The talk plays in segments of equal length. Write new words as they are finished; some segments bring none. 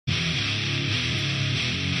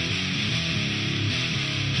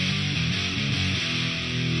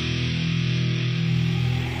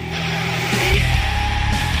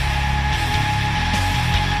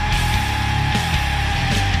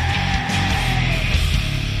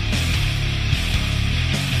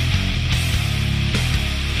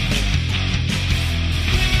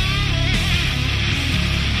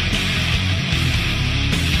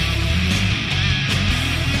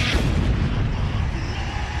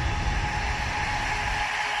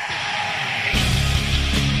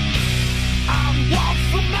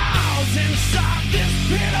this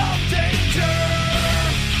pit of danger,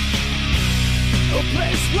 a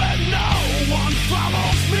place where no one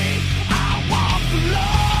follows me. I walk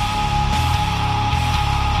alone.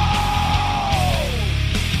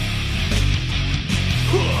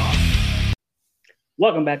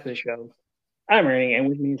 Welcome back to the show. I'm Ernie, and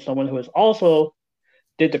with me is someone who has also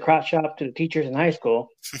did the crotch shop to the teachers in high school.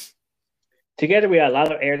 Together, we had a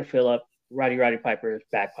lot of air to fill up Roddy Piper's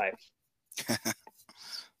bagpipes.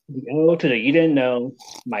 The O to the you didn't know,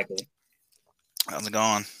 Michael. How's it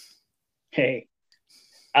going? Hey.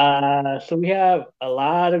 So we have a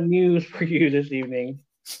lot of news for you this evening.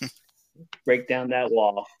 Break down that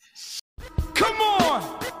wall. Come on!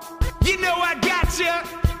 You know I got ya!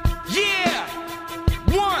 Yeah!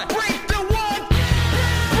 One! Break the wall!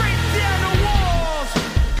 Break down the walls!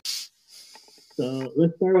 So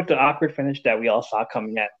let's start with the awkward finish that we all saw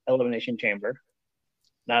coming at Elimination Chamber.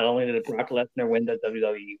 Not only did Brock Lesnar win the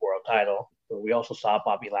WWE World Title, but we also saw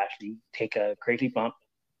Bobby Lashley take a crazy bump.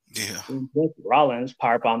 Yeah. Rollins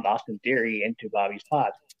powerbombed Austin Theory into Bobby's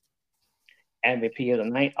pod. MVP of the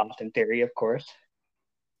night, Austin Theory, of course,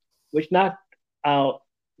 which knocked out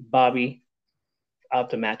Bobby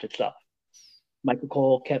out the match itself. Michael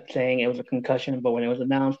Cole kept saying it was a concussion, but when it was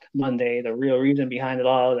announced Monday, the real reason behind it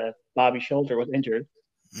all that Bobby's shoulder was injured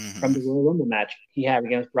from the Royal Rumble match he had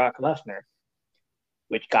against Brock Lesnar,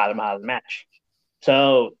 which got him out of the match.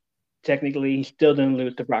 So technically, he still didn't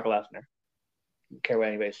lose to Brock Lesnar. Don't care what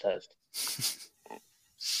anybody says.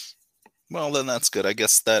 Well, then that's good. I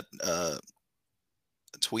guess that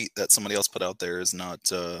tweet that somebody else put out there is not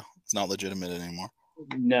legitimate anymore.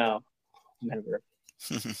 No, never.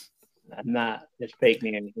 I'm not. It's fake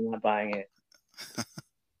news. I'm not buying it.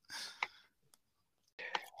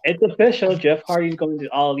 It's official. Jeff Hardy's going to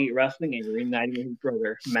All Elite Wrestling and reuniting with his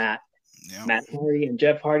brother, Matt. Yeah. Matt Hardy and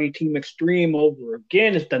Jeff Hardy Team Extreme over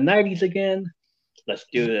again. It's the 90s again. Let's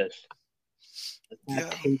do this. Let's have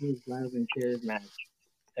tables, ladders, and chairs match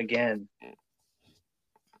again.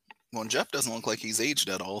 Well, Jeff doesn't look like he's aged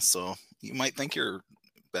at all, so you might think you're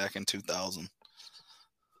back in 2000.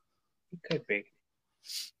 It could be.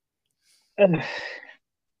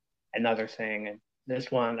 Another thing, and this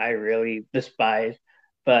one I really despise,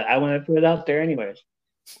 but I want to put it out there anyways.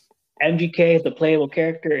 MGK is a playable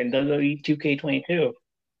character in WWE 2K22.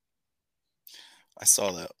 I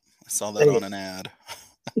saw that. On an ad.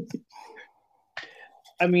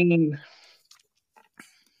 I mean,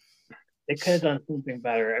 they could have done something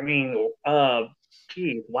better. I mean,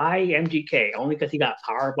 geez, why MGK? Only because he got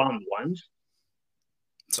powerbombed once?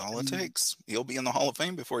 That's all it takes. He'll be in the Hall of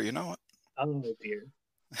Fame before you know it. Oh, dear.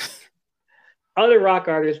 Other rock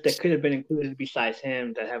artists that could have been included besides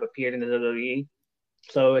him that have appeared in the WWE.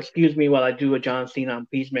 So excuse me while I do a John Cena on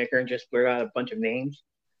Peacemaker and just blur out a bunch of names.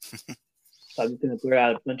 So I'm just going to blur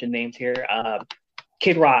out a bunch of names here.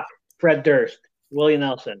 Kid Rock, Fred Durst, Willie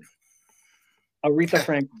Nelson, Aretha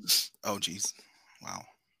Franklin. Oh, geez. Wow.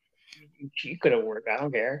 She could have worked. I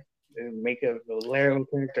don't care. Make a hilarious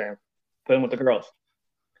character. Put him with the girls.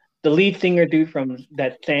 The lead singer dude from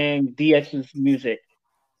that sang DX's music.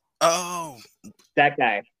 Oh. That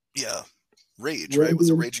guy. Yeah. Rage, right? Was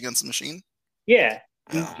it Rage Against the Machine? Yeah.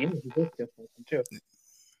 Yeah. He looked different too.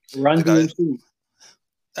 Run DMC.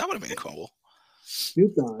 That would have been cool.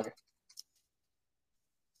 Snoop Dogg.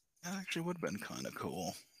 That actually would have been kind of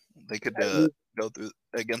cool. They could go through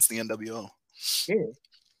against the NWO. Yeah.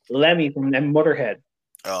 Lemmy from Motorhead.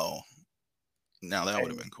 Oh. Now that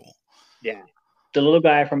would have been cool. Yeah. The little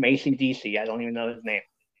guy from AC/DC. I don't even know his name.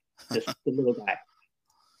 Just the little guy.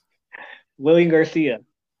 William Garcia.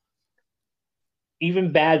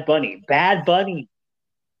 Even Bad Bunny. Bad Bunny.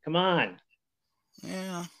 Come on.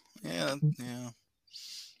 Yeah.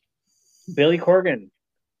 Billy Corgan.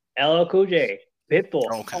 LL Cool J.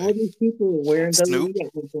 Pitbull. Okay. All these people were in Snoop. WWE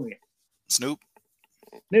at one point. Snoop.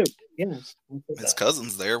 Yeah. His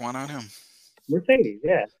cousin's there. Why not him? Mercedes,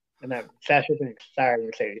 yeah. And that Sasha Banks. Sorry,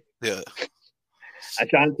 Mercedes. Yeah.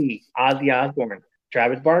 Ashanti. Ozzy Osbourne.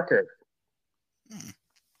 Travis Barker.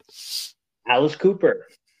 Alice Cooper.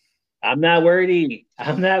 I'm not worthy.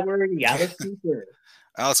 Alice Cooper.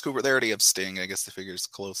 Alice Cooper, they already have Sting. I guess the figure's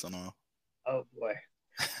close enough. Oh, boy.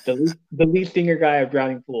 The lead singer guy of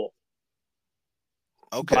Drowning Pool.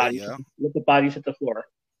 Okay, yeah. Let the bodies hit the floor.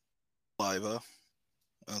 Liva.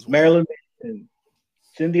 As well. Marilyn Manson.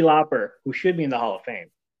 Cyndi Lauper, who should be in the Hall of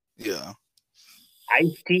Fame. Yeah.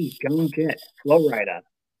 Ice-T, Joan Jett, Flo Rida.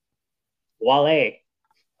 Wale.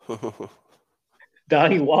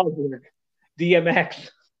 Donnie Wahlberg. DMX.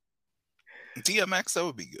 DMX, that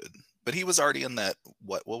would be good. But he was already in that,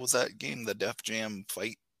 what was that game? The Def Jam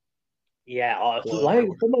fight? Yeah, some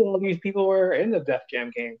of all these people were in the Def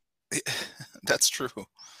Jam game. That's true.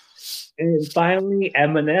 And finally,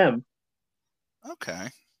 Eminem. Okay,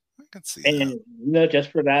 I can see And that.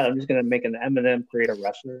 just for that, I'm just gonna make an Eminem create a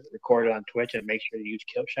wrestler, record it on Twitch, and make sure to use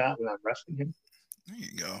Killshot when I'm wrestling him. There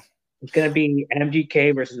you go. It's gonna be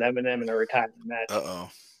MGK versus Eminem in a retirement match.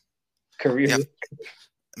 Career. Yeah,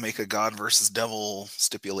 make a God versus Devil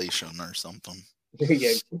stipulation or something.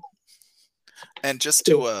 Yeah. And just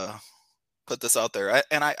to put this out there,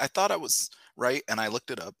 I thought I was right, and I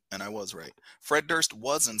looked it up, and I was right. Fred Durst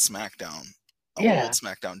was in Smackdown, old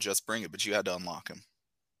Smackdown, Just Bring It, but you had to unlock him.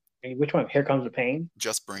 Which one? Here Comes the Pain?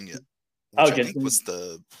 Just Bring It. Which I think was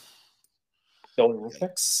the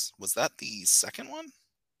was that the second one?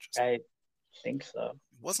 I think so.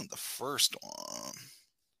 It wasn't the first one.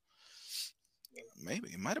 Maybe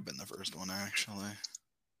it might have been the first one, actually.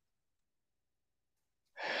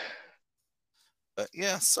 But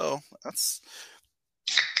yeah, so that's,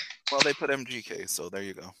 well, they put MGK, so there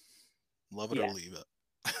you go. Love it or leave it.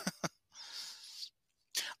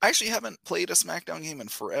 I actually haven't played a Smackdown game in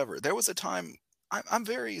forever. There was a time, I'm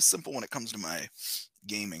very simple when it comes to my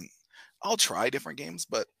gaming. I'll try different games,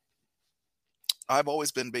 but I've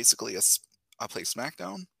always been basically I play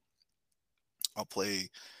Smackdown, I'll play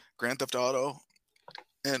Grand Theft Auto,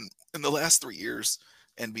 and in the last 3 years,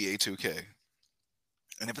 NBA 2K.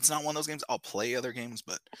 And if it's not one of those games, I'll play other games,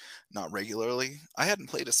 but not regularly. I hadn't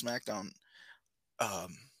played a Smackdown.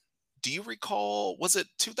 Do you recall, was it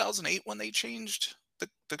 2008 when they changed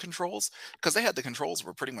the controls? Because they had the controls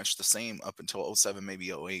were pretty much the same up until 07,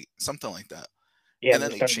 maybe 08, something like that. Yeah, and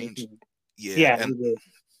then they changed. And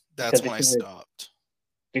that's when I stopped.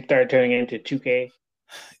 They started turning into 2K.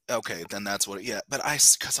 Okay, then that's what. But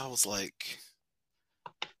because I was like,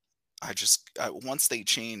 once they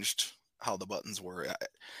changed how the buttons were,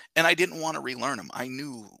 and I didn't want to relearn them. I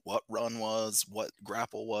knew what run was, what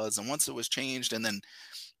grapple was, and once it was changed, and then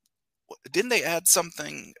didn't they add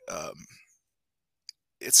something?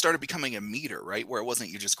 It started becoming a meter, right? Where it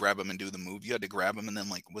wasn't you just grab them and do the move. You had to grab them, and then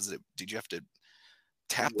did you have to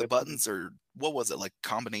tap the buttons, or what was it, like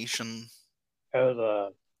combination? It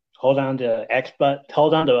was hold on to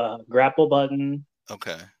hold on to a grapple button.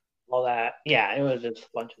 Okay. All that. Yeah, it was just a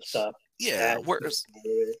bunch of stuff. Yeah,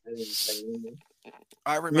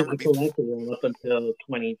 I remember up until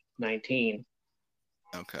 2019.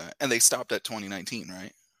 Okay, and they stopped at 2019,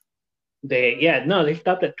 right? They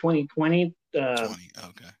stopped at 2020.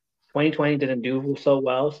 2020 didn't do so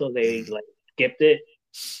well, so they skipped it.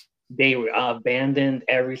 They abandoned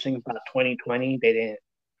everything about 2020. They didn't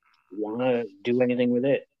want to do anything with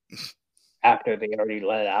it after they already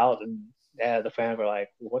let it out, and the fans were like,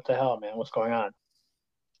 "What the hell, man? What's going on?"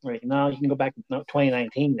 Like, no, you can go back to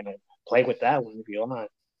 2019 and play with that one if you want.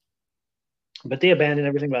 But they abandoned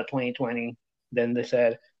everything about 2020. Then they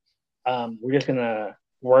said, "We're just gonna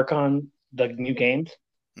work on the new games."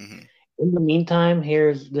 Mm-hmm. In the meantime,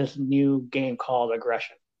 here's this new game called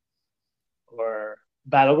Aggression or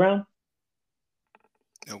Battleground.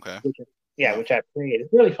 Okay. Which I played.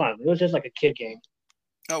 It's really fun. It was just like a kid game.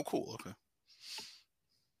 Oh, cool. Okay.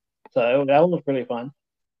 So that was really fun.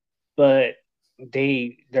 But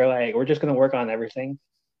they're like, we're just gonna work on everything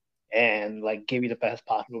and like give you the best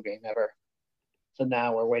possible game ever. So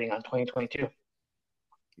now we're waiting on 2022.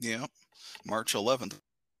 Yeah, March 11th.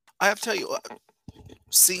 I have to tell you,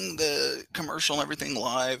 seeing the commercial and everything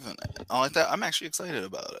live and all like that, I'm actually excited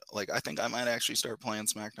about it. Like, I think I might actually start playing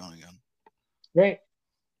Smackdown again. Great.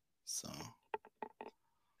 So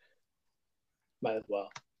might as well.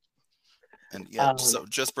 And so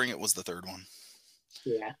Just Bring It was the third one.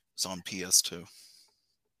 Yeah. It's on PS2.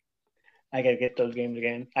 I gotta get those games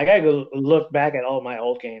again. I gotta go look back at all my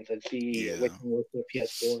old games and see which one was the PS4.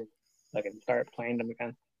 So I can start playing them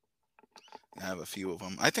again. I have a few of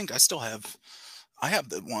them. I think I still have. I have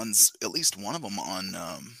the ones, at least one of them on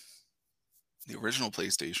the original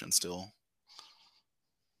PlayStation still.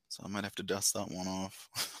 So I might have to dust that one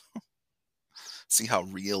off. See how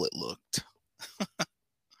real it looked.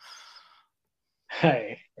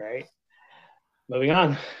 Hey, right. Moving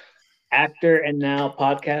on. Actor and now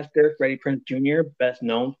podcaster Freddie Prinze Jr., best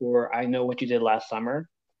known for I Know What You Did Last Summer,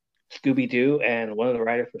 Scooby-Doo, and one of the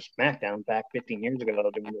writers for Smackdown back 15 years ago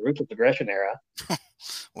during the Ruthless Aggression era.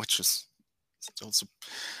 Which is,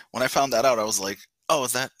 when I found that out, I was like, oh,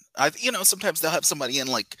 is that, sometimes they'll have somebody in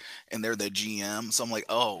and they're the GM. So I'm like,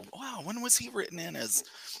 oh, wow, when was he written in as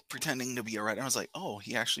pretending to be a writer? I was like, oh,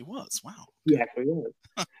 he actually was. Wow. He actually was.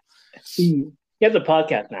 He has a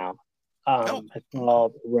podcast now. It's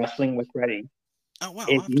called Wrestling with Freddie. Oh, wow.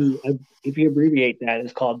 If you abbreviate that,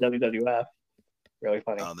 it's called WWF. Really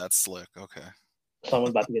funny. Oh, that's slick. Okay.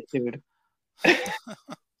 Someone's about to get sued.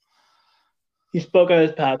 He spoke on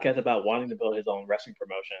his podcast about wanting to build his own wrestling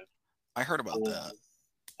promotion. I heard about that.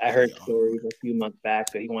 I heard stories a few months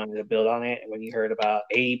back that he wanted to build on it. And when he heard about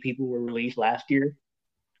 80 people were released last year,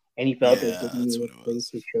 and he felt it was giving a place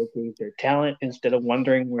to showcase their talent instead of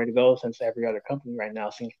wondering where to go since every other company right now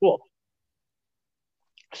seems full.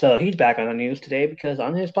 So he's back on the news today because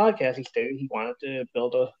on his podcast he stated he wanted to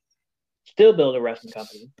still build a wrestling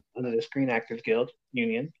company under the Screen Actors Guild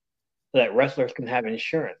Union so that wrestlers can have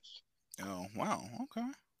insurance. Oh, wow. Okay.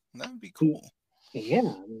 That would be cool.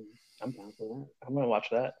 Yeah, I'm down for that. I'm going to watch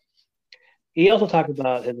that. He also talked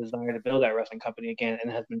about his desire to build that wrestling company again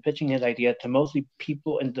and has been pitching his idea to mostly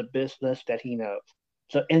people in the business that he knows.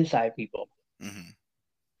 So inside people. Mm-hmm.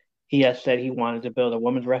 He has said he wanted to build a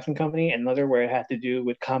women's wrestling company, another where it had to do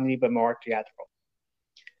with comedy but more theatrical.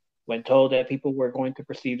 When told that people were going to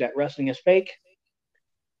perceive that wrestling as fake,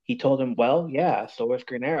 he told them, well, yeah, so is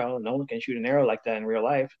Green Arrow. No one can shoot an arrow like that in real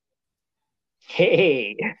life.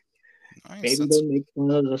 Hey, nice. Maybe they'll make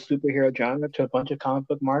fun of the superhero genre to a bunch of comic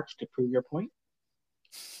book marks to prove your point.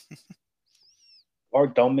 Or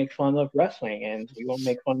don't make fun of wrestling and we won't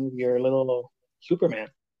make fun of your little Superman.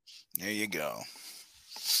 There you go.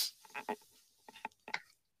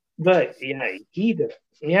 But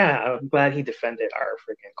I'm glad he defended our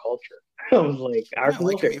freaking culture. I was like, our culture. I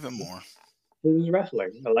like him even more. This is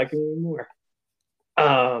wrestling. I like him even more.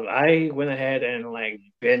 I went ahead and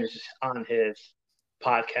binged on his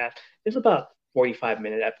podcast. It's about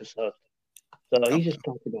 45-minute episodes. So he just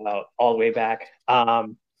talked about all the way back.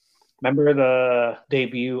 Remember the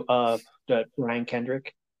debut of the Brian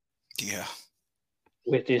Kendrick? Yeah.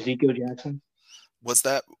 With Ezekiel Jackson? Was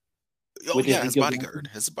that? Oh, with yeah, his bodyguard.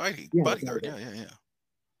 His bodyguard. Yeah.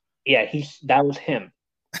 Yeah, that was him.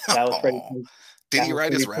 That was Freddie. Did he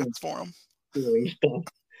write his raps for him?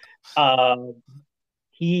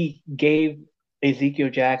 He gave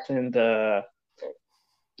Ezekiel Jackson the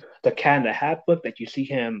Cat in the Hat book that you see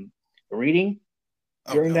him reading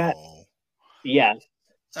during that. Yeah.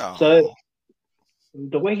 Oh. So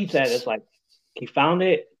the way he said it is he found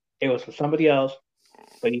it. It was for somebody else,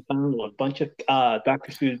 but he found a bunch of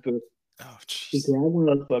Dr. Seuss books. Oh, jeez. He grabbed one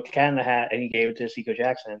of those books, Cat in the Hat, and he gave it to Ezekiel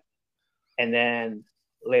Jackson. And then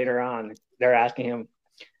later on, they're asking him,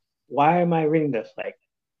 "Why am I reading this?"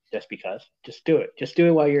 Just because. Just do it. Just do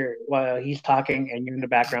it while he's talking and you're in the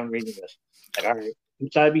background reading this. All right.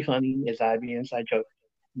 It's gotta be funny. It's gotta be an inside joke.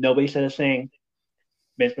 Nobody said a thing.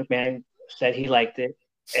 Vince McMahon said he liked it,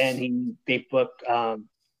 and they booked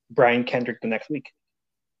Brian Kendrick the next week.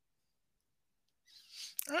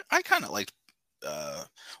 I kind of liked. I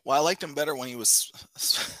liked him better when he was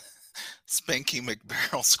Spanky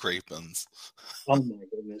McBarrel Scrapins. Oh my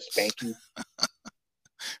goodness, Spanky!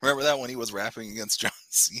 Remember that when he was rapping against John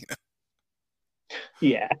Cena?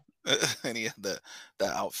 Yeah. And he had that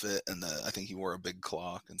outfit, and I think he wore a big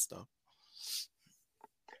clock and stuff.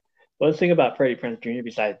 One thing about Freddie Prinze Jr.,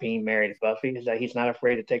 besides being married to Buffy, is that he's not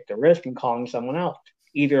afraid to take the risk in calling someone out,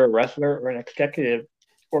 either a wrestler or an executive,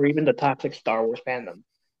 or even the toxic Star Wars fandom.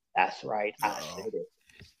 That's right, I said it.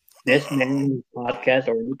 This man's podcast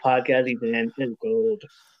or new podcast he's in is gold.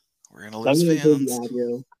 We're gonna lose fans. The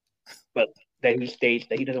audio, but that he states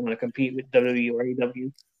that he doesn't want to compete with WWE or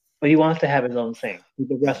AEW, but he wants to have his own thing.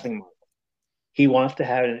 He's a wrestling mark. He wants to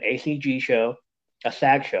have an ACG show, a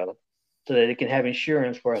SAG show, so that it can have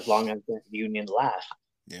insurance for as long as that union lasts.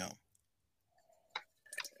 Yeah.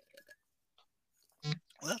 Well,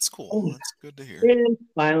 that's cool. That's good to hear. And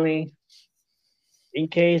finally, in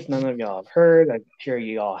case none of y'all have heard, I'm sure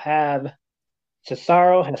you all have,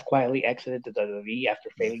 Cesaro has quietly exited the WWE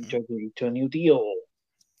after failing to agree to a new deal.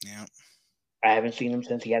 Yeah. I haven't seen him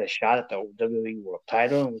since he had a shot at the WWE World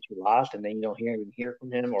Title, in which he lost, and then you don't hear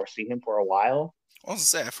from him or see him for a while. I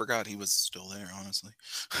was gonna say, I forgot he was still there, honestly.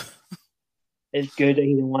 It's good that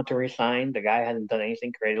he didn't want to resign. The guy hasn't done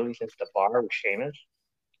anything creatively since the bar with Sheamus.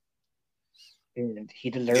 And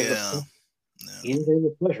he deserves a push. No. He deserves a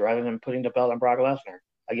push rather than putting the belt on Brock Lesnar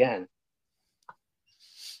again.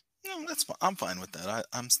 No, that's fine. I'm fine with that.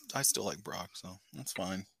 I still like Brock, so that's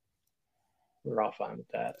fine. We're all fine with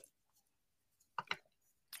that.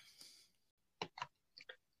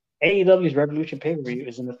 AEW's Revolution pay-per-view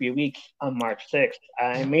is in a few weeks on March 6th.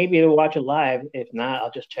 I may be able to watch it live. If not,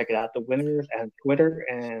 I'll just check it out. The winners on Twitter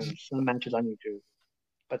and some matches on YouTube.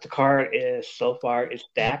 But the card is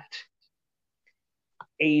stacked.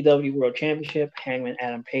 AEW World Championship, Hangman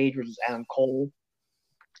Adam Page versus Adam Cole.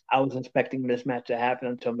 I was expecting this match to happen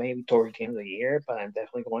until maybe towards the end of the year, but I'm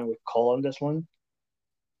definitely going with Cole on this one.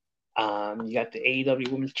 You got the AEW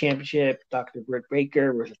Women's Championship, Dr. Britt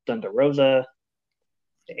Baker versus Thunder Rosa.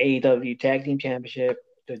 The AEW Tag Team Championship,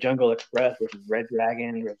 the Jungle Express versus Red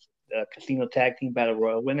Dragon versus the Casino Tag Team Battle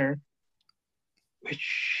Royal winner,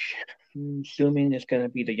 which I'm assuming is going to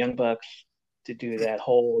be the Young Bucks to do that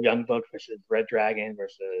whole Young Bucks versus Red Dragon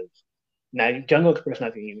versus. Now, Young Bucks versus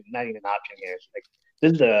not even an option here. It's like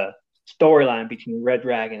this is a storyline between Red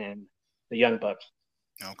Dragon and the Young Bucks.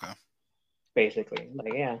 Okay. Basically,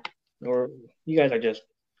 like or you guys are just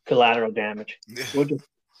collateral damage. We'll just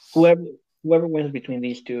whoever wins between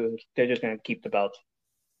these two, they're just gonna keep the belts.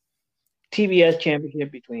 TBS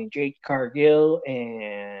Championship between Jake Cargill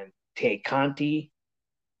and Tay Conti.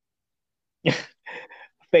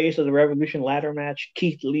 Face of the Revolution ladder match: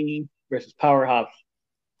 Keith Lee versus Powerhouse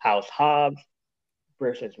Hobbs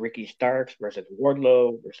versus Ricky Starks versus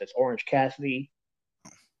Wardlow versus Orange Cassidy.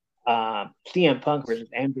 CM Punk versus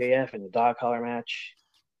MJF in the dog collar match,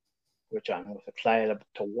 which I'm most excited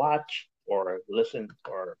to watch or listen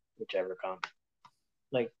or whichever comes.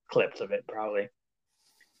 Like clips of it, probably.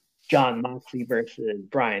 John Moxley versus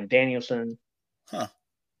Bryan Danielson. Huh.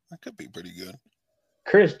 That could be pretty good.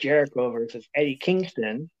 Chris Jericho versus Eddie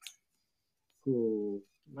Kingston, who,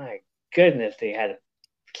 my goodness, they had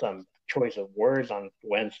some choice of words on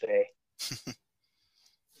Wednesday.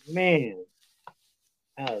 Man,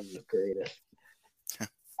 that was the greatest.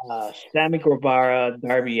 Sammy Guevara,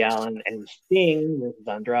 Darby Allin, and Sting versus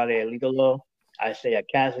Andrade El Idolo, Isaiah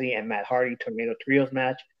Cassidy, and Matt Hardy Tornado Trios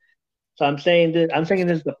match. So I'm saying this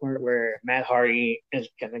is the part where Matt Hardy is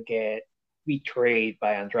gonna get betrayed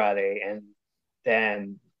by Andrade, and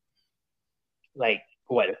then like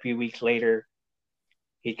a few weeks later,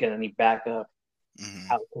 he's gonna need backup.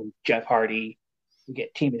 Mm-hmm. Out from Jeff Hardy, we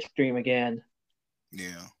get Team Extreme again.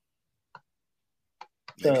 Yeah.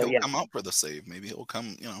 Maybe So, he'll come out for the save. Maybe he'll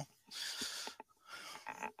come,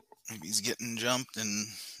 maybe he's getting jumped and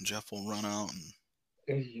Jeff will run out.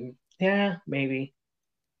 Yeah, maybe.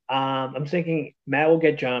 I'm thinking Matt will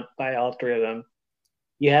get jumped by all three of them.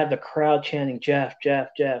 You have the crowd chanting Jeff, Jeff,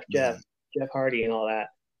 Jeff, Jeff, Jeff Hardy and all that,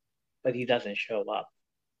 but he doesn't show up.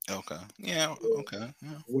 Okay. Yeah, okay.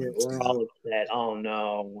 Yeah, we're all upset. Oh,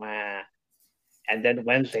 no, wow. And then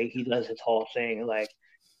Wednesday, he does his whole thing like,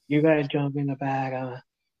 you guys jump in the back.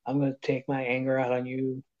 I'm going to take my anger out on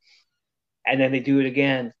you. And then they do it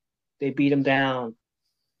again. They beat him down.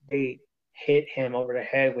 They hit him over the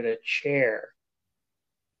head with a chair.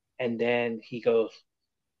 And then he goes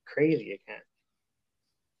crazy again.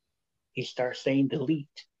 He starts saying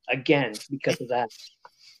delete again because of that.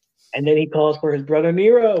 And then he calls for his brother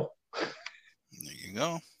Nero. There you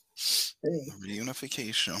go. Hey.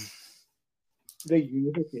 Reunification. The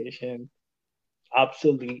unification.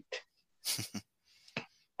 Obsolete.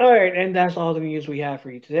 All right, and that's all the news we have for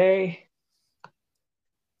you today.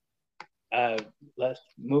 Let's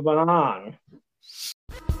move on.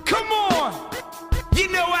 Come on!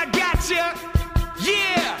 You know I got ya!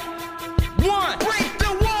 Yeah! One! Break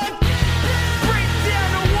the wall! Break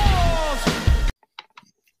down the walls!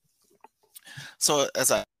 So,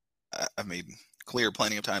 as I've made clear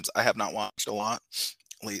plenty of times, I have not watched a lot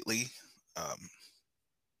lately.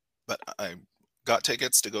 But I got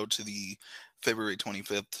tickets to go to the February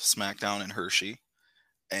 25th Smackdown in Hershey,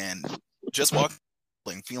 and just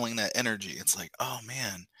walking, feeling that energy. It's like, oh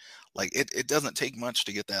man, like it doesn't take much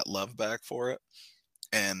to get that love back for it.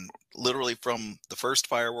 And literally from the first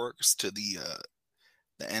fireworks to the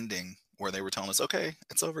ending where they were telling us, okay,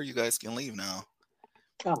 it's over, you guys can leave now.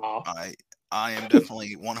 Aww. I am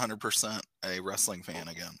definitely 100% a wrestling fan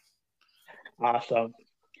again. Awesome.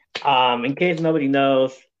 In case nobody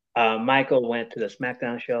knows, Michael went to the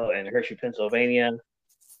Smackdown show in Hershey, Pennsylvania,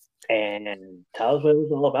 and tell us what it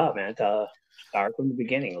was all about, man. Start from the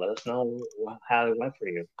beginning. Let us know how it went for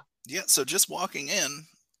you. Yeah, so just walking in,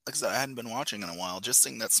 like I said, I hadn't been watching in a while. Just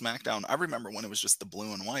seeing that Smackdown, I remember when it was just the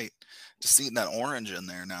blue and white. Just seeing that orange in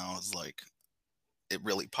there now is like, it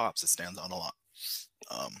really pops. It stands out a lot.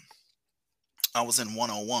 I was in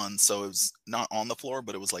 101, so it was not on the floor,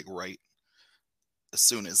 but it was like right as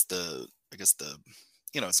soon as it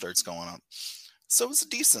starts going up. So it was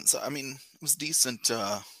decent. So, I mean, it was decent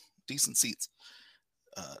seats.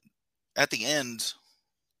 At the end,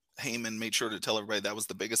 Heyman made sure to tell everybody that was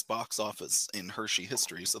the biggest box office in Hershey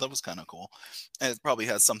history. So that was kind of cool. And it probably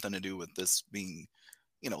has something to do with this being,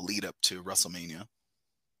 lead up to WrestleMania.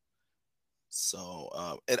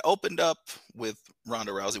 So it opened up with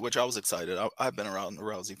Ronda Rousey, which I was excited. I've been a Ronda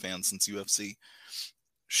Rousey fan since UFC.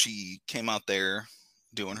 She came out there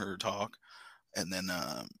doing her talk, and then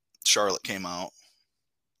Charlotte came out.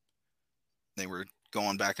 They were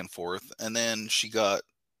going back and forth, and then she got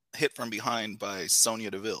hit from behind by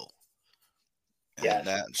Sonya Deville. And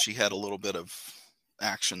that she had a little bit of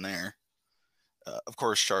action there. Of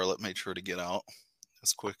course, Charlotte made sure to get out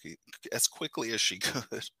as quickly as she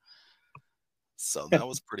could. So that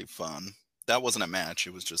was pretty fun. That wasn't a match.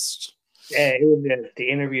 It was just. Yeah, it was the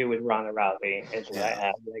interview with Ronda Rousey is what I Yeah.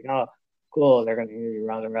 have. Like, oh, cool, they're going to interview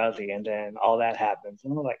Ronda Rousey, and then all that happens,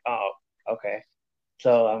 and I'm like, oh, okay.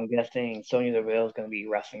 So I'm guessing Sonya Deville is going to be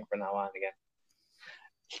wrestling from now on again.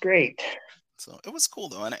 It's great. So it was cool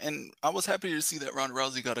though, and I was happy to see that Ronda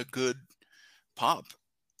Rousey got a good pop.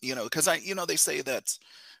 Because they say that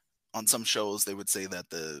on some shows they would say that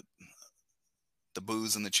the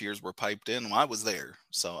boos and the cheers were piped in. Well, I was there,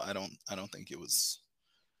 so I don't think it was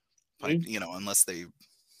piped. Unless they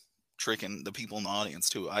tricking the people in the audience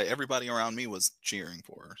too. Everybody around me was cheering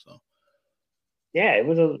for her. So yeah, it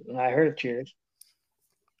was I heard cheers.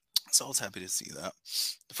 So I was happy to see that.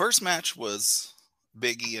 The first match was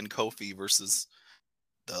Big E and Kofi versus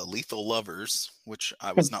the Lethal Lovers, which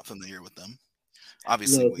I was not familiar with them.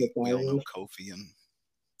 Obviously, we all know Kofi and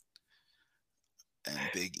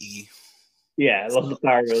Big E. Yeah, Los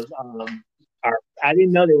Lotarios. I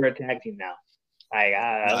didn't know they were a tag team now.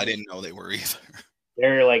 I didn't know they were either.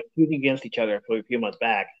 They're like shooting against each other for a few months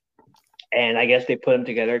back, and I guess they put them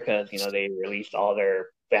together because they released all their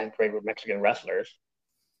fan favorite Mexican wrestlers.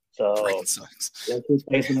 So let's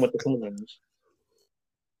replace them with the cousins.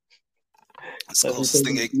 It's the closest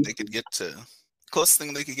thing they could get to. Closest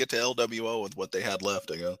thing they could get to LWO with what they had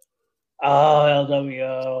left, I guess. Oh,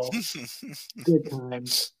 LWO. Good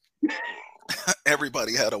times.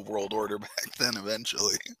 Everybody had a world order back then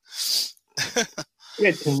eventually.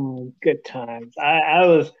 Good times.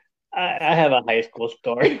 I have a high school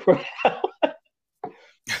story for that.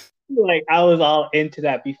 Like, I was all into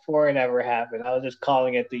that before it ever happened. I was just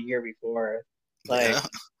calling it the year before. Like,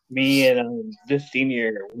 me and this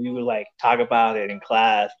senior, we would like talk about it in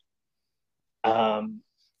class.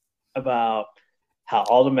 About how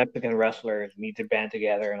all the Mexican wrestlers need to band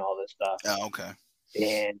together and all this stuff. Oh, okay.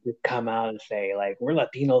 And just come out and say, like, we're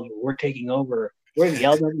Latinos, we're taking over. We're the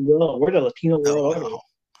LWO, we're the Latino World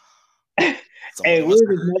Order. And we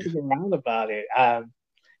were just messing around about it.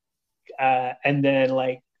 And then,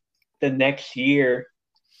 like, the next year,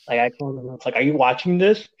 like, I told him, I was like, are you watching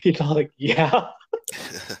this? He's all like, yeah.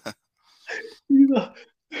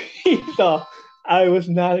 I was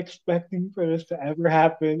not expecting for this to ever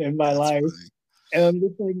happen in my life. Funny. And I'm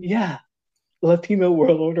just like, yeah, Latino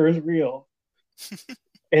World Order is real.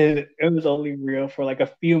 And it was only real for like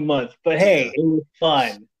a few months. But hey, it was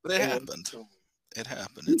fun. But it happened. It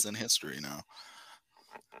happened. It's in history now.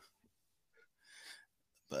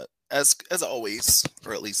 But as always,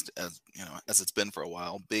 or at least as it's been for a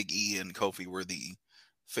while, Big E and Kofi were the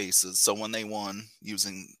faces. So when they won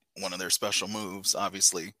using one of their special moves,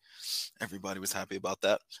 obviously everybody was happy about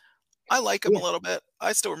that. I like him a little bit.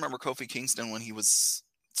 I still remember Kofi Kingston when he was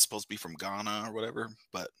supposed to be from Ghana or whatever,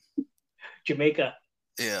 but Jamaica.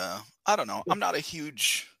 Yeah, I don't know. I'm not a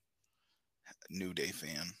huge New Day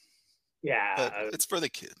fan. Yeah, but it's for the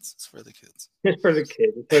kids. It's for the kids. It's for the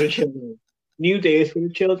kids. It's for the children. New Day is for the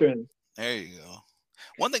children. There you go.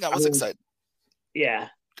 One thing I was excited. Yeah.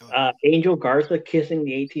 Angel Garza kissing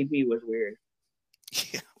the ATV was weird.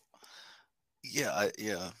 Yeah.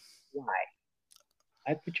 Yeah. Why?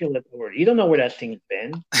 I put your lip over. You don't know where that thing's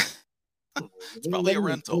been. It's probably a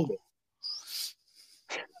rental.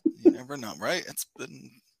 You never know, right? It's been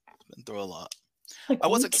through a lot. I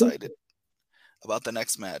was excited about the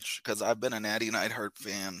next match because I've been a Natty Neidhart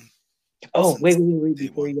fan. Oh, wait,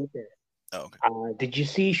 before you get there. Oh, okay. Did you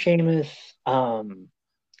see Sheamus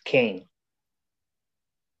Kane?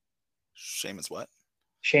 Sheamus what?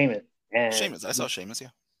 Sheamus. Sheamus. I saw Sheamus, yeah.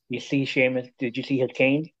 You see Sheamus? Did you see his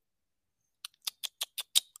cane?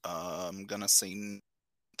 I'm going to say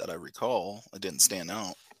that I recall. It didn't stand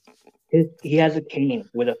out. He has a cane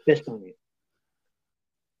with a fist on it.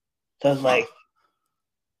 So it's like,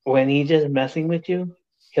 when he's just messing with you,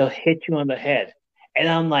 he'll hit you on the head. And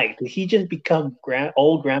I'm like, did he just become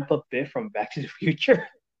old Grandpa Biff from Back to the Future?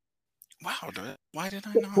 Wow, why did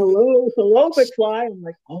I know? Hello, McFly. I'm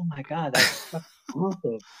like, oh my God, that's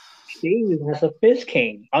awesome. Sheamus has a fist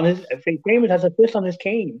cane on his. Sheamus has a fist on his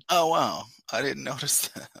cane. Oh wow, I didn't notice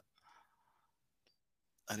that.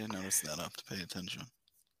 I didn't notice that. I have to pay attention.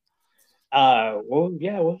 Well,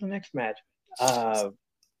 yeah. What's the next match?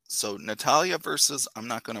 So Natalia versus, I'm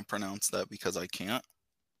not going to pronounce that because I can't.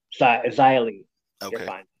 Xylee. Okay. You're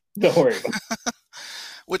fine. Don't worry about it.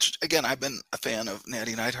 Which, again, I've been a fan of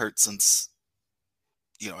Natty Neidhart since,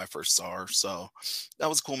 I first saw her. So that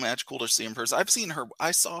was a cool match. Cool to see in person.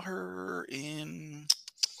 I saw her in,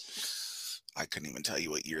 I couldn't even tell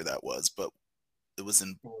you what year that was, but it was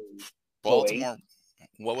in Baltimore. 08?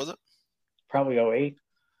 What was it? Probably 08.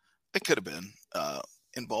 It could have been.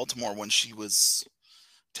 In Baltimore when she was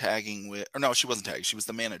tagging with, or no, she wasn't tagging. She was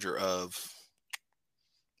the manager of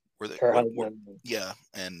Were they? Her husband, Yeah,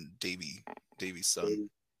 and Davy's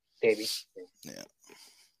son. Davey. Yeah.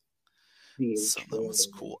 The So that was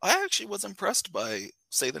cool. I actually was impressed by.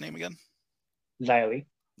 Say the name again. Xylee.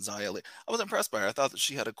 Xia Li. I was impressed by her. I thought that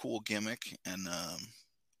she had a cool gimmick and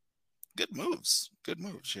good moves. Good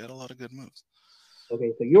moves. She had a lot of good moves.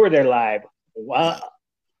 Okay, so you were there live. Yeah.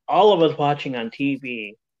 All of us watching on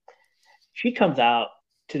TV. She comes out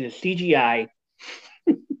to the CGI.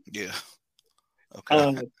 Yeah.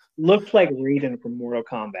 Okay. Looks like Raiden from Mortal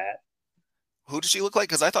Kombat. Who does she look like?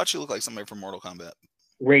 Because I thought she looked like somebody from Mortal Kombat.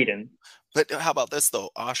 Raiden. But how about this though?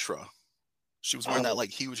 Ashra. She was wearing that Oh.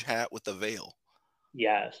 like huge hat with the veil.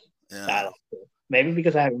 Yes. Yeah. That's cool. Maybe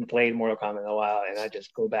because I haven't played Mortal Kombat in a while, and I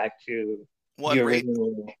just go back to What the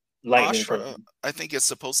original Lightning. Ashra, I think is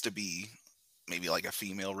supposed to be maybe like a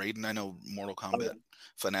female Raiden. I know Mortal Kombat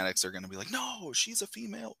fanatics are going to be like, no, she's a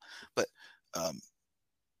female. But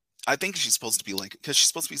I think she's supposed to be like, because she's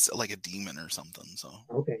supposed to be like a demon or something. So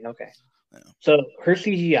Okay. Yeah. So her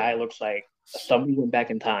CGI looks like somebody went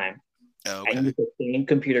back in time Okay. and used the same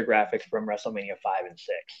computer graphics from WrestleMania 5 and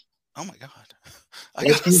 6. Oh my god! I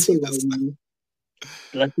gotta see this.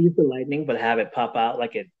 Let's use the lightning, but have it pop out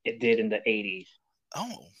like it did in the 80s.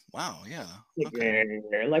 Oh wow! Yeah. Okay.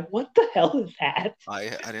 Like what the hell is that?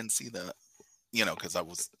 I didn't see that. You know, because I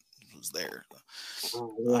was there. The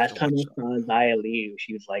last time I saw Xia Li,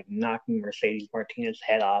 she was like knocking Mercedes Martinez's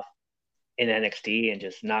head off in NXT and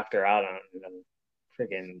just knocked her out on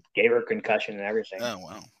freaking gave her concussion and everything. Oh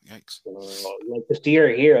wow! Yikes! So, like to see her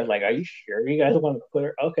here, I was like, "Are you sure you guys want to put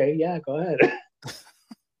her?" Okay, yeah, go ahead.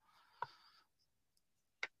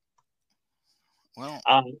 Well,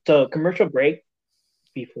 so commercial break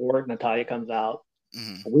before Natalya comes out.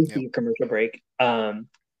 We see a commercial break. Xia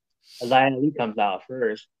Li comes out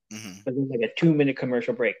first, but there's like a 2-minute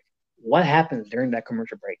commercial break. What happens during that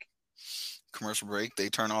commercial break? Commercial break. They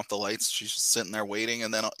turn off the lights. She's just sitting there waiting,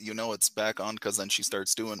 and then it's back on because then she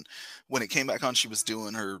starts doing. When it came back on, she was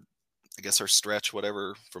doing her, I guess her stretch,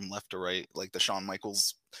 whatever, from left to right, like the Shawn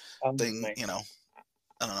Michaels thing. I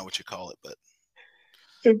don't know what you call it, but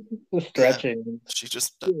the stretching. Yeah, she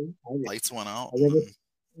just lights went out.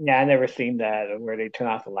 I never seen that where they turn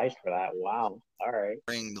off the lights for that. Wow. All right.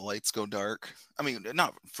 The lights go dark. I mean,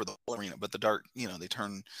 not for the whole arena, but the dark. They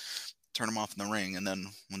turn them off in the ring, and then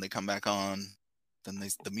when they come back on, then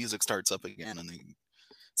the music starts up again, and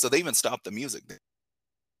they even stop the music.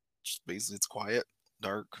 Just basically, it's quiet,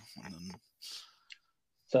 dark, and then.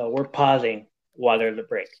 So we're pausing while there's a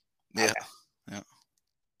break. Yeah, okay.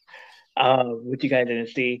 yeah. What you guys didn't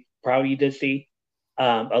see, probably you did see,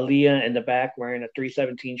 Aaliyah in the back wearing a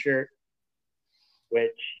 3:17 shirt,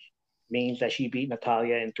 which means that she beat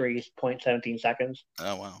Natalya in 3.17 seconds.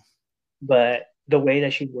 Oh wow! But the way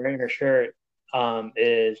that she's wearing her shirt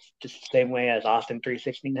is just the same way as Austin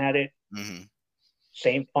 316 had it.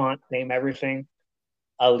 Same font, same everything.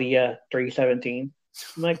 Aaliyah 3:17.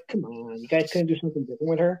 I'm like, come on, you guys couldn't do something different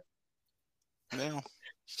with her? No.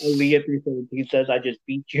 Aaliyah 3:17 says, "I just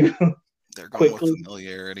beat you." They're going with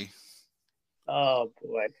familiarity. Oh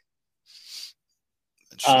boy.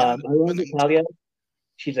 I love Natalya.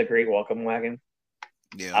 She's a great welcome wagon.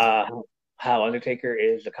 Yeah. How Undertaker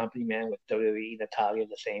is the company man with WWE, Natalya is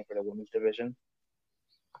the same for the women's division.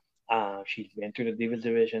 She's been through the Divas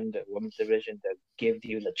division, the women's division, the Give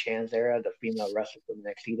Divas a Chance era, the female wrestler from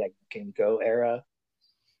NXT that can go era.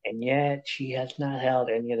 And yet she has not held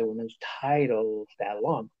any of the women's titles that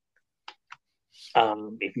long.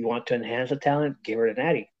 If you want to enhance the talent, give her the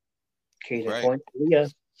natty. Case in point, Leah.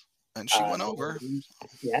 And she went over.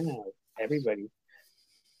 Yeah, everybody.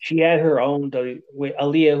 She had her own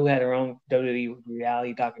Aaliyah, who had her own WWE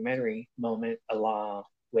reality documentary moment along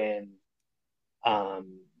when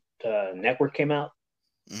the network came out.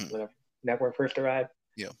 When the network first arrived.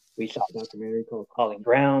 Yeah. We saw a documentary called Calling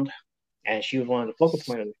Ground, and she was one of the focal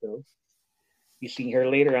point of the show. You see her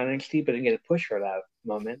later on NXT, but didn't get a push for that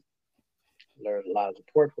moment. There's a lot of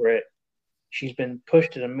support for it. She's been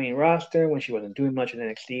pushed to the main roster when she wasn't doing much in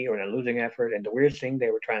NXT or in a losing effort. And the weirdest thing they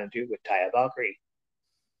were trying to do with Taya Valkyrie.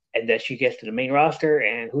 And that she gets to the main roster,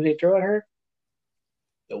 and who they throw at her?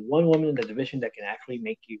 The one woman in the division that can actually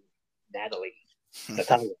make you Natalia.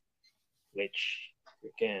 Natalya. Which,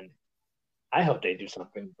 again, I hope they do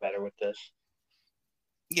something better with this.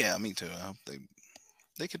 Yeah, me too. I hope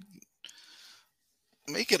they could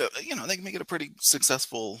make it they can make it a pretty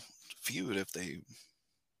successful feud if they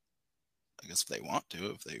want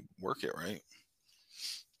to, if they work it right.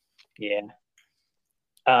 Yeah.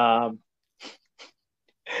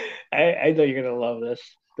 I know you're gonna love this.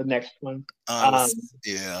 The next one.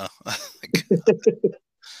 Yeah.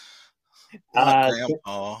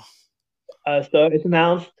 Grandpa. So it's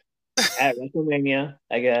announced at WrestleMania,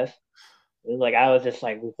 I guess. It was like I was just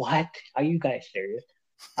like, what? Are you guys serious?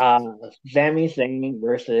 Sami Zayn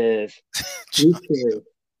versus future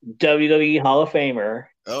WWE Hall of Famer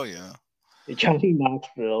Oh yeah. Johnny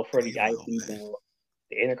Knoxville for the Oh IC man. belt,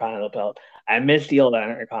 the Intercontinental belt. I missed the old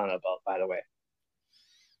Intercontinental belt, by the way.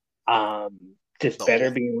 This The better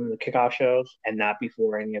old be one of the kickoff shows and not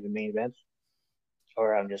before any of the main events,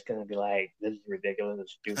 or I'm just gonna be like, this is ridiculous and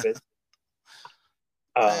stupid.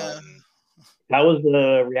 eh, Um, that was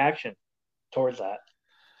the reaction towards that.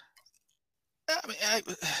 I mean,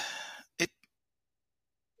 it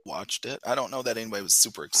watched it. I don't know that anybody was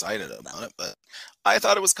super excited about it, but I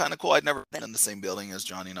thought it was kind of cool. I'd never been in the same building as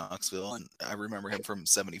Johnny Knoxville, and I remember him from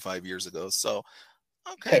 75 years ago. So,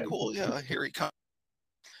 okay, cool. Yeah, here he comes.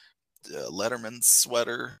 Letterman's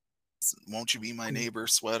sweater, "Won't You Be My Neighbor"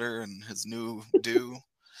 sweater, and his new do.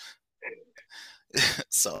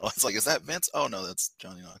 So it's like, is that Vince? Oh no, that's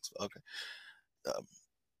Johnny Knoxville. Okay. Um,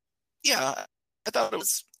 yeah, I thought it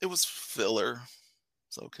was filler.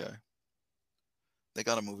 It's okay. They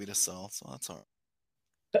got a movie to sell, so that's all right.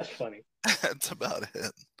 That's funny. That's about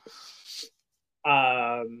it.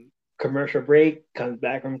 Commercial break, comes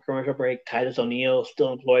back from commercial break. Titus O'Neil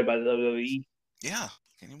still employed by the WWE. Yeah,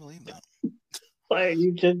 can you believe that? Like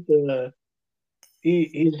he's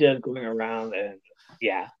just going around and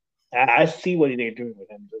yeah, I see what they're doing with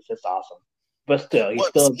him. It's just awesome. But still, he's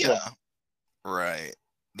still employed. Yeah, right.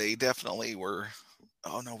 They definitely were.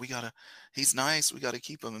 Oh no, he's nice. We gotta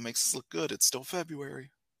keep him. It makes us look good. It's still February.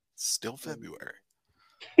 Still February.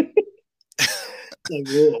 Like,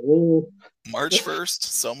 we'll, March 1st.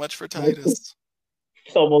 So much for Titus.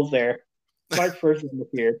 it's almost there. March 1st is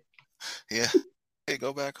here. Yeah. Hey,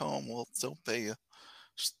 go back home. We'll still pay you.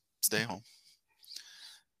 Just stay home.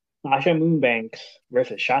 Sasha Moonbanks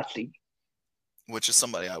versus Shotzi. Which is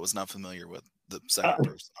somebody I was not familiar with. The second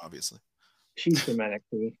person, obviously. She's from NXT.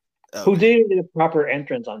 Okay. Who didn't get a proper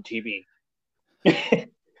entrance on TV.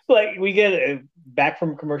 Like, we get it back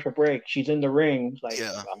from commercial break. She's in the ring. Like,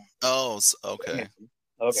 yeah. Oh, okay.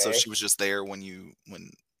 Okay. So she was just there when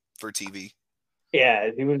for TV. Yeah,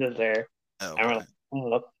 he was just there. Okay. And we're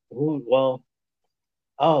like,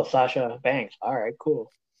 Sasha Banks. All right,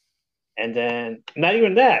 cool. And then not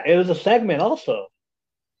even that. It was a segment also.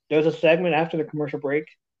 There was a segment after the commercial break.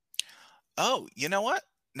 Oh, you know what?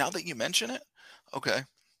 Now that you mention it, okay.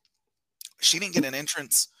 She didn't get an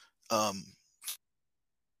entrance.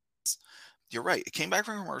 You're right. It came back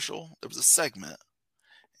from commercial. There was a segment.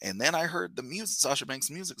 And then I heard the music, Sasha Banks'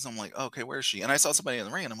 music. So I'm like, okay, where is she? And I saw somebody in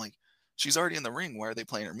the ring, and I'm like, she's already in the ring. Why are they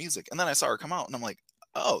playing her music? And then I saw her come out, and I'm like,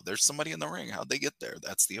 oh, there's somebody in the ring. How'd they get there?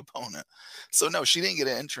 That's the opponent. So no, she didn't get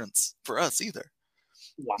an entrance for us either.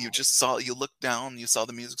 Wow. You looked down, you saw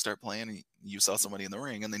the music start playing, and you saw somebody in the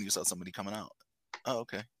ring, and then you saw somebody coming out. Oh,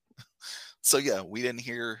 okay. So yeah, we didn't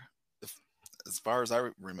hear, as far as I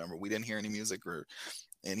remember, we didn't hear any music or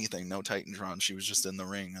anything. No Titantron. She was just in the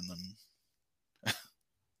ring, and then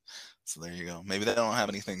so there you go. Maybe they don't have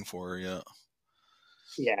anything for her yet.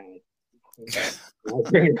 Yeah. I'll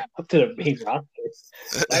bring her up to the main roster.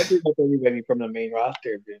 I bring up everybody from the main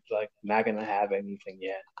roster, but it's like not gonna have anything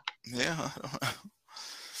yet. Yeah, I don't know.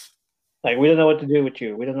 Like, we don't know what to do with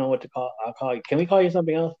you. We don't know what to call. I'll call you. Can we call you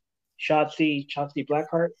something else? Shotzi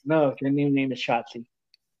Blackheart? No, your name is Shotzi.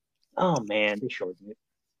 Oh man, they shortened it.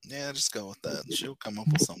 Yeah, just go with that. She'll come up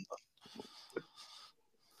with something.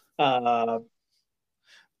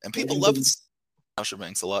 And people love Sasha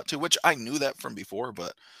Banks a lot too, which I knew that from before, but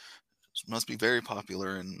it must be very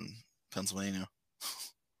popular in Pennsylvania.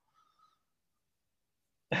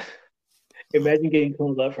 Imagine getting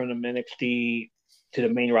called up from the NXT to the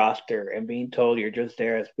main roster and being told you're just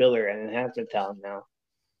there as filler and enhancement talent now.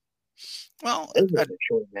 Well, a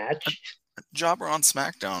short match. A jobber on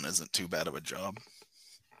Smackdown isn't too bad of a job.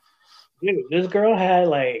 Dude, this girl had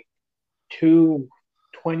like 2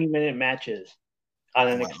 20-minute matches on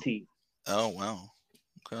NXT. Oh, wow.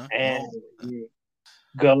 Okay. And you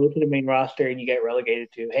go to the main roster and you get relegated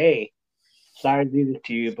to, hey, sorry to do this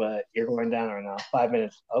to you, but you're going down right now. 5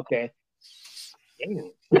 minutes. Okay.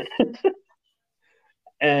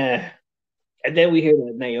 And then we hear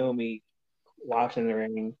that Naomi walks in the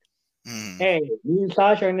ring. Hey, me and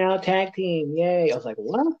Sasha are now tag team. Yay. I was like,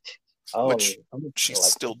 what? Oh, which she's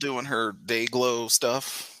still doing her day glow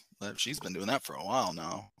stuff. She's been doing that for a while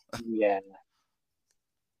now. Yeah.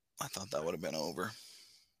 I thought that would have been over.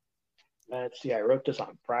 Let's see. I wrote this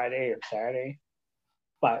on Friday or Saturday.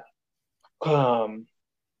 But, okay.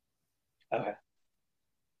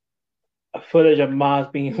 A footage of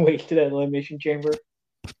Moz being wasted at Elimination Chamber.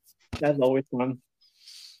 That's always fun.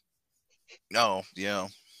 Oh, yeah.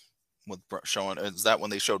 with showing? Is that when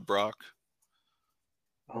they showed Brock?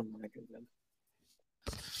 Oh my goodness.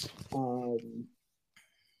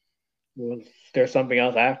 Was there something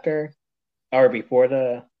else after or before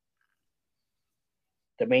the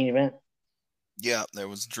main event? Yeah, there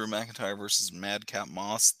was Drew McIntyre versus Madcap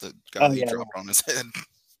Moss, the guy Oh that he yeah. dropped on his head.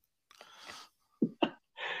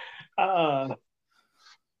 I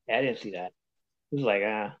didn't see that. It was like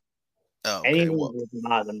Oh, okay. anything Well, with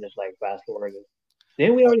Nas, I'm just like fast forward.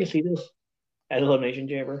 Didn't we already see this at Elimination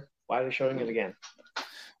Chamber? Why are they showing it again?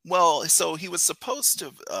 well, so he was supposed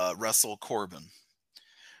to wrestle Corbin,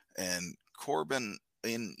 and Corbin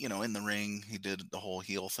in the ring, he did the whole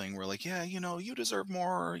heel thing where like, yeah, you deserve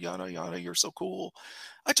more, yada yada, you're so cool.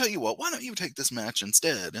 I tell you what, why don't you take this match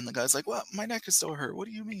instead? And the guy's like, well, my neck is still hurt. What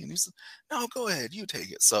do you mean? He's like, no, go ahead, you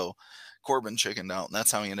take it. So Corbin chickened out, and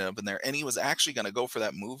that's how he ended up in there. And he was actually going to go for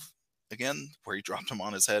that move again, where he dropped him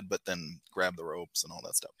on his head, but then grabbed the ropes and all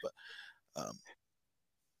that stuff. But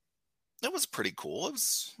it was pretty cool. It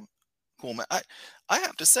was cool, man. I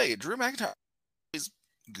have to say, Drew McIntyre is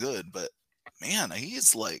good, but man,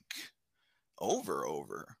 he's like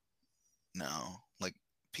over now. Like,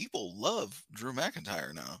 people love Drew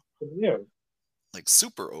McIntyre now. Yeah, Like,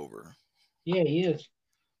 super over. yeah, he is.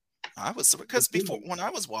 I was because before, when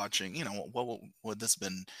I was watching, what would this have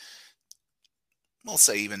been? We'll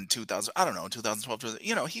say even 2000. I don't know, 2012.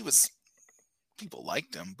 He was, people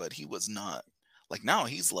liked him, but he was not like, now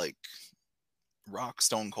he's like rock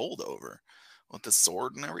stone cold over with the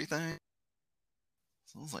sword and everything.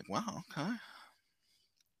 So I was like, wow, okay.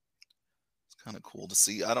 Kind of cool to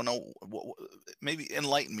see. I don't know. Maybe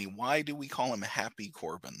enlighten me. Why do we call him Happy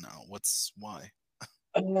Corbin now? Why?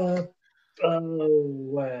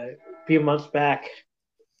 A few months back,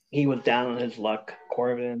 he was down on his luck,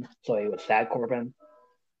 Corbin, so he was sad Corbin.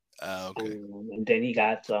 Okay. And then he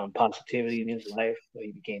got some positivity in his life, so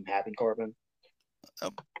he became Happy Corbin.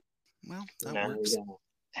 Oh, well, that Now works. we got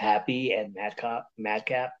Happy and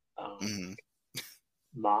Madcap,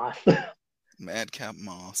 Moss. Madcap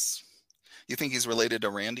Moss. You think he's related to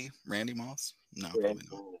Randy Moss? No, probably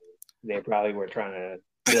not. They probably were trying to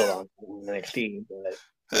build on NXT, but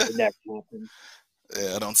it never happened.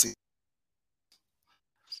 Yeah, I don't see.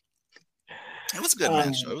 It was a good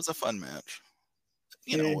match, though. It was a fun match.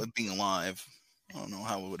 It being live. I don't know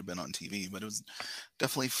how it would have been on TV, but it was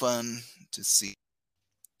definitely fun to see.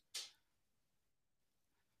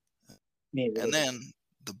 And then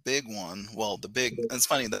the big one, it's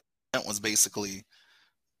funny that was basically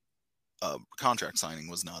contract signing,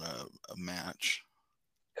 was not a match.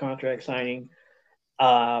 Contract signing.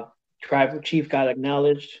 Tribal Chief got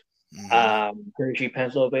acknowledged. Hershey,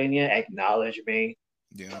 Pennsylvania, acknowledged me.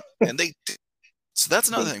 Yeah. And so that's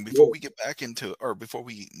another thing before we get back into, or before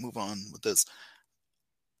we move on with this.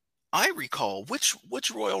 I recall which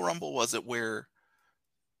Royal Rumble was it where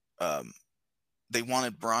they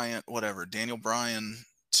wanted Daniel Bryan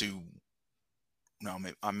to, no,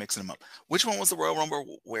 I'm mixing them up. Which one was the Royal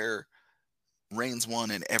Rumble where Reigns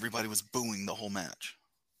won and everybody was booing the whole match?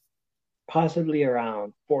 Possibly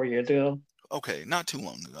around 4 years ago. Okay, not too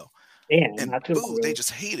long ago. Yeah, and not too long ago. They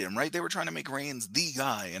just hate him, right? They were trying to make Reigns the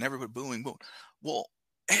guy, and everybody booing. Well,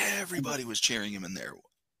 everybody was cheering him in there.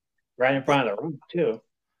 Right in front of the room, too.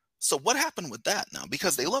 So what happened with that now?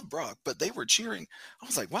 Because they love Brock, but they were cheering. I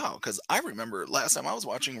was like, wow, because I remember last time I was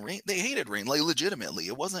watching Reigns, they hated Reigns, like legitimately.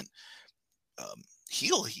 It wasn't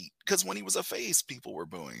heel heat, because when he was a face, people were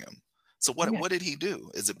booing him. So what did he do?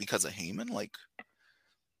 Is it because of Heyman? Like,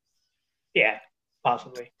 yeah,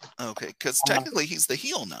 possibly. Okay, because technically he's the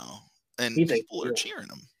heel now, and people are cheering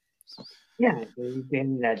him. Yeah, he's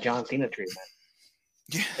getting that John Cena treatment.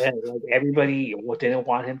 Yeah, like everybody didn't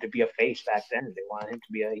want him to be a face back then. They wanted him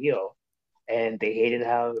to be a heel, and they hated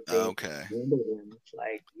how they handled him. It's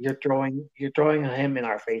like you're throwing him in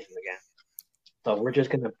our faces again. So we're just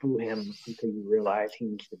gonna boo him until you realize he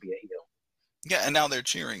needs to be a heel. Yeah, and now they're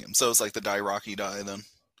cheering him. So it's like the Die Rocky Die then.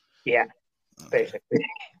 Yeah, basically.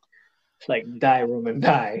 It's like die Roman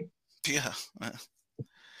die. Yeah.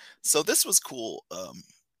 So this was cool.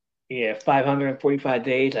 545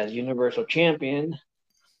 days as Universal Champion,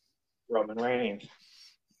 Roman Reigns.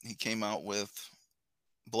 He came out with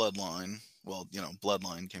Bloodline. Well,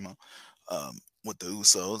 Bloodline came out with the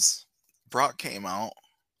Usos. Brock came out.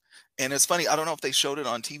 And it's funny, I don't know if they showed it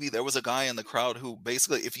on TV. There was a guy in the crowd who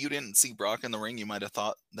basically, if you didn't see Brock in the ring, you might have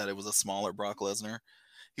thought that it was a smaller Brock Lesnar.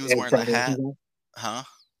 He was wearing a hat. Huh?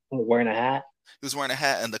 Wearing a hat? He was wearing a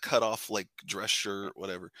hat and the cut-off, like, dress shirt,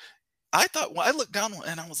 whatever. I thought, I looked down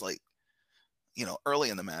and I was like, early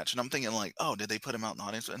in the match, and I'm thinking like, oh, did they put him out in the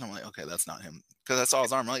audience? And I'm like, okay, that's not him. Because I saw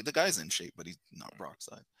his arm. I'm like, the guy's in shape, but he's not Brock's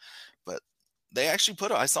size. But They actually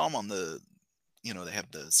I saw him on the, they have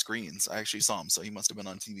the screens. I actually saw him, so he must have been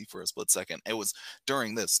on TV for a split second. It was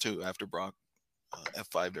during this too, after Brock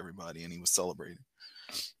F5'd everybody and he was celebrating.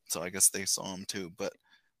 So I guess they saw him too. But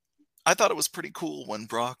I thought it was pretty cool when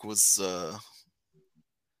Brock was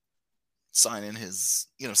signing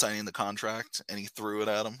the contract, and he threw it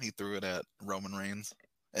at him. He threw it at Roman Reigns.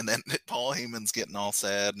 And then Paul Heyman's getting all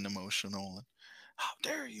sad and emotional. And, how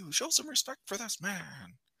dare you? Show some respect for this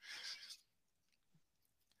man.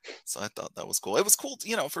 So I thought that was cool. It was cool,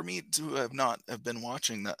 for me to have been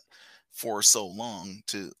watching that for so long,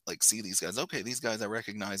 to like see these guys. Okay, these guys I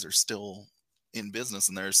recognize are still in business,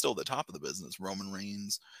 and they're still the top of the business. Roman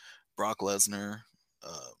Reigns, Brock Lesnar,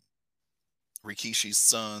 Rikishi's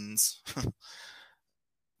sons,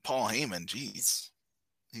 Paul Heyman. Geez,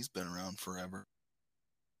 he's been around forever.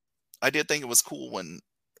 I did think it was cool when,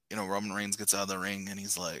 Roman Reigns gets out of the ring and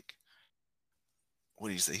he's like, what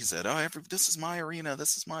did he say? He said, "Oh, this is my arena.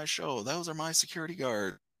 This is my show. Those are my security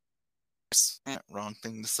guards." Wrong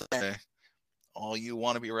thing to say. All you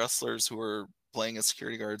wannabe wrestlers who are playing as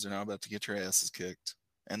security guards are now about to get your asses kicked.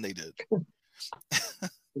 And they did.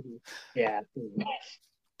 Yeah.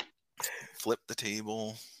 Flip the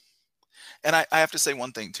table. And I have to say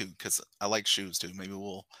one thing too, because I like shoes too. Maybe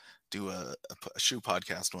we'll do a shoe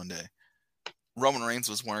podcast one day. Roman Reigns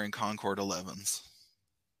was wearing Concord 11s.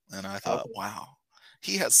 And I thought, wow,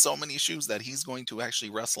 he has so many shoes that he's going to actually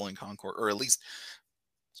wrestle in Concord, or at least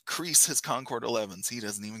crease his Concord 11s. He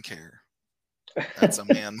doesn't even care. That's a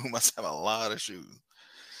man who must have a lot of shoes.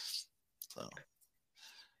 So,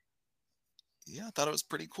 yeah, I thought it was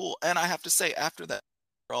pretty cool. And I have to say, after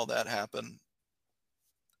all that happened,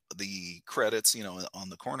 the credits, on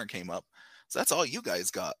the corner came up. So that's all you guys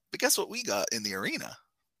got. But guess what we got in the arena?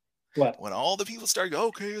 What? When all the people started,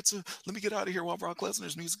 okay, let me get out of here while Brock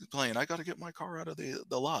Lesnar's music is playing. I got to get my car out of the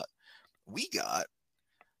lot. We got,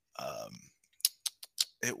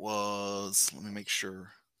 it was, let me make sure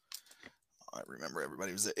I remember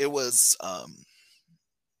everybody. It was, I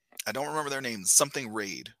don't remember their names. Something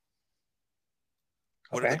Raid.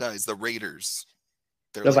 What are the guys? The Raiders.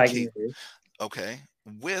 They're the like Vikings. Okay.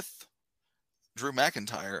 With Drew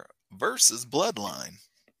McIntyre versus Bloodline.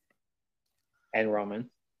 And Roman.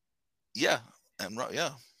 Yeah. And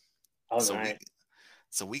yeah. Oh, nice.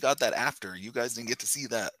 So we got that after. You guys didn't get to see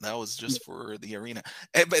that. That was just for the arena.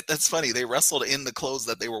 But that's funny. They wrestled in the clothes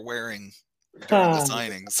that they were wearing during the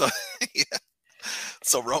signing. So yeah.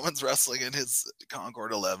 So Roman's wrestling in his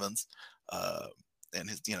Concord 11s, and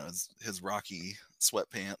his Rocky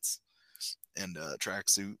sweatpants and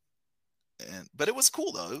tracksuit. But it was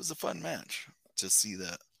cool though. It was a fun match to see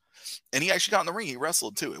that. And he actually got in the ring. He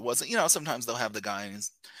wrestled too. It wasn't, sometimes they'll have the guy and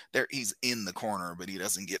he's in the corner, but he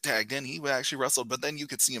doesn't get tagged in. He actually wrestled, but then you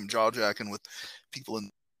could see him jaw-jacking with people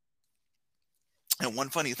in. And one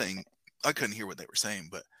funny thing, I couldn't hear what they were saying,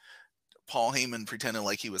 but Paul Heyman pretended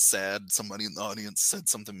like he was sad. Somebody in the audience said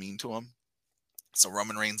something mean to him. So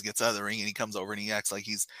Roman Reigns gets out of the ring and he comes over and he acts like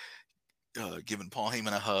he's giving Paul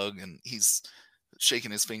Heyman a hug, and he's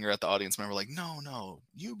shaking his finger at the audience member like, no,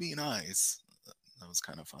 you be nice. That was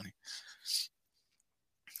kind of funny.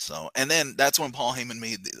 So, and then that's when Paul Heyman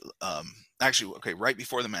made right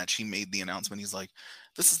before the match, he made the announcement. He's like,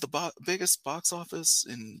 this is the biggest box office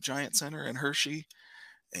in Giant Center and Hershey.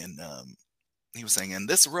 And he was saying, and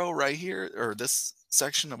this row right here, or this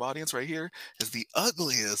section of audience right here, is the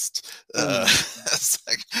ugliest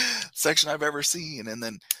section I've ever seen. And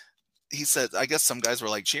then he said, I guess some guys were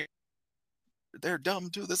like, cheering. They're dumb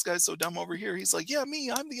too. This guy's so dumb over here. He's like, yeah, me,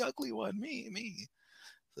 I'm the ugly one. Me.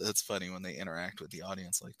 That's funny when they interact with the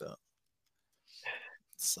audience like that.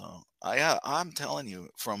 So I'm telling you,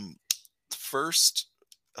 from first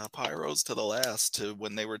pyros to the last, to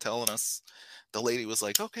when they were telling us, the lady was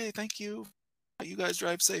like, okay, thank you. You guys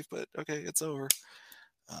drive safe, but okay, it's over.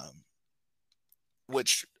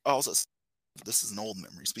 Which also, this is an old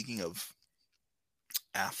memory. Speaking of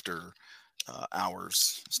after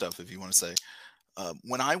hours stuff, if you want to say,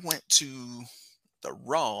 when I went to the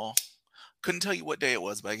Raw, couldn't tell you what day it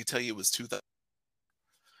was, but I can tell you it was 2000.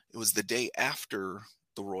 It was the day after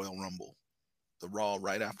the Royal Rumble, the Raw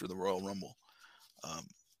right after the Royal Rumble,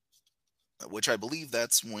 which I believe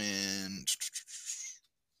that's when.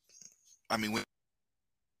 When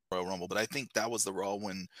Royal Rumble, but I think that was the Raw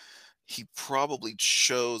when he probably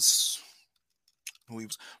chose who he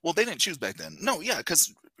was. Well, they didn't choose back then. No, yeah,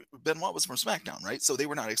 because Benoit was from SmackDown, right? So they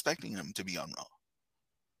were not expecting him to be on Raw.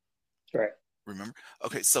 Right. Remember?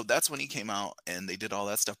 Okay, so that's when he came out and they did all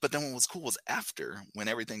that stuff. But then what was cool was after, when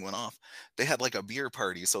everything went off, they had like a beer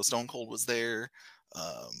party. So Stone Cold was there.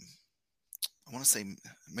 I want to say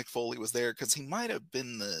Mick Foley was there because he might have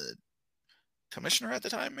been the commissioner at the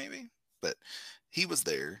time, maybe, but he was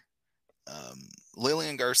there.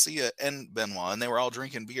 Lillian Garcia and Benoit, and they were all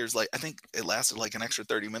drinking beers. Like, I think it lasted like an extra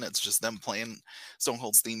 30 minutes, just them playing Stone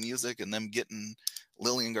Cold's theme music and them getting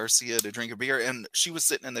Lillian Garcia to drink a beer. And she was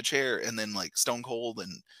sitting in the chair, and then like Stone Cold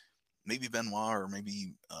and maybe Benoit or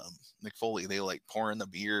maybe Mick Foley, they like pouring the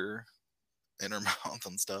beer in her mouth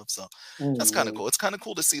and stuff. So that's kind of cool. It's kind of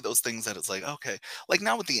cool to see those things that it's like, okay, like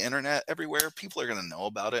now with the internet everywhere, people are going to know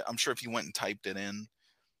about it. I'm sure if you went and typed it in,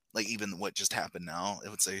 like even what just happened now, it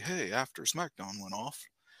would say, hey, after SmackDown went off.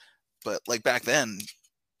 But like back then,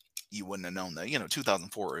 you wouldn't have known that.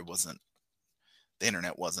 2004, the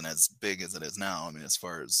internet wasn't as big as it is now. I mean, as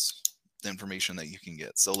far as the information that you can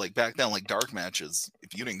get. So like back then, like dark matches,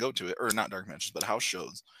 if you didn't go to it, or not dark matches, but house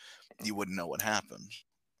shows, you wouldn't know what happened.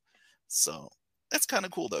 So that's kind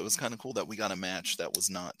of cool, though. It was kind of cool that we got a match that was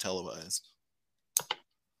not televised.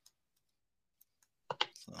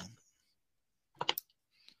 So,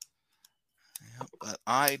 yeah, but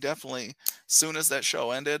I definitely, soon as that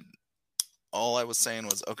show ended, all I was saying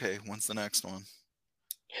was, okay, when's the next one?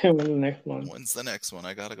 When's the next one? When's the next one?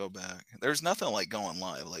 I gotta go back. There's nothing like going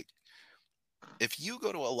live. Like, if you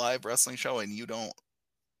go to a live wrestling show and you don't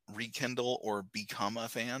rekindle or become a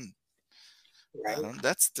fan, Right.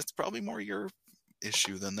 That's probably more your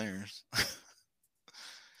issue than theirs.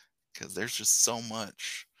 Because there's just so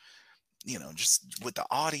much, just with the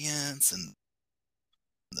audience and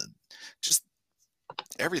just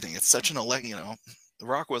everything. It's such an The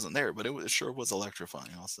Rock wasn't there, but it sure was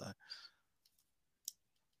electrifying, I'll say.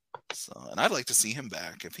 So, and I'd like to see him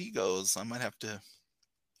back. If he goes, I might have to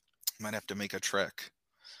make a trek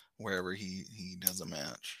wherever he does a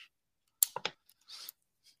match.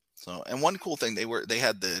 So, and one cool thing, they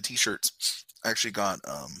had the t-shirts. I actually got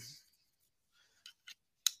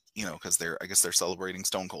because I guess they're celebrating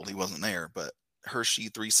Stone Cold. He wasn't there, but Hershey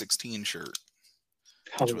 316 shirt,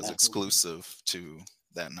 which was exclusive to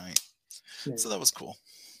that night. Yeah. So that was cool.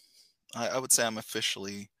 I would say I'm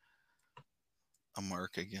officially a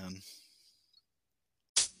mark again.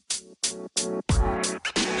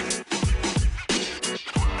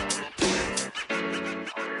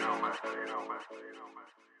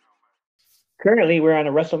 Currently, we're on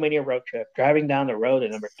a WrestleMania road trip, driving down the road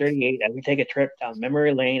at number 38 as we take a trip down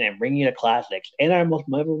memory lane and bring you the classics and our most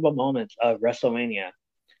memorable moments of WrestleMania.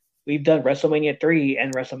 We've done WrestleMania 3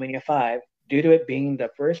 and WrestleMania 5 due to it being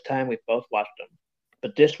the first time we've both watched them.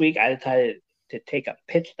 But this week, I decided to take a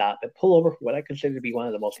pit stop and pull over for what I consider to be one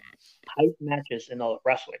of the most hype matches in all of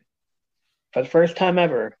wrestling. For the first time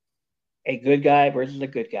ever, a good guy versus a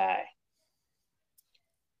good guy.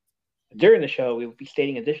 During the show, we will be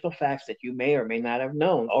stating additional facts that you may or may not have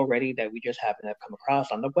known already that we just happen to have come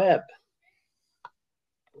across on the web.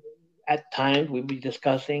 At times, we'll be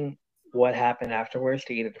discussing what happened afterwards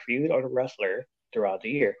to either the feud or the wrestler throughout the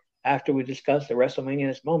year. After we discuss the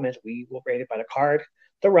WrestleMania moments, we will rate it by the card,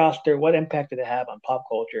 the roster, what impact did it have on pop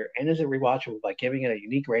culture, and is it rewatchable by giving it a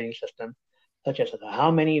unique rating system, such as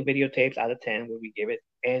how many videotapes out of 10 would we give it,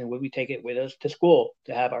 and would we take it with us to school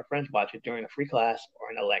to have our friends watch it during a free class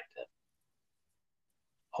or an elective.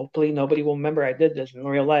 Hopefully nobody will remember I did this in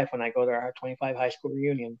real life when I go to our 25 high school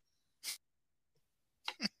reunion.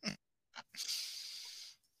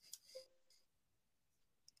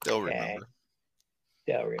 They'll remember.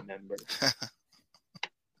 They'll remember.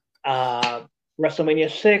 WrestleMania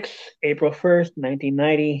 6, April 1st,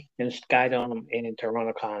 1990, in Skydome in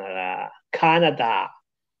Toronto, Canada.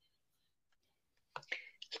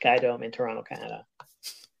 Skydome in Toronto, Canada.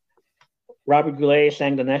 Robert Goulet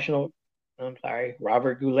sang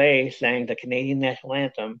the Canadian national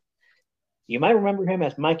anthem. You might remember him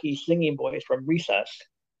as Mikey's singing voice from Recess.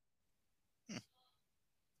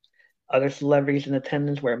 Other celebrities in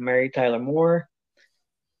attendance were Mary Tyler Moore,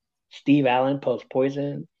 Steve Allen post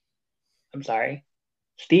prison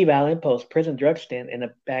drug stint in a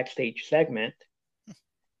backstage segment.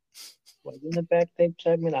 Was in the backstage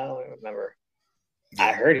segment? I don't remember. Yeah.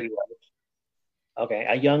 I heard he was. Okay,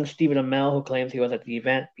 a young Stephen Amell who claims he was at the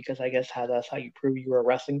event because I guess that's how you prove you were a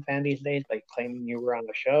wrestling fan these days, by claiming you were on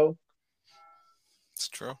the show. It's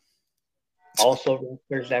true. Also,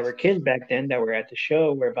 wrestlers that were kids back then that were at the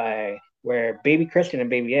show were Baby Kristen and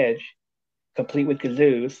Baby Edge, complete with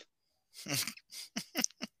kazoos.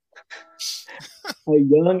 A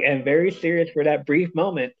young and very serious for that brief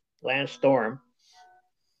moment, Lance Storm.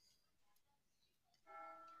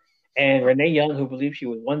 And Renee Young, who believed she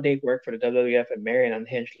would one day work for the WWF and marry an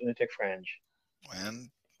unhinged lunatic French. And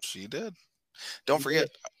she did. Don't forget,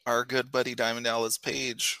 our good buddy Diamond Dallas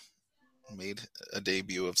Page made a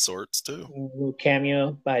debut of sorts, too. A little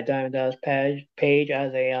cameo by Diamond Dallas Page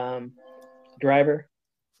as a driver.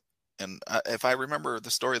 And if I remember the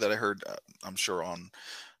story that I heard, I'm sure on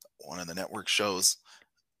one of the network shows,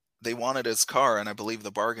 they wanted his car, and I believe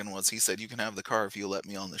the bargain was he said, "You can have the car if you let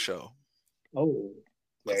me on the show," Oh,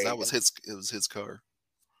 because there that you was go. it was his car,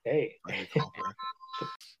 Hey. if I recall correctly.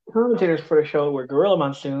 Commentators for the show were Gorilla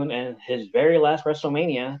Monsoon and his very last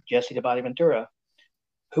WrestleMania, Jesse the Body Ventura,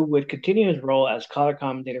 who would continue his role as color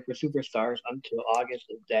commentator for Superstars until August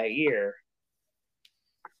of that year.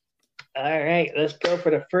 All right, let's go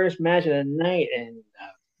for the first match of the night in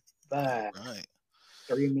about Right.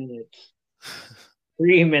 3 minutes.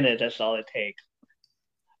 3 minutes, that's all it takes.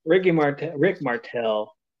 Rick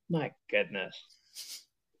Martel, my goodness.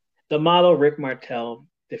 The model Rick Martel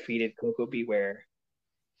defeated Coco Beware.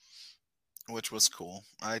 Which was cool.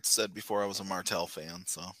 I said before I was a Martel fan,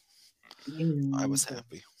 so I Mm, was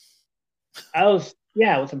happy. I was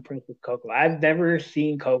impressed with Coco. I've never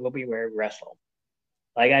seen Coco Beware wrestle.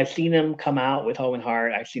 Like I've seen him come out with Owen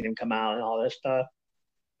Hart, I've seen him come out and all this stuff,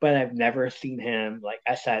 but I've never seen him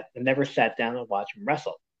I never sat down and watched him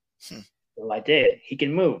wrestle. Hmm. Well, I did. He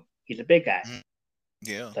can move. He's a big guy.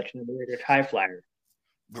 Yeah. Such an underrated high flyer.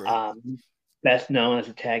 Right. Best known as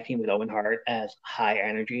a tag team with Owen Hart as High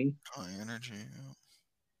Energy. High energy. Yeah.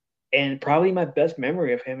 And probably my best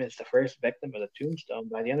memory of him is the first victim of the Tombstone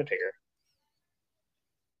by The Undertaker.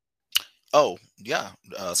 Oh, yeah.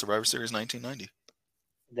 Survivor Series 1990.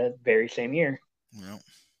 That very same year. Yeah.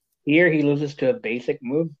 Here he loses to a basic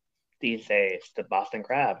move these days, the Boston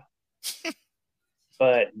Crab.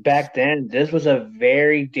 But back then, this was a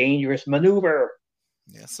very dangerous maneuver.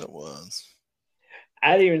 Yes, it was.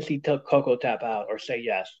 I didn't even see Coco tap out or say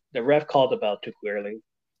yes. The ref called the bell too clearly.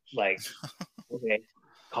 It's like, okay,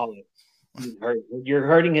 call it. You're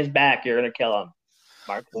hurting his back. You're going to kill him.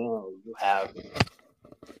 Martel, you have.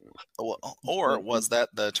 Or was that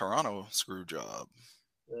the Toronto screw job?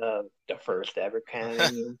 The first ever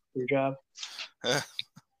Canadian screw job.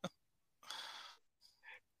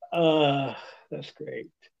 That's great.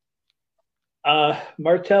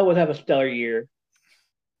 Martel would have a stellar year,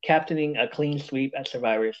 captaining a clean sweep at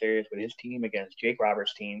Survivor Series with his team against Jake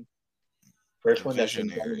Roberts' team. First one that's been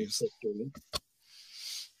done in history.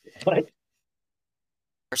 What?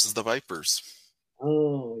 Versus the Vipers.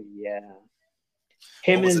 Oh yeah.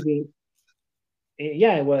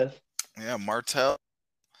 Yeah, it was. Yeah, Martel,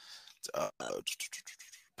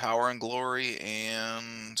 Power and Glory,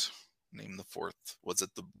 and name the fourth. Was it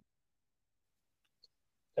The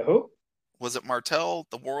who? Was it Martel,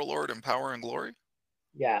 the Warlord, and Power and Glory?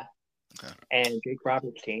 Yeah. Okay. And Jake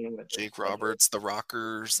Roberts' team. Jake Roberts, the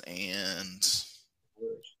Rockers, and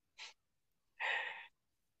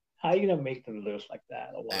how are you gonna make them lose like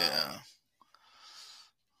that? Wow.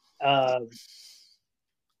 Yeah.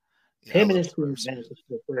 Him and his team advanced to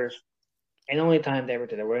the first and only time they ever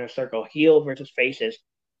did. They were in a circle, heel versus faces.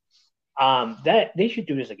 That they should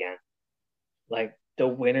do this again. Like the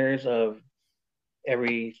winners of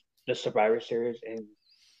the Survivor Series in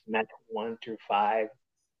match 1 through 5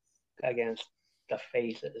 against the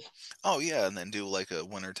faces. Oh yeah, and then do like a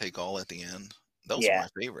winner take all at the end. Those were my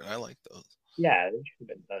favorite. I like those. Yeah, they should have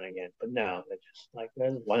been done again, but no, they're just like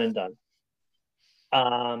they're one and done.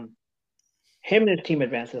 Him and his team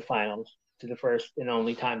advanced to the finals to the first and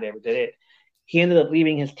only time they ever did it. He ended up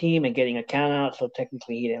leaving his team and getting a count out, so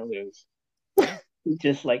technically he didn't lose. He's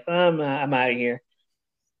just like, I'm out of here.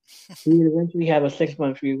 He would eventually have a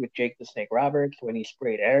 6-month feud with Jake the Snake Roberts when he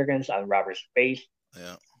sprayed arrogance on Roberts' face,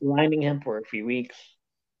 blinding him for a few weeks.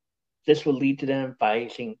 This would lead to them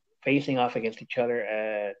facing off against each other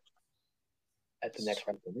at the next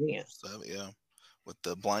WrestleMania. So, yeah, with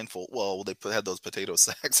the blindfold. Well, they had those potato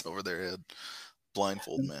sacks over their head.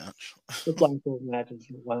 Blindfold match. The blindfold match is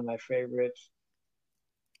one of my favorites.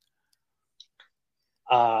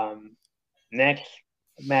 Next,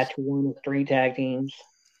 match 1 of 3 tag teams.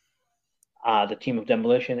 The team of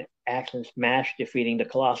Demolition, Axe and Smash defeating the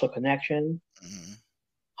Colossal Connection,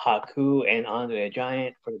 Haku, and Andre the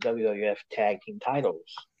Giant for the WWF Tag Team titles.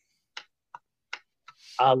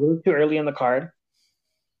 A little too early on the card,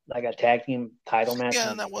 like a tag team title match.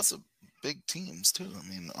 Yeah, and that was a big teams too. I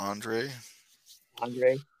mean, Andre,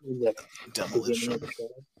 Demolition.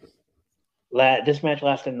 This match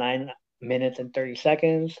lasted 9 minutes and 30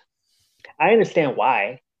 seconds. I understand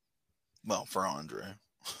why. Well, for Andre,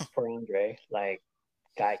 like,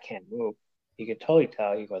 guy can't move. You could totally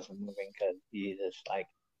tell he wasn't moving because he just like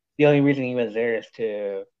the only reason he was there is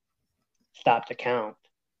to stop the count.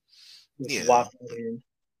 Just walk in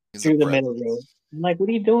through the middle rope. I'm like, what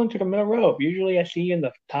are you doing to the middle rope? Usually I see you in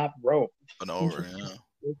the top rope. But over, yeah.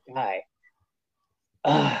 This guy.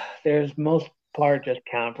 There's most part just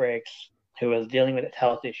count breaks, who was dealing with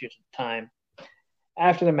health issues at the time.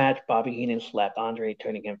 After the match, Bobby Heenan slapped Andre,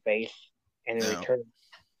 turning him face, and in Yeah. return,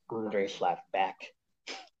 Andre slapped back.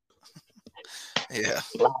 Yeah.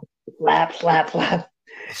 Slap.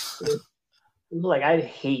 Like, I'd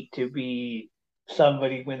hate to be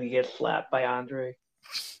somebody when he gets slapped by Andre.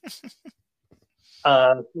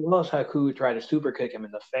 Well, Haku tried to super kick him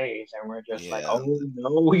in the face, and we're just like, oh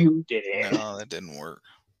no, you didn't. No, that didn't work.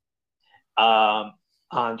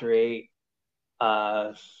 Andre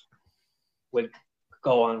would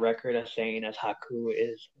go on record as saying as Haku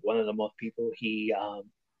is one of the most people he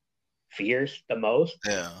fears the most.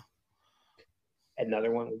 Yeah.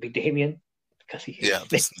 Another one would be Damien because he hates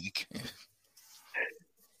the snake.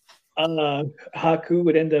 Haku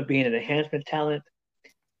would end up being an enhancement talent,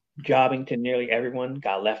 jobbing to nearly everyone,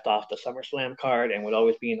 got left off the SummerSlam card, and would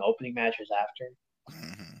always be in opening matches after.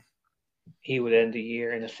 Mm-hmm. He would end the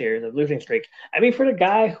year in a series of losing streaks. I mean, for the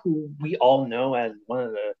guy who we all know as one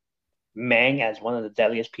of the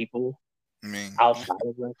deadliest people outside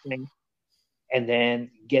of wrestling, and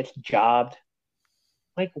then gets jobbed.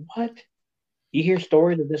 Like, what? You hear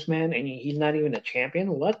stories of this man, and he's not even a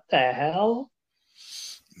champion? What the hell?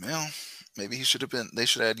 Well, maybe he should have been. They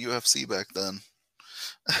should have had UFC back then.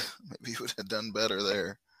 Maybe he would have done better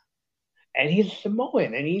there. And he's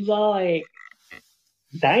Samoan, and he's all like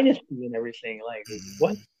dynasty and everything. Like,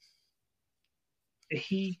 what?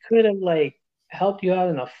 He could have like helped you out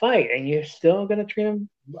in a fight, and you're still gonna treat him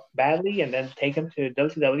badly, and then take him to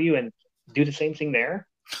WCW and do the same thing there.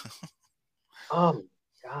 Oh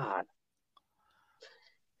God.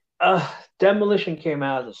 Demolition came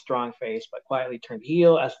out as a strong face, but quietly turned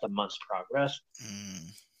heel as the months progressed.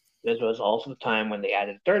 This was also the time when they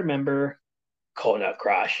added a third member, Coconut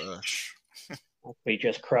Crush. We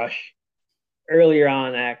just Crush. Earlier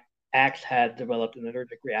on, Axe had developed an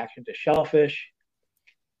allergic reaction to shellfish,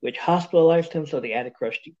 which hospitalized him, so they added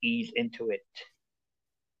Crush to ease into it.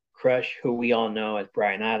 Crush, who we all know as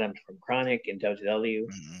Bryan Adams from Chronic and WCW.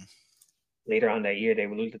 Later on that year, they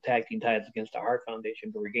would lose the tag team titles against the Hart Foundation,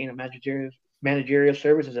 but regain a managerial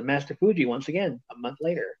service as a Master Fuji once again a month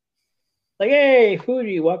later. Like, hey,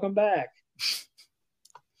 Fuji, welcome back.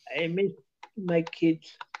 I miss my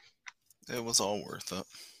kids. It was all worth it.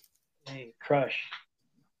 Hey, Crush.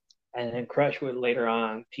 And then Crush would later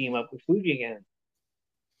on team up with Fuji again.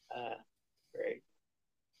 Great.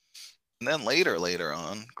 And then later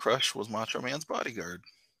on, Crush was Macho Man's bodyguard.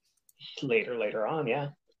 Later on, yeah.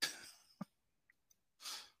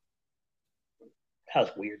 That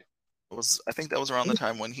was weird. I think that was around the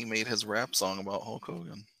time when he made his rap song about Hulk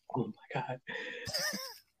Hogan. Oh my God.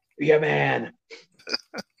 Yeah, man.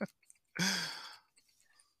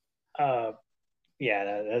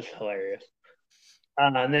 Yeah, that's hilarious.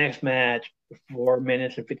 Next match, 4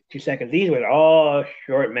 minutes and 52 seconds. These were all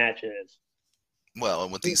short matches. Well,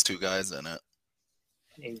 and with these two guys in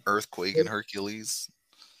it. Earthquake and Hercules.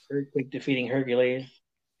 Earthquake defeating Hercules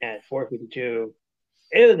at 4:52.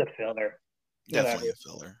 It was a filler. Definitely a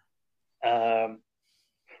filler.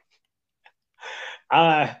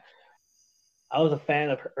 I was a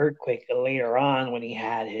fan of Earthquake later on when he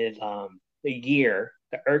had his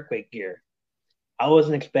the Earthquake gear. I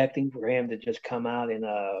wasn't expecting for him to just come out in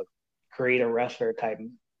a create a wrestler type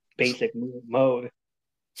basic mode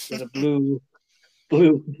with a blue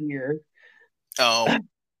gear. Oh,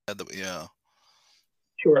 yeah.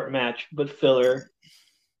 Short match, but filler.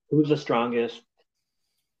 Who's the strongest?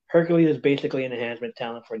 Hercules is basically an enhancement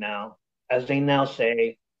talent for now. As they now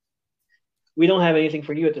say, we don't have anything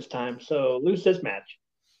for you at this time, so lose this match.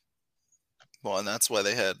 Well, and that's why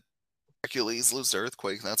they had Hercules lose to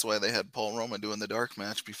Earthquake. That's why they had Paul Roma doing the dark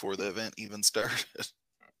match before the event even started.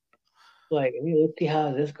 Like, let's see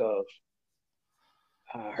how this goes.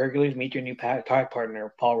 Hercules, meet your new tag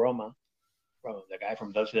partner, Paul Roma, the guy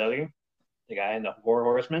from WCW, the guy in the Four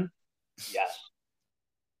Horsemen. Yes.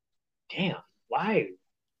 Damn, why?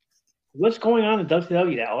 What's going on in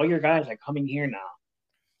WCW that all your guys are coming here now?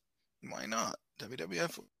 Why not?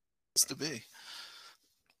 WWF was to be.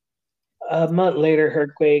 A month later,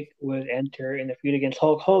 Earthquake would enter in the feud against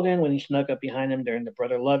Hulk Hogan when he snuck up behind him during the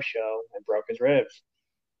Brother Love show and broke his ribs.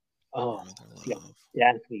 Oh,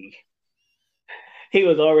 yeah. He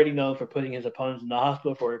was already known for putting his opponents in the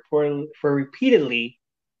hospital for repeatedly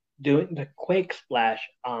doing the Quake Splash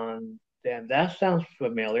on them. That sounds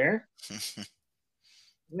familiar.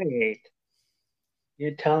 Wait,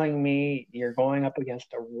 you're telling me you're going up against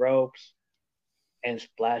the ropes and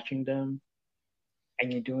splashing them,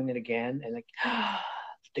 and you're doing it again, and like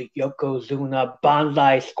the Yokozuna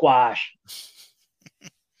Banzai Squash.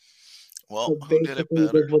 Well, so who did it better?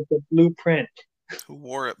 This was the blueprint. Who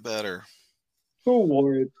wore it better? Who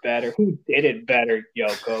did it better?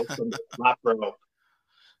 Yoko from the top rope? 'Cause, like, you know, let's see how this goes. 'Cause, like, you know, let's see how this goes. Next match, 4 minutes and 57 seconds. These were all short matches.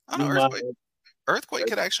 I don't know. Earthquake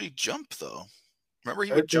could actually jump though. Remember,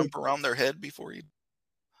 he would jump around their head before he.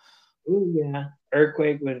 Ooh, yeah.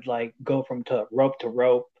 Earthquake would like go from rope to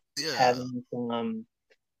rope, Yeah. having some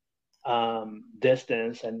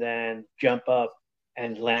distance, and then jump up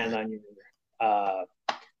and land on your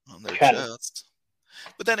on their chest.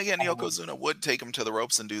 But then again, Yokozuna would take him to the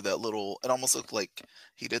ropes and do that little. It almost looked like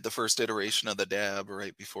he did the first iteration of the dab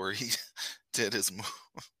right before he did his move.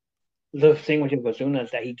 The thing with Yokozuna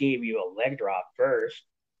is that he gave you a leg drop first.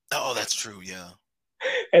 Oh, that's true. Yeah.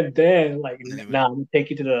 And then, like, I'm gonna take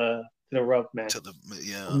you to the rope, man.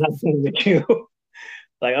 I'm not playing with you.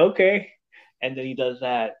 Like, okay. And then he does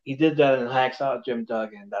that. He did that in Hacksaw Jim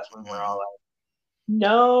Duggan. That's when we're all like,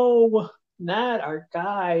 no, not our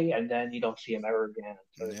guy. And then you don't see him ever again.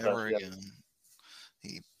 So never again.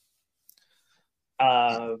 He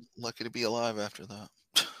lucky to be alive after that.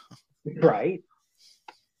 Right.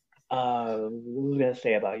 What was I gonna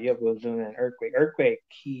say about Yokozuna and Earthquake? Earthquake,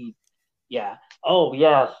 yeah. Oh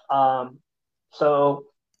yes. So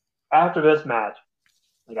after this match,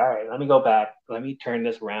 like, all right, let me go back. Let me turn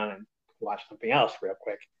this around and watch something else real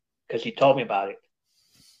quick because he told me about it.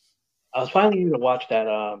 I was finally able to watch that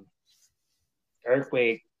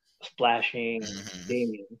Earthquake splashing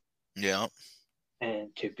Damien. Yeah.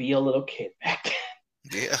 And to be a little kid back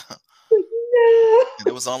then. Yeah. No. And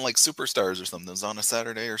it was on like Superstars or something. It was on a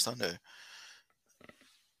Saturday or Sunday,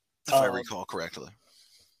 if I recall correctly.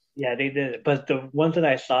 Yeah, they did it. But the ones that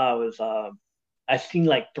I saw was I seen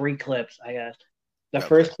like 3 clips, I guess. The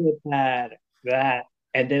first clip had that,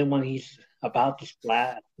 and then when he's about to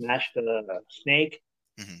smash the snake,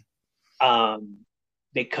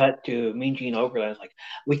 they cut to Mean Gene Okerlund. It's like,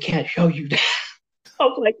 we can't show you that. I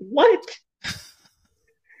was like, what?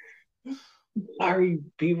 Sorry,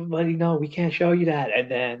 people, buddy, no, we can't show you that.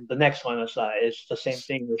 And then the next one is the same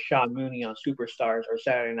thing with Sean Mooney on Superstars or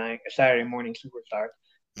Saturday morning Superstars.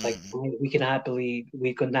 Like, we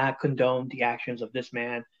could not condone the actions of this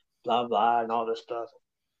man, blah blah, and all this stuff.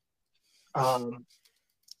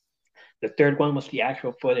 The third one was the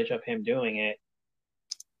actual footage of him doing it,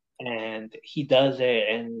 and he does it,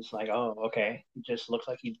 and it's like, oh, okay, it just looks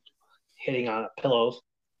like he's hitting on pillows.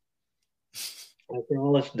 After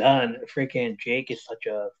all is done, freaking Jake is such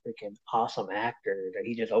a freaking awesome actor that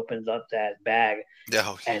he just opens up that bag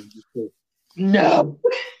and says, no,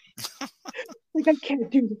 like, I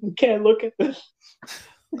can't do this. I can't look at this.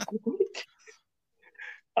 Like,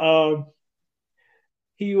 what?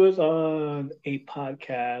 He was on a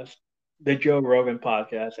podcast, the Joe Rogan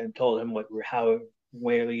podcast, and told him how it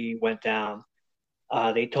really went down.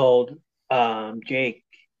 They told Jake,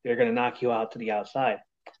 they're gonna knock you out to the outside.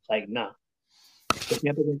 It's like, no. Put me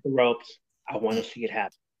up against the ropes. I want to see it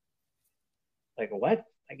happen. Like, what?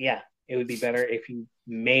 Like, yeah, it would be better if you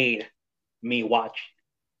made me watch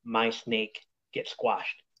my snake get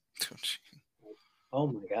squashed. Oh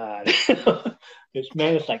my god. This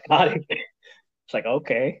man is psychotic. It's like,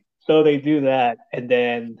 okay. So they do that, and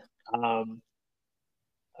then what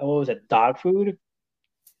was it? Dog food?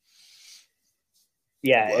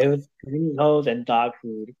 Yeah, it was green hose and dog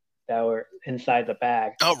food that were inside the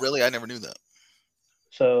bag. Oh, really? I never knew that.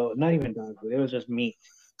 So not even dog food. It was just meat.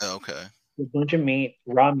 Oh, okay. A bunch of meat,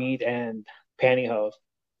 raw meat, and pantyhose.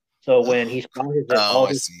 So when he squashes it,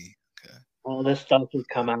 all this stuff would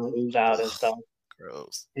come out, ooze out, and stuff.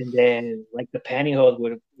 Gross. And then, like, the pantyhose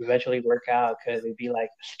would eventually work out because it'd be like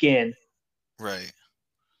skin. Right.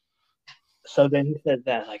 So then he said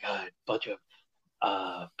that, like, a bunch of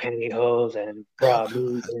pantyhose and raw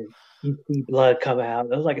meat, and you see blood come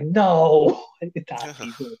out. I was like, no, I did not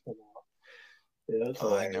see blood come out.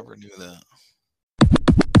 I never knew that.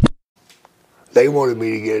 They wanted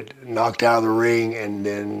me to get knocked out of the ring and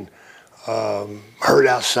then hurt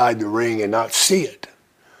outside the ring and not see it.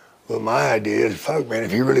 But my idea is, fuck, man,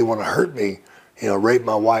 if you really want to hurt me, rape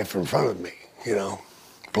my wife in front of me,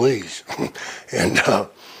 please. And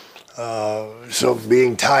so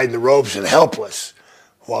being tied in the ropes and helpless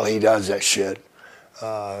while he does that shit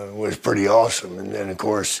was pretty awesome. And then, of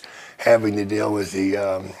course, having to deal with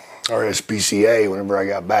the RSPCA whenever I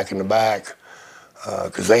got back in the back,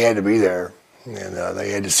 because they had to be there, and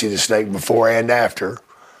they had to see the snake before and after.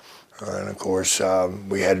 And of course,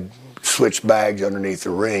 we had switch bags underneath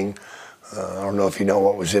the ring. I don't know if you know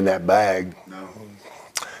what was in that bag. No.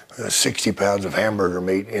 60 pounds of hamburger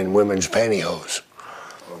meat in women's pantyhose.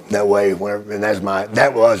 That way, and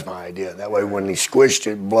that was my idea. That way, when he squished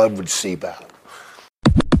it, blood would seep out.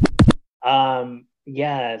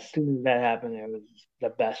 Yeah, as soon as that happened, it was the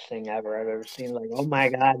best thing ever I've ever seen. Like, oh my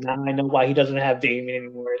god, now I know why he doesn't have Damien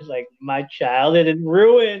anymore. It's like, my childhood is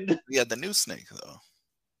ruined. Yeah, the new snake though.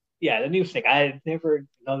 Yeah, the new snake. I never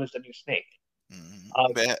noticed a new snake.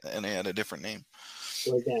 And they had a different name.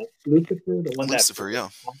 Was that Lucifer, the one Lucifer, that yeah.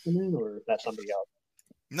 Aquaman, or is that somebody else?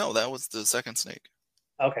 No, that was the second snake.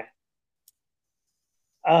 Okay.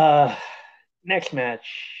 Next match.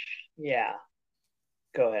 Yeah.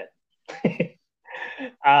 Go ahead.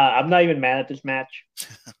 I'm not even mad at this match.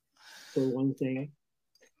 For one thing.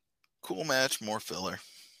 Cool match, more filler.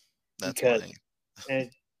 That's because why.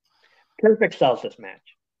 Perfect sells this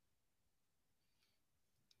match.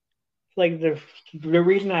 Like the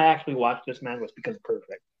reason I actually watched this match was because of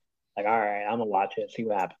Perfect. Like, all right, I'm gonna watch it, see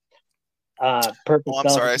what happens. Perfect. Oh, I'm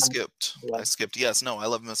sorry, I skipped. I skipped. Yes, no, I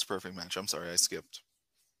love Mr. Perfect match. I'm sorry, I skipped.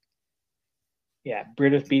 Yeah,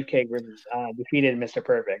 Brutus Beefcake defeated Mr.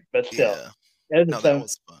 Perfect, but still, that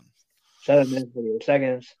was fun. 7 minutes 48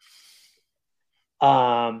 seconds.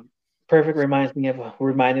 Perfect reminded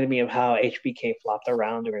me of how HBK flopped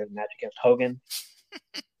around during his match against Hogan.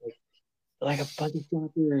 like a bunch of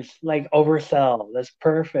floppers, like oversell. That's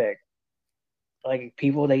perfect. Like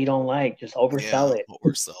people that you don't like, just oversell it.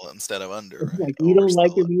 Oversell it instead of under. Right? Like we don't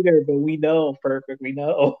like him either, but we know Perfect. We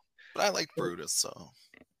know. But I like Brutus, so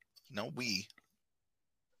we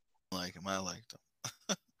like him. I liked him.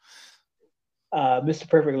 Mr.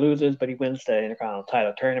 Perfect loses, but he wins the Intercontinental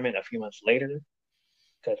title tournament a few months later,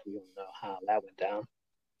 because we don't know how that went down.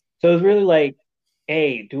 So it's really like,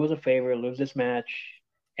 hey, do us a favor, lose this match,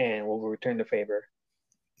 and we'll return the favor.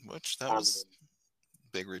 Which that was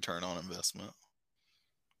big return on investment.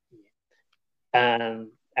 And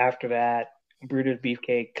after that, Brutus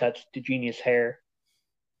Beefcake cuts the Genius hair.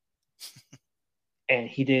 And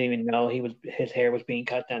he didn't even know his hair was being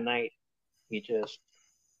cut that night. He just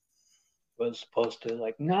was supposed to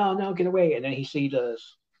like, no, get away. And then he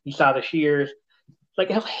saw the shears. It's like,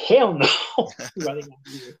 hell no. Running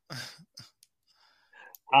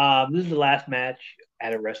this is the last match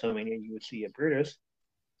at a WrestleMania you would see at Brutus.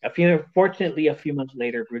 Fortunately, a few months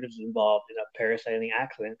later, Brutus was involved in a parasailing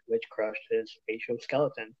accident which crushed his facial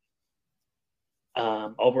skeleton.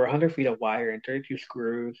 Over 100 feet of wire and 32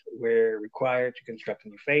 screws were required to construct a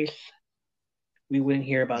new face. We wouldn't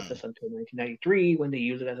hear about this until 1993 when they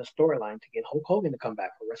used it as a storyline to get Hulk Hogan to come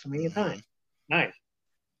back for WrestleMania time. Nice.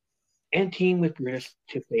 And team with Brutus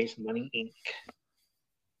to face Money Inc.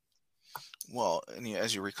 Well, and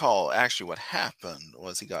as you recall, actually what happened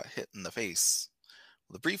was he got hit in the face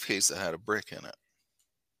with a briefcase that had a brick in it.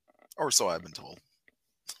 Or so I've been told.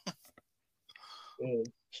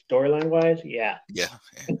 Storyline wise, yeah. Yeah.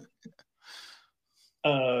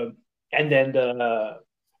 And then the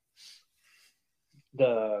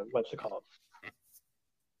what's it called?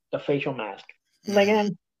 The facial mask. Like,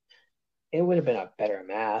 it would have been a better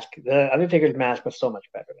mask. The Undertaker's mask was so much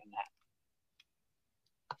better than that.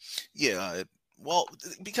 Yeah,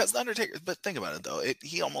 because the Undertaker. But think about it though. It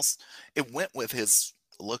went with his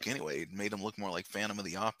look anyway. It made him look more like Phantom of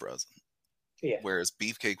the Opera. Yeah. Whereas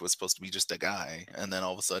Beefcake was supposed to be just a guy, and then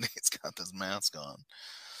all of a sudden he's got this mask on.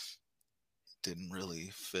 Didn't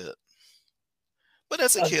really fit. But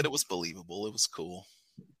as a kid, it was believable. It was cool.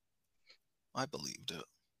 I believed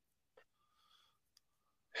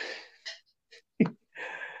it.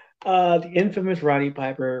 The infamous Roddy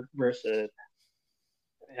Piper versus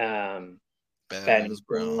Bad News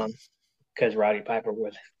Brown, because Roddy Piper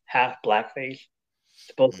was half blackface.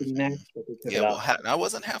 Supposed to be next, but they took it off. I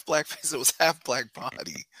wasn't half blackface; it was half black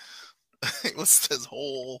body. It was his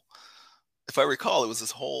whole. If I recall, it was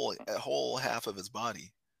his whole half of his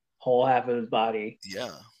body. Whole half of his body. Yeah.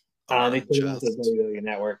 They put it on the WWE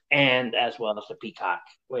Network, and as well as the Peacock,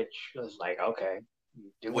 which was like, okay,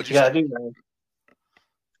 do what you gotta do, man.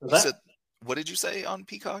 What did you say on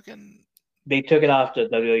Peacock? And they took it off the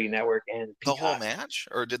WWE Network and Peacock. The whole match,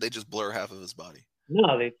 or did they just blur half of his body?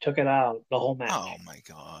 No, they took it out, the whole match. Oh my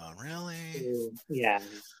god, really? Yeah.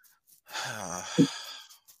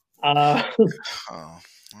 Oh,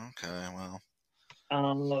 okay,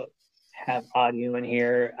 well. Have audio in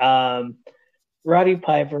here. Roddy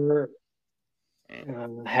Piper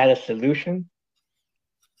had a solution,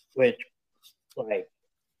 which, like,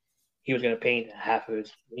 he was going to paint half of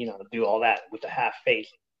his, do all that with the half face,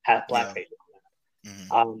 half black face.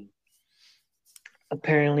 Mm-hmm.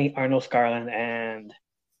 Apparently, Arnold Scarlett and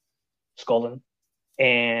Skolin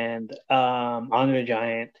and Andre the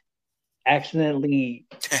Giant accidentally,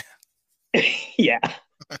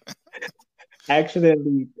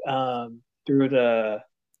 accidentally threw the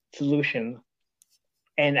solution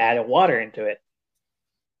and added water into it.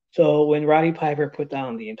 So when Roddy Piper put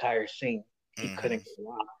down the entire sink, he couldn't get it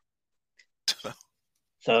off.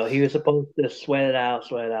 So he was supposed to sweat it out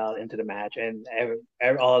into the match, and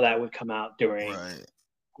all of that would come out during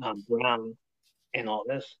Brown and all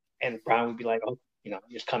this. and Brown would be like, oh,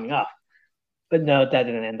 just coming off. But no, that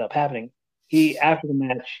didn't end up happening. He, after the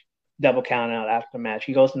match, double count out after the match,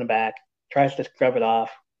 he goes in the back, tries to scrub it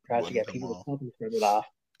off, tries to get people to help him scrub it off.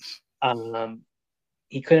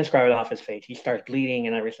 He couldn't scrub it off his face. He starts bleeding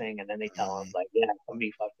and everything, and then they tell him, like, yeah,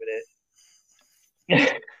 somebody fucked with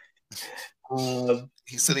it.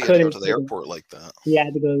 He said he had to go to the airport like that. He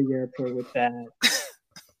had to go to the airport with that.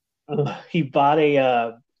 He bought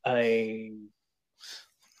a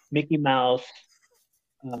Mickey Mouse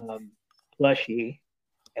plushie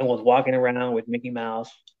and was walking around with Mickey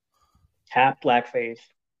Mouse, half blackface.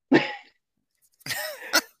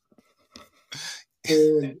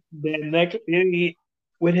 And then next,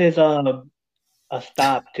 with his a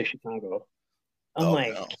stop to Chicago.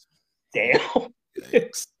 I'm damn.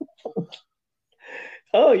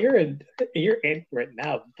 Oh, you're in for it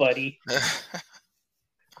now, buddy.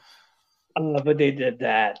 But they did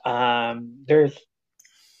that. There's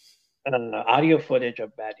audio footage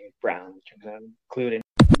of Bad News Brown, which I'm going to include in.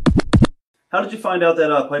 How did you find out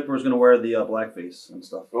that Piper was going to wear the blackface and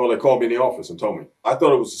stuff? Well, they called me in the office and told me. I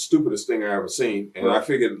thought it was the stupidest thing I ever seen, and I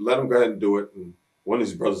figured let him go ahead and do it. And one of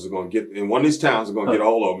these brothers is going to get, in one of these towns is going to get a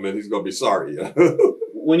hold of him, and he's going to be sorry.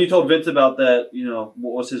 When you told Vince about that, what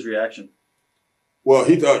was his reaction? Well,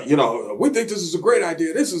 he thought, we think this is a great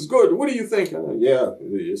idea. This is good. What do you think? Yeah,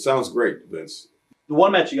 it sounds great, Vince. The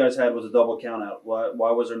one match you guys had was a double count out.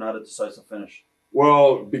 Why was there not a decisive finish?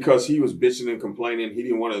 Well, because he was bitching and complaining. He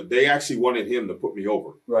didn't want to. They actually wanted him to put me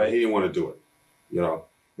over. Right. He didn't want to do it.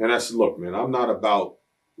 And I said, look, man, I'm not about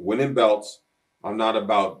winning belts. I'm not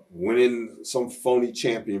about winning some phony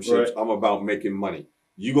championships. Right. I'm about making money.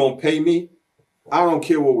 You gonna pay me? I don't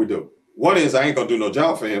care what we do. One is I ain't gonna do no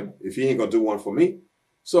job for him if he ain't gonna do one for me.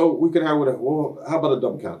 So we could have how about a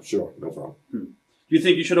double count? Sure, no problem. Do you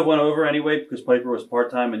think you should have went over anyway because Piper was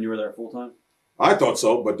part-time and you were there full-time? I thought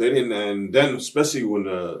so, but they didn't. And then especially when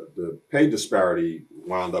the pay disparity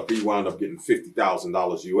wound up, he wound up getting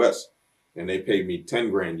 $50,000 US, and they paid me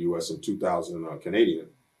 $10,000 US and 2,000 Canadian.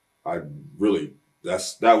 That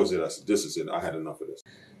was it. I said, this is it. I had enough of this.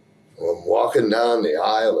 I'm walking down the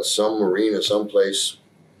aisle of some arena someplace,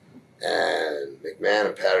 and McMahon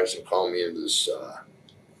and Patterson call me into this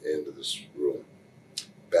room.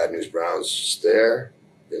 Bad News Brown's there,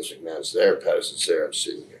 Vince McMahon's there, Patterson's there. I'm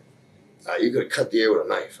sitting here. You could have cut the air with a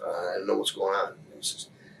knife. I don't know what's going on.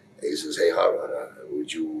 He says, hey, how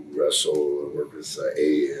would you wrestle or work with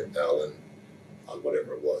Alan on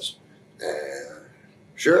whatever it was?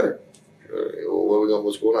 Sure.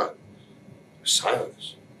 What's going on?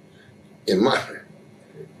 Silence. In my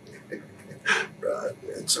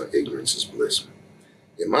right, so ignorance is bliss.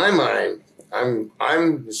 In my mind,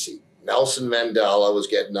 let's see, Nelson Mandela was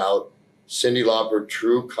getting out, Cyndi Lauper,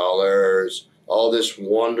 True Colors, all this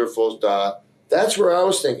wonderful stuff. That's where I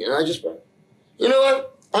was thinking. And I just went, you know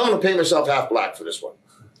what? I'm going to pay myself half black for this one.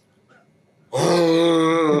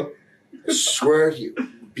 I swear to you,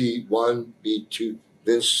 beat one, beat two.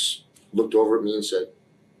 Vince looked over at me and said,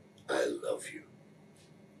 I love you.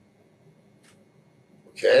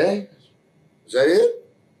 Okay, is that it?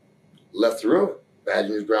 Left the room. Bad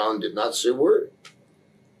News Brown did not say a word.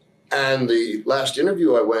 And the last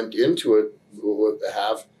interview I went into it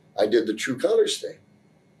I did the True Colors thing.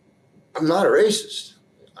 I'm not a racist.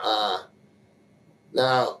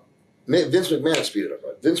 Now, Vince McMahon, speed it up.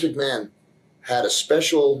 Right? Vince McMahon had a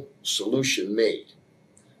special solution made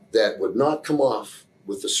that would not come off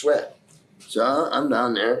with the sweat. So I'm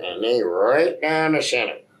down there, and they right down the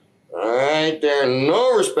center. Right there,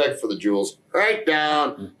 no respect for the jewels. Right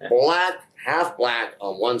down, black, half black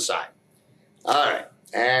on one side. All right,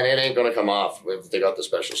 and it ain't gonna come off if they got the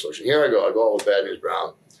special solution. Here I go out with Bad News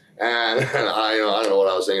Brown, and I don't know what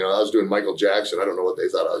I was thinking. I was doing Michael Jackson. I don't know what they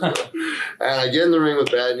thought I was doing. And I get in the ring with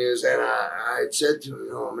Bad News, and I said to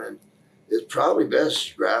him, man, it's probably best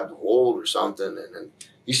you grab a hold or something. And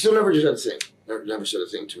he still never said a thing. Never said a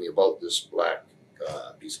thing to me about this black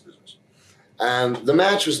piece of business. And the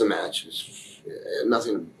match was the match.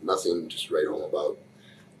 Nothing just write home about.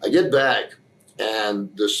 I get back,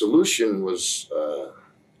 and the solution was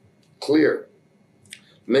clear.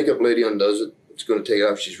 Makeup lady undoes it. It's going to take it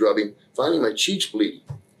off. She's rubbing. Finally, my cheeks bleeding.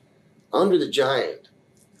 Andre the Giant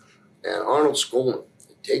and Arnold Skolnick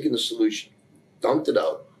had taken the solution, dumped it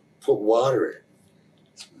out, put water in it.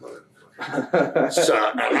 So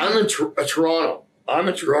I'm in Toronto. I'm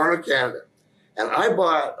in Toronto, Canada. And I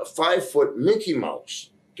bought a 5-foot Mickey Mouse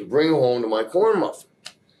to bring home to my corn muffin.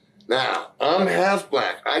 Now, I'm half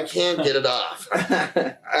black. I can't get it off.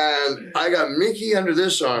 And I got Mickey under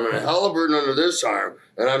this arm and a Halliburton under this arm,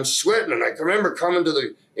 and I'm sweating. And I can remember coming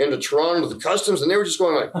into Toronto to the customs, and they were just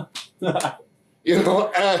going like, You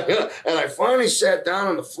know, and I finally sat down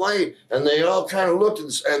on the flight, and they all kind of looked,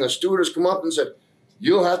 and the stewardess come up and said,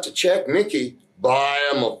 "You'll have to check Mickey. Buy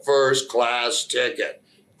him a first-class ticket."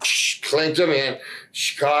 Clinked him in.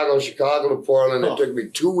 Chicago to Portland. It took me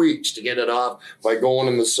 2 weeks to get it off by going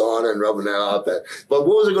in the sauna and rubbing it off. But what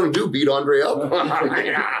was I going to do? Beat Andre up?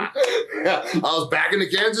 I was back in the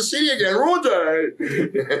Kansas City again. Road day.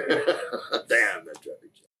 Damn, that traffic.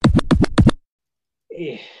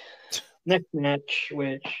 Next match,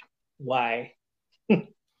 why?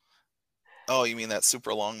 Oh, you mean that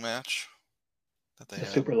super long match that they had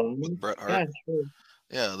super long with Bret Hart? Yeah, sure.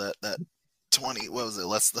 Yeah, that 20. What was it? It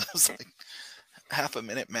was like half a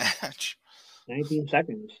minute match. 19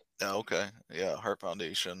 seconds. Oh, okay. Yeah, Hart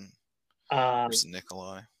Foundation versus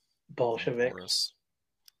Nikolai. Bolsheviks.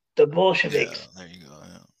 The Bolsheviks. Yeah, there you go.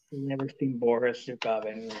 Yeah. Never seen Boris Zukov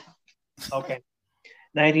anywhere. Okay.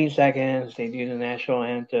 19 seconds. They do the national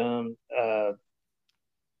anthem.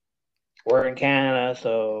 We're in Canada,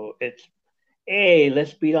 so it's, hey,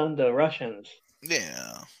 let's beat on the Russians.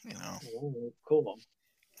 Yeah, you know. Oh, cool.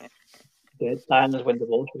 Dead silence when the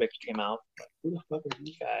Bolsheviks came out. Who the fuck are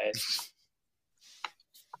these guys?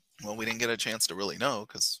 Well, we didn't get a chance to really know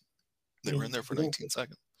because they were in there for 19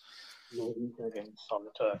 seconds. 19 seconds on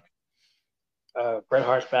the tuck. Bret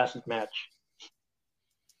Hart's fastest match.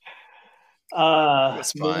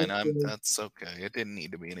 That's fine. That's okay. It didn't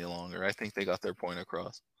need to be any longer. I think they got their point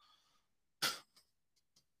across.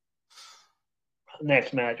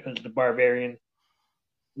 Next match was the Barbarian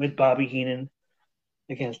with Bobby Heenan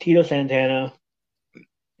against Tito Santana.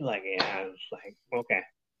 Like, yeah, I was like, okay.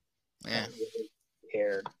 Yeah.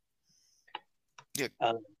 Cared. Yeah.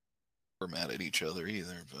 We're mad at each other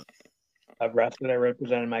either, but a wrestler that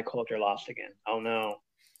represented my culture lost again. Oh no.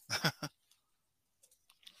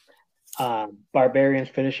 Barbarian's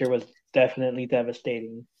finisher was definitely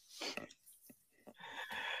devastating.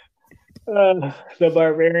 The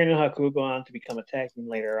Barbarian and Haku go on to become a tag team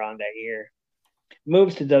later on that year.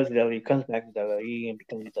 Moves to WWE, comes back to WWE, and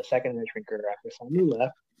becomes the second shrinker after Samu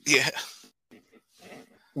left. Yeah.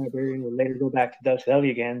 Barbarian would later go back to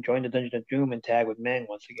WWE again, join the Dungeon of Doom, and tag with Men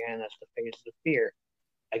once again as the Face of Fear.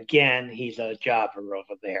 Again, he's a jobber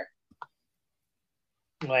over there.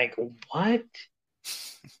 Like, what?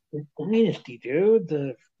 The Dynasty, dude.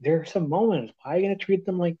 There are some moments. Why are you gonna treat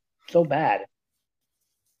them like so bad?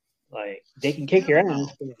 Like, they can kick your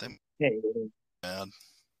ass. Hey, bad.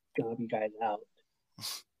 Job you guys out.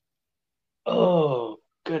 Oh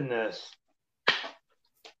goodness.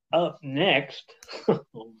 Up next,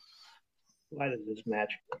 why does this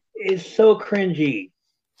match is so cringy?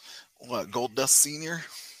 What, Gold Dust Senior?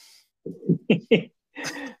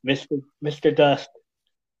 Mr. Dust,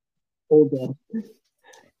 Old Dust,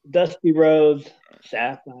 Dusty Rhodes,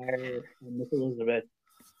 Sapphire, and Miss Elizabeth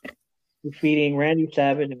defeating Randy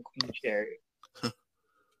Savage and Queen Cherry.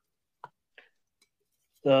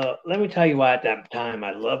 So let me tell you why at that time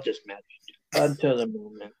I loved this match until the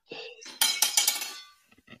moment.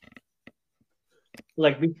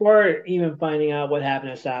 Like, before even finding out what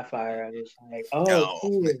happened to Sapphire, I was like, oh,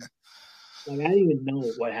 cool. Like, I didn't even know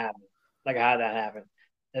what happened, like how that happened.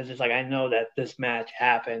 It's just like, I know that this match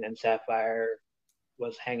happened and Sapphire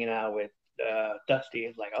was hanging out with Dusty.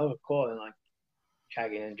 It's like, oh, cool. And like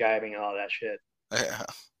shagging and jiving and all that shit. Yeah.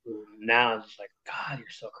 Now it's just like, God, you're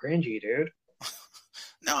so cringy, dude.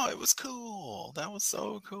 No, it was cool. That was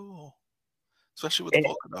so cool. Especially with the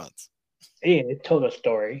polka dots. Yeah, it told a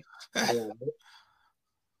story. I love it.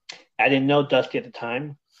 I didn't know Dusty at the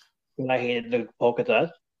time, but I hated the polka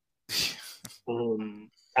dots.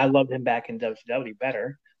 I loved him back in WCW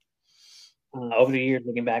better. Over the years,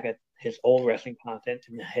 looking back at his old wrestling content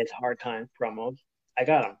and his hard time promos, I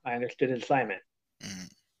got him. I understood his assignment. Mm-hmm.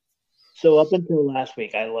 So up until last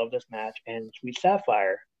week, I loved this match and Sweet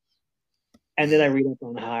Sapphire. And then I read up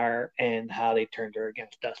on her and how they turned her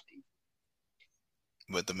against Dusty.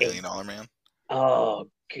 With the $1 Million Man? Oh,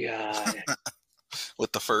 God.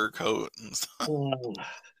 With the fur coat and stuff.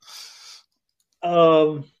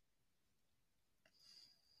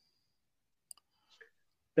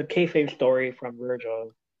 The kayfabe story from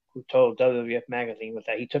Virgil, who told WWF Magazine, was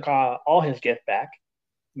that he took all his gift back,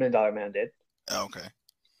 $1 Million Man did. Oh, okay.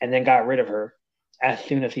 And then got rid of her as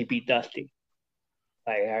soon as he beat Dusty.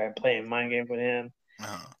 Like, I'm playing mind games with him.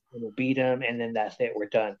 Uh-huh. And we'll beat him, and then that's it. We're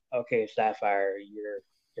done. Okay, Sapphire, you're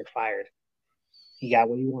fired. He got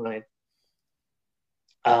what he wanted.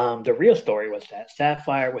 The real story was that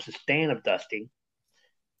Sapphire was a stan of Dusty,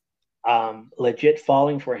 legit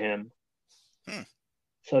falling for him.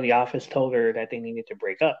 So the office told her that they needed to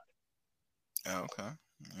break up. Oh, okay.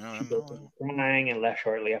 She broke down crying and left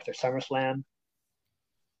shortly after SummerSlam.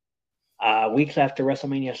 Weeks after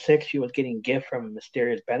WrestleMania 6, she was getting gift from a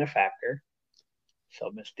mysterious benefactor.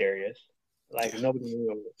 So mysterious. Like, nobody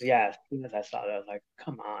knew. Yeah, as soon as I saw that, I was like,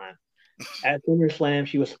 come on. At SummerSlam,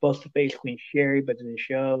 she was supposed to face Queen Sherry, but didn't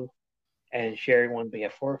show. And Sherry won via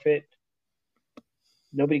forfeit.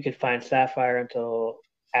 Nobody could find Sapphire until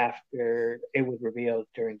after it was revealed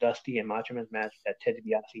during Dusty and Macho Man's match that Ted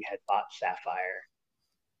DiBiase had bought Sapphire.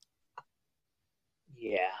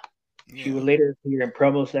 Yeah. She would later appear in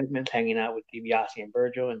promo segments, hanging out with DiBiase and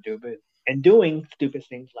Virgil and doing stupid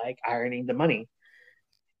things like ironing the money,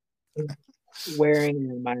 wearing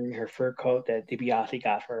and admiring her fur coat that DiBiase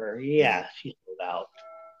got for her. Yeah, she sold out.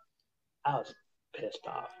 I was pissed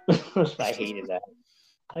off. I hated that.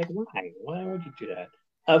 Like, why? Why would you do that?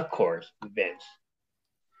 Of course, Vince.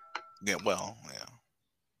 Yeah, well,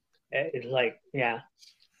 yeah. It's like, yeah,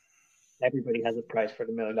 everybody has a price for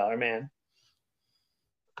the $1 Million Man.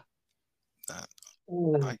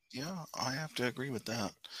 I have to agree with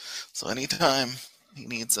that. So anytime he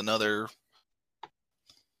needs another,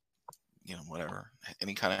 whatever,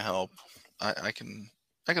 any kind of help, I can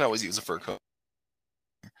always use a fur coat.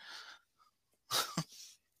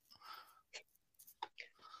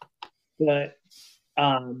 But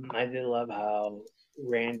I did love how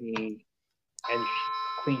Randy and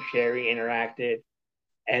Queen Sherry interacted,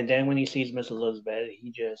 and then when he sees Miss Elizabeth,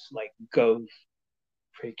 he just like goes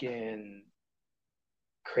freaking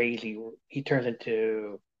crazy. He turns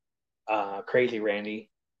into crazy Randy,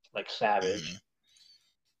 like savage. Mm-hmm.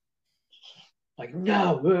 Like,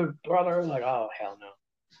 no, brother. Like, oh, hell no.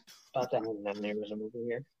 About to have an aneurysm over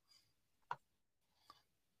here.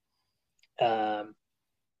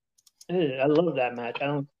 I love that match.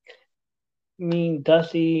 I mean,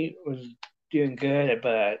 Dusty was doing good,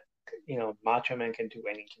 but, Macho Man can do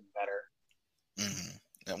anything better.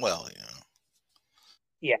 Mm-hmm. Well,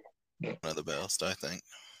 yeah. One of the best, I think.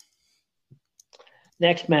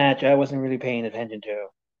 Next match, I wasn't really paying attention to.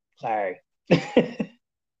 Sorry.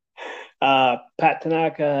 Pat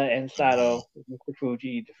Tanaka and Sato, Mr.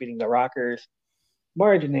 Fuji defeating the Rockers,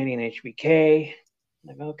 Marginating HBK.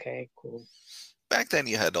 Like, okay, cool. Back then,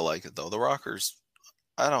 you had to like it, though. The Rockers,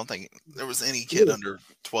 I don't think there was any kid under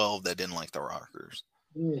 12 that didn't like the Rockers.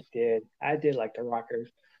 You did. I did like the Rockers.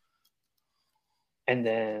 And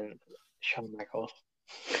then Shawn Michaels.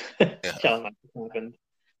 Shawn Michaels happened.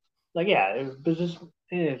 Like, yeah,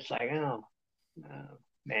 it's like, oh,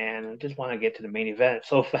 man, I just want to get to the main event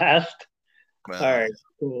so fast. All right,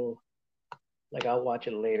 cool. Like, I'll watch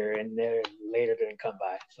it later, and then later didn't come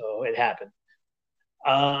by, so it happened.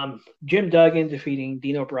 Jim Duggan defeating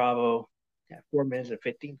Dino Bravo at 4 minutes and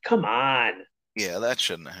 15. Come on. Yeah, that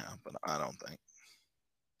shouldn't have happened, I don't think.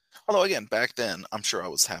 Although, again, back then, I'm sure I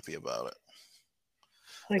was happy about it.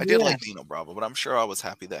 Like, I did like Dino Bravo, but I'm sure I was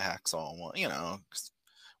happy that Hacksaw won.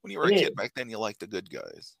 When you were a kid back then, you liked the good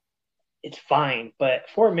guys. It's fine, but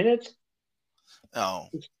 4 minutes? Oh.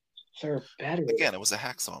 Sir, better. Again, it was a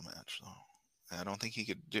Hacksaw match, though. I don't think he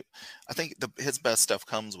could do. I think his best stuff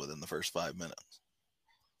comes within the first 5 minutes.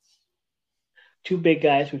 Two big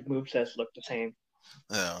guys whose movesets look the same.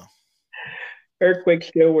 Yeah. Earthquake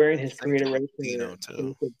still wearing his Creator Racer Dino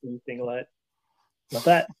too. singlet. What's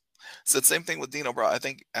that? So the same thing with Dino Bravo. I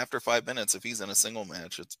think after 5 minutes, if he's in a single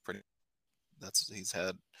match, it's pretty. He's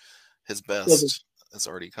had his best has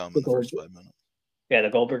already come in the first 5 minutes. Yeah, the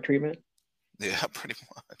Goldberg treatment. Yeah, pretty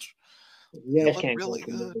much. You guys can't really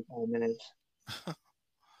go for 5 minutes.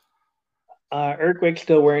 Earthquake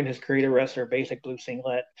still wearing his Creator Wrestler basic blue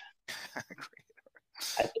singlet.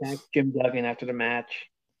 Attacked Jim Duggan after the match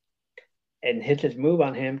and hits his move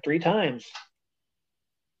on him 3 times.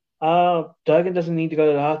 Duggan doesn't need to go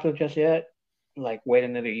to the hospital just yet. Like, wait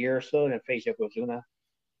another year or so and then face Yokozuna.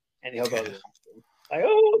 And he'll go to the hospital. Like,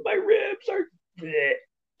 oh, my ribs are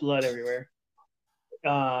blood everywhere.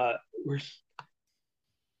 We're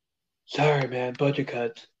sorry, man. Budget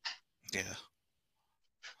cuts. Yeah.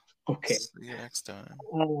 Okay. See you next time.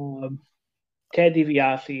 Ted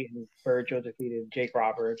DiBiase and Virgil defeated Jake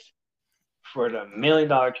Roberts for the $1 Million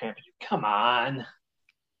Championship. Come on.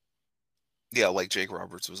 Yeah, like Jake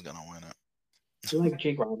Roberts was going to win it. Like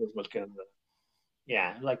Jake Roberts was going to.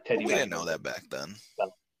 Yeah, like Ted DiBiase. We didn't know that back then.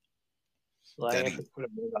 So, like, if we put a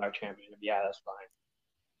 $1 Million Championship, yeah, that's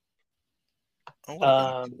fine.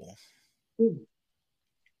 Cool.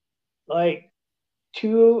 Like,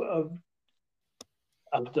 2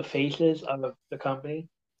 of the faces of the company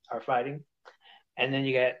are fighting. And then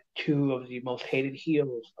you got 2 of the most hated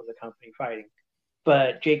heels of the company fighting.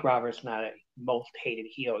 But Jake Roberts not a most hated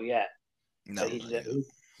heel yet. No,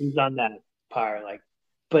 he's on that par. Like,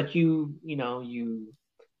 but you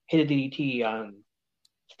hit a DDT on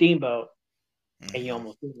Steamboat, and you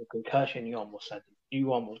almost gave him a concussion. You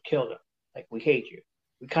almost killed him. Like, we hate you.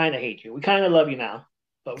 We kind of hate you. We kind of love you now,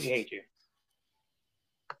 but we hate you.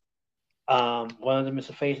 One of them is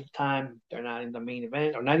a face at the time. They're not in the main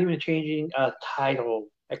event, or not even changing a title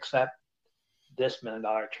except this $1 million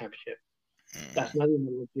championship. That's not even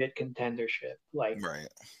a legit contendership. Like, Right.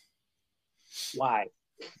 why?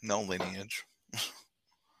 No lineage.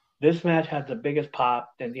 This match had the biggest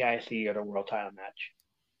pop than the IC or the world title match.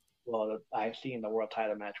 Well, the IC and the world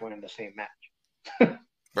title match went in the same match.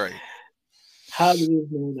 Right. How did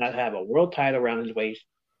this man not have a world title around his waist?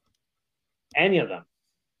 Any of them?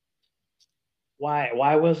 Why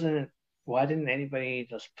didn't anybody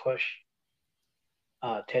just push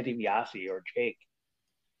Ted DiBiase or Jake?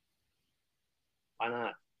 Why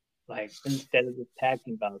not? Like, instead of the tag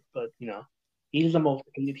team belts, but he's the most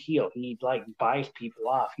hated heel. He like buys people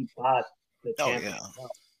off. He bought the champion. Yeah.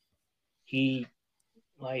 He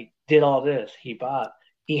like did all this. He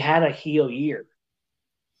had a heel year.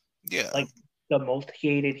 Yeah. Like, the most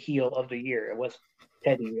hated heel of the year. It was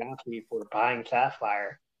Ted DiBiase for buying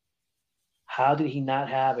Sapphire. How did he not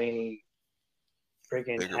have a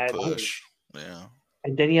freaking bigger push? Yeah.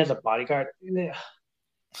 And then he has a bodyguard. $1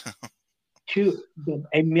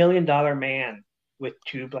 million man with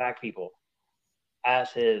 2 black people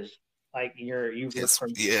as his, like, his.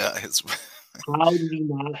 How did he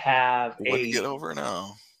not have Wouldn't get over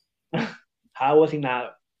now? How was he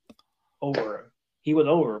not over? He was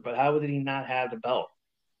over, but how did he not have the belt?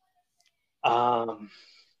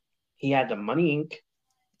 He had the Money Inc.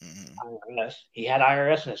 IRS. He had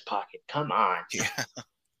IRS in his pocket. Come on. Yeah.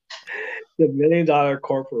 The $1 million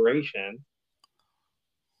corporation.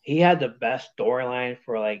 He had the best storyline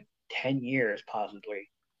for like 10 years, possibly.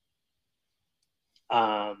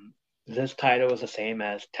 This title was the same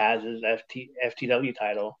as Taz's FTW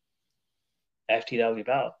title, FTW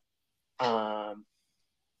belt.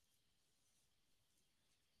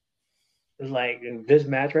 Like, this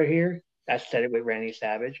match right here, I said it with Randy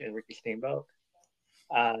Savage and Ricky Steamboat.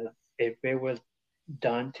 If it was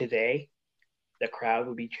done today, the crowd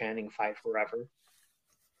would be chanting "Fight Forever."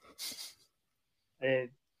 They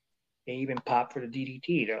even popped for the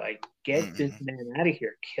DDT. They're like, "Get this man out of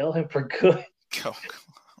here! Kill him for good."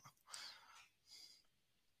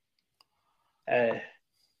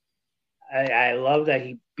 I love that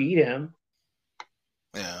he beat him.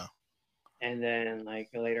 Yeah. And then, like,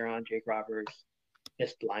 later on, Jake Roberts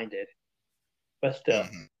is blinded. But still,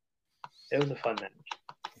 it was a fun match.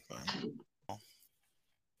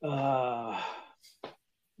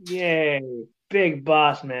 Yay. Big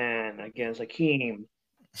Boss Man against Akeem.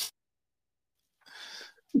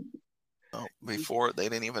 Oh, before, they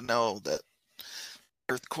didn't even know that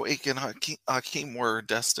Earthquake and Hakeem were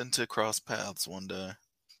destined to cross paths one day.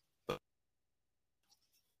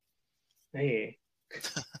 Hey.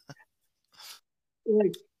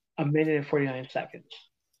 Like 1 minute and 49 seconds.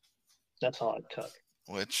 That's all it took.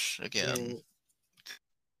 Which, again,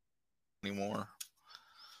 anymore.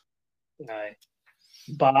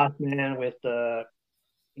 Boss Man with the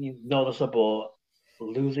noticeable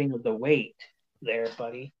losing of the weight there,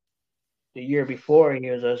 buddy. The year before, he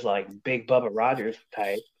was just like Big Bubba Rogers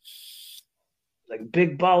type. Like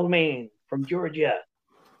Big Ball Man from Georgia.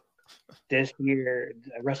 This year,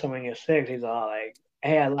 WrestleMania 6, he's all like,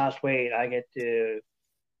 hey, I lost weight. I get to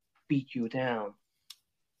beat you down.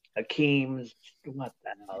 Akeem's, what the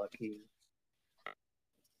hell, Akeem?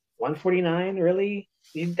 149, really?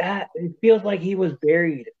 It feels like he was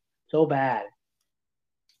buried so bad.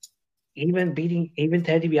 Even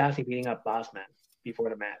Ted DiBiase beating up Boss Man before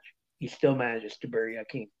the match, he still manages to bury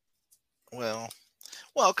Akeem. Well,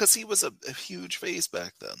 because he was a huge face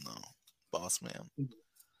back then, though. Boss Man.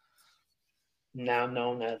 Now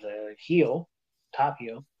known as a heel, top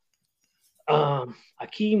heel.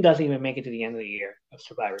 Akeem doesn't even make it to the end of the year of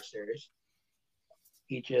Survivor Series.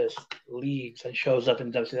 He just leaves and shows up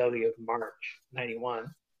in WCW of March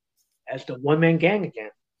 '91 as the one-man gang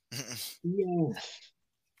again. Yes.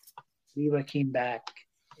 Leave Akeem back.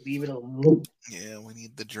 Leave it alone. Yeah, we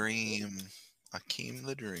need the dream. Akeem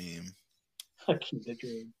the Dream. Akeem the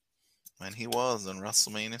Dream. And he was in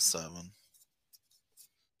WrestleMania 7.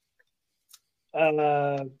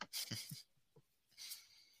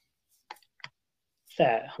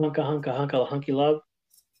 That hunky love.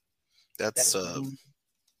 That's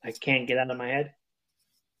I can't get out of my head.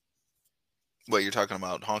 What you're talking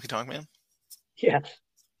about, Honky Tonk Man? Yes.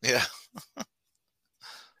 Yeah.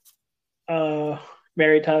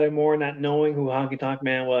 Mary Tyler Moore not knowing who Honky Tonk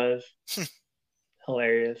Man was.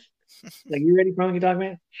 Hilarious. Like, you ready for Honky Tonk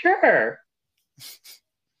Man? Sure.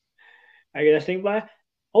 I get a sting by?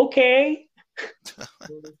 Okay.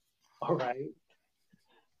 All right.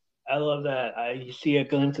 I love that. You see a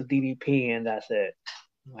glimpse of DDP and that's it.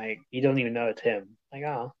 Like, you don't even know it's him. Like,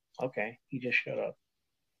 oh, okay, he just showed up.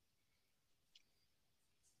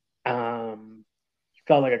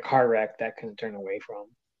 Felt like a car wreck that couldn't turn away from.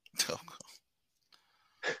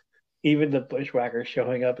 Even the bushwhacker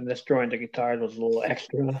showing up and destroying the guitars was a little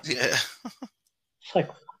extra. Yeah. It's like,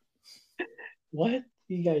 what are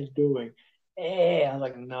you guys doing? Hey, I was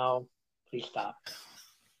like, no, please stop.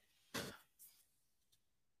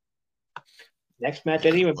 Next match,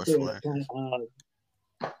 I didn't even put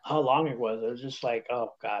how long it was. It was just like,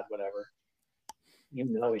 oh God, whatever. You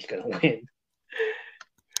know he's gonna win.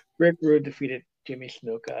 Rick Rude defeated Jimmy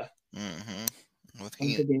Snuka. Mm-hmm. With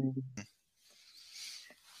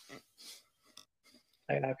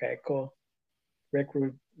okay, cool. Rick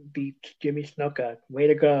Rude beat Jimmy Snuka. Way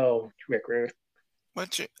to go, Rick Rude.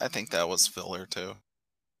 Which I think that was filler too.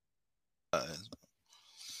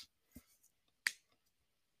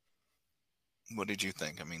 What did you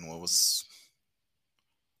think? I mean, what was?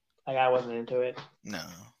 Like, I wasn't into it. No.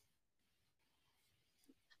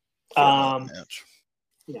 Match.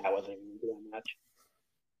 Yeah, I wasn't even into that match.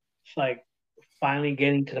 It's like finally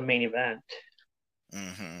getting to the main event.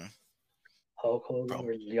 Mm-hmm. Hulk Hogan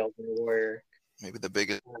versus the Ultimate Warrior. Maybe the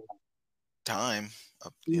biggest time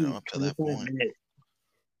up, up to that point.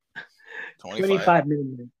 25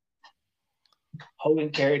 minutes. Hogan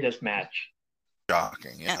carried this match.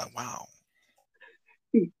 Shocking, yeah. Wow.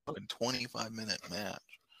 A 25-minute match.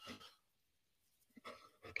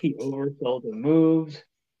 He oversold the moves.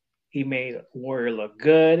 He made Warrior look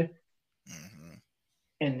good. Mm-hmm.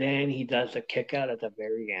 And then he does a kick out at the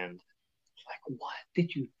very end. It's like, what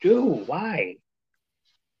did you do? Why?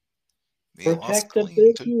 Protect the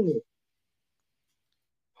business.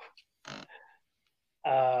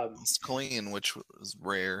 It's clean, which was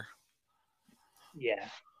rare. Yeah.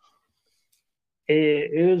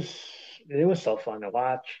 It was so fun to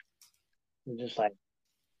watch. It was just like,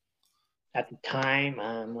 at the time,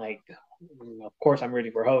 I'm like, of course I'm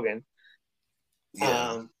rooting for Hogan.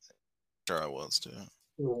 Yeah. Sure I was too.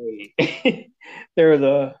 There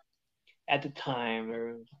was at the time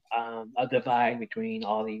there was a divide between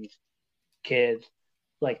all these kids,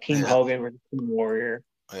 like Team Hogan versus Team Warrior.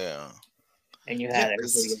 Yeah. And you had everybody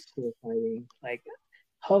still fighting. Like,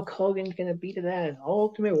 Hulk Hogan's gonna beat his ass.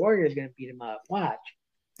 Ultimate Warrior's gonna beat him up. Watch.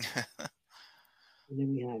 And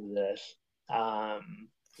then we have this.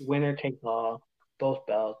 Winner takes all, both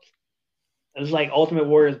belts. It was like Ultimate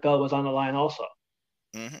Warrior's belt was on the line also.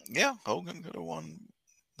 Mm-hmm. Yeah, Hogan could have won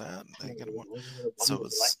that. They could have won. So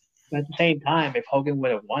it's... But at the same time, if Hogan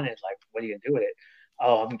would have won it, like, what are you gonna do with it?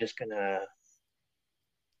 Oh, I'm just gonna,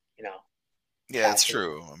 Yeah, it's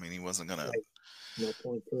true. I mean, he wasn't gonna. Like, no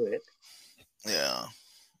point to it. Yeah.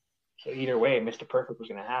 So either way, Mr. Perfect was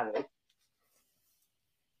gonna have it.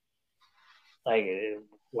 Like,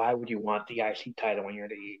 why would you want the IC title when you're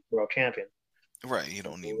the world champion? Right, you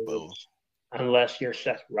don't need both. Unless you're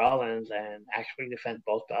Seth Rollins and actually defend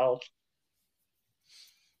both belts.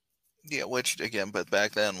 Yeah, which, again, but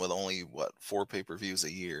back then with only, 4 pay-per-views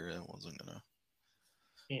a year, it wasn't gonna...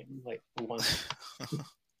 Yeah, like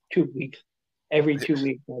 2 weeks. Every 2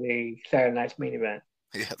 weeks on a Saturday night's main event.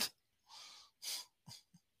 Yeah.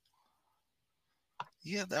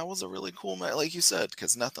 Yeah, that was a really cool match, like you said,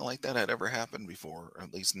 because nothing like that had ever happened before, or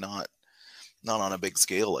at least not on a big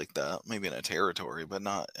scale like that. Maybe in a territory, but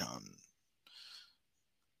not on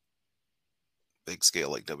big scale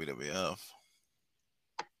like WWF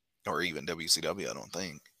or even WCW. I don't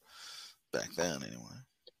think back then, anyway.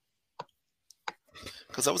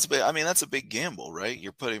 Because that was big. I mean, that's a big gamble, right?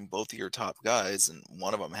 You're putting both of your top guys, and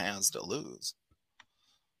one of them has to lose.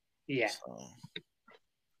 Yeah. So,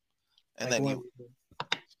 and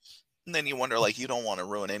then you wonder, like, you don't want to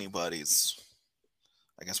ruin anybody's,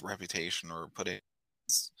 I guess, reputation or put it,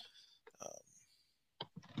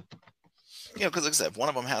 because like I said, if one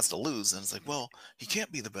of them has to lose, then it's like, well, he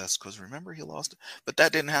can't be the best because remember he lost. But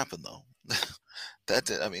that didn't happen though.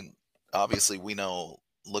 I mean, obviously we know,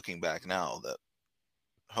 looking back now, that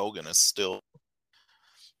Hogan is still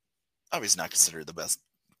obviously not considered the best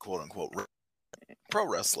quote unquote pro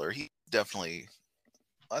wrestler. He definitely,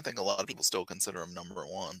 I think a lot of people still consider him number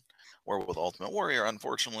one. Where with Ultimate Warrior,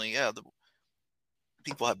 unfortunately,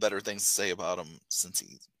 people have better things to say about him since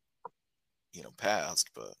he, passed.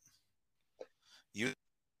 But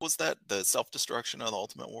was that the self-destruction of the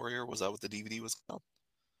Ultimate Warrior? Was that what the DVD was called?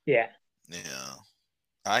 Yeah. Yeah.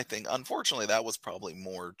 I think, unfortunately, that was probably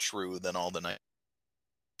more true than all the night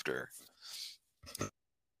after.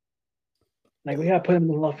 Like, we gotta put him in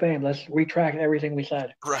the Hall of Fame. Let's retract everything we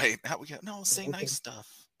said. Right. Say nice stuff.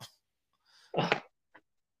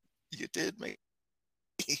 You did make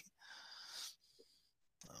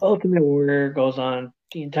Ultimate Warrior goes on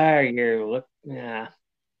the entire year. Look, yeah,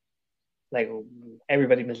 like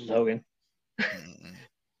everybody misses Hogan. Mm-mm.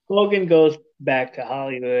 Hogan goes back to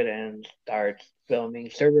Hollywood and starts filming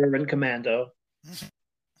Suburban Commando.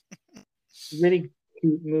 Really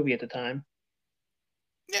cute movie at the time.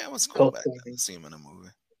 Yeah, it was cool Colt back then Cabana. to see him in a movie.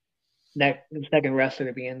 The second wrestler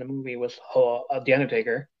to be in the movie was The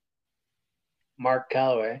Undertaker, Mark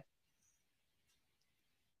Calloway,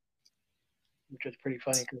 which was pretty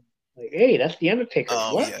funny. Like, hey, that's The Undertaker.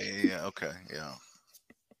 Oh, What? yeah. Okay, yeah.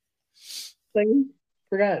 Like,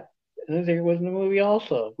 forgot. The Undertaker was in the movie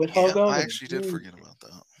also with Hulk Yeah, I Hogan. actually did forget about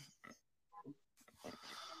that.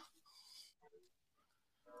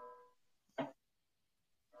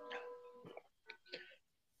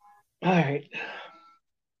 All right.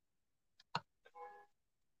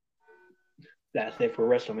 That's it for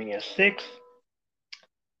WrestleMania 6.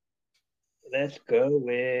 Let's go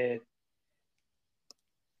with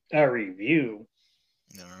a review.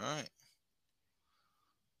 All right.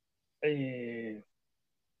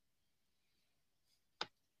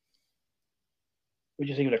 What'd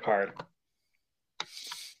you think of the card?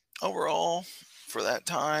 Overall, for that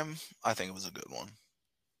time, I think it was a good one.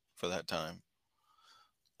 For that time.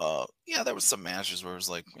 Yeah, there was some matches where it was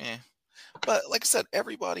like, eh. But like I said,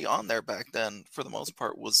 everybody on there back then, for the most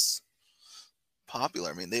part, was popular.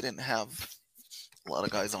 I mean, they didn't have a lot of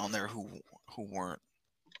guys on there who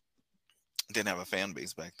didn't have a fan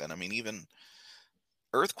base back then. I mean, even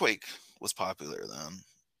Earthquake was popular then.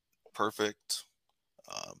 Perfect.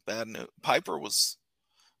 Bad News. Piper was,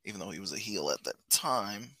 even though he was a heel at that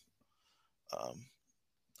time,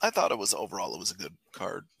 I thought it was overall it was a good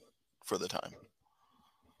card for the time.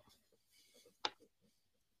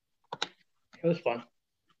 It was fun.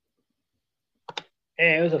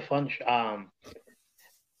 Yeah, it was a fun.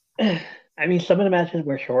 I mean, some of the matches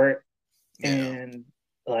were short, and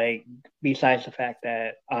like besides the fact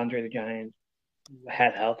that Andre the Giant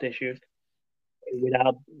had health issues,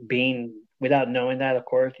 without knowing that, of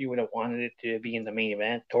course, you would have wanted it to be in the main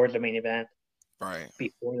event, towards the main event, Right.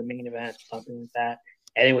 before the main event, something like that.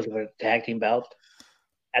 And it was a tag team belt.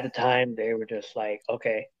 At the time, they were just like,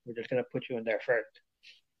 okay, we're just gonna put you in there first.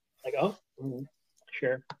 Like, oh,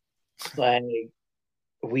 sure. Like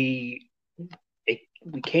we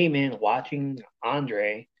we came in watching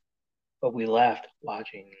Andre, but we left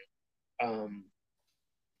watching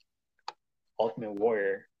Ultimate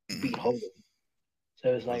Warrior beat Hogan.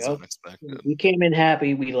 So it was like, oh, unexpected. we came in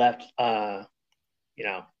happy, we left,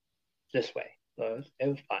 this way. So it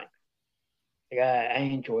was fine. Like I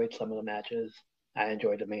enjoyed some of the matches. I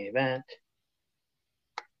enjoyed the main event.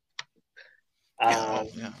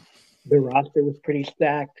 Yeah. The roster was pretty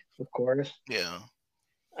stacked, of course. Yeah.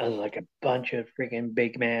 It was like a bunch of freaking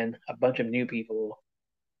big men, a bunch of new people.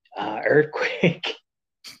 Earthquake,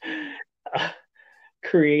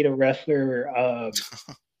 create a wrestler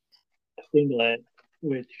singlet,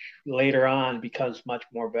 which later on becomes much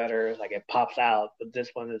more better. Like it pops out, but this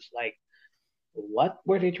one is like, what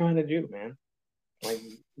were they trying to do, man? Like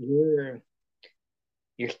you're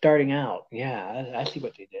starting out. Yeah, I see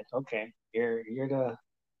what they did. Okay, you're the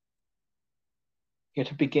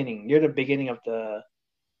beginning. You're the beginning of the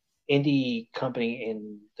indie company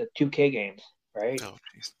in the 2K games, right? Oh,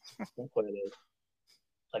 jeez. That's what it is.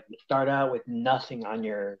 Like you start out with nothing on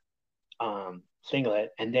your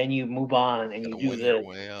singlet, and then you move on and you do Win this. your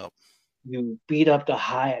way up. You beat up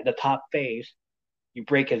the top face. You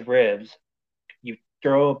break his ribs. You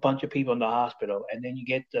throw a bunch of people in the hospital, and then you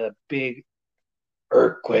get the big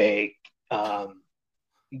Earthquake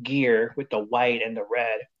gear with the white and the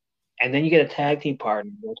red, and then you get a tag team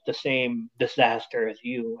partner that's the same disaster as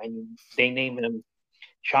you, and they name him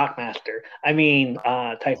Shockmaster. I mean,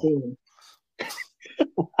 Typhoon.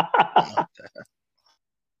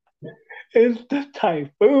 It's the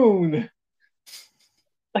Typhoon.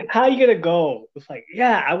 Like, how you gonna go? It's like,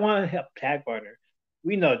 yeah, I want to have a tag partner.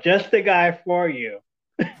 We know just the guy for you.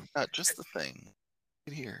 Not just the thing.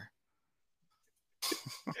 Right here.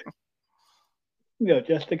 You know,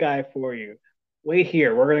 just the guy for you. Wait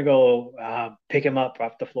here. We're gonna go pick him up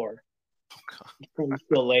off the floor. Oh, God. He's probably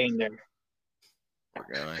still laying there. Poor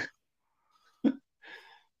guy.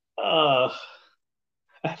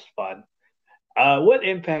 That's fun. What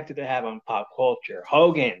impact did it have on pop culture?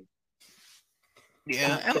 Hogan.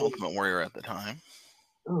 Yeah, and Ultimate Warrior at the time.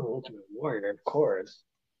 Oh, Ultimate Warrior, of course.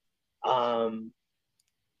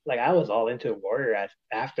 Like I was all into Warrior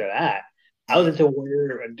after that. I was into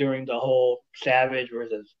Warrior during the whole Savage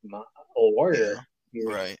versus old Warrior.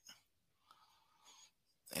 Yeah, right.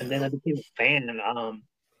 And then I became a fan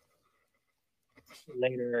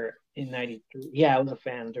later in 93. Yeah, I was a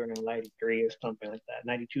fan during 93 or something like that.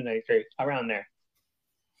 92, 93, around there.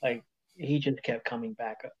 Like, he just kept coming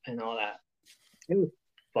back and all that. It was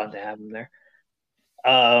fun to have him there.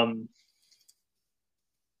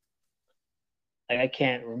 Like, I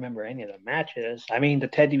can't remember any of the matches. I mean, the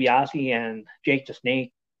Ted DiBiase and Jake the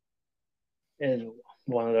Snake is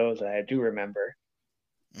one of those that I do remember.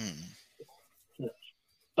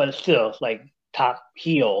 But it's still like top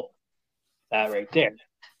heel right there.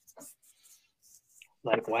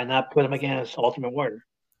 Like, why not put him against Ultimate Warrior?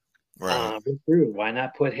 Right. Why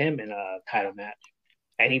not put him in a title match?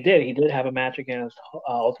 And he did. He did have a match against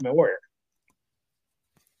Ultimate Warrior.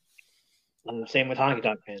 Same with Honky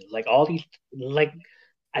Tonk Man. Like, all these, like,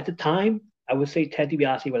 at the time, I would say Ted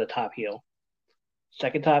DiBiase was a top heel.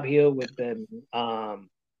 Second top heel would have been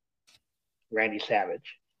Randy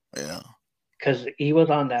Savage. Yeah. Because he was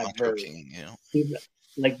on that Macho verse. King, yeah. He's,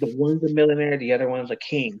 like, the one's a millionaire, the other one's a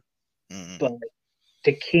king. But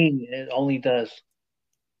the king only does,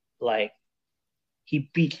 like, he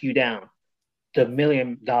beats you down. The $1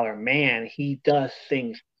 million man, he does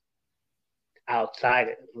things outside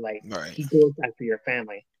it. Like, he goes after your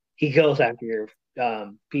family. He goes after your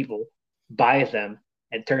people, buys them,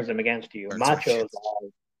 and turns them against you. Macho's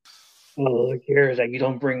like, oh, here's that you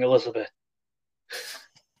don't bring Elizabeth.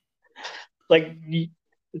 Like,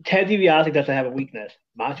 Ted DiBiase doesn't have a weakness.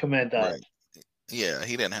 Macho Man does. Right. Yeah,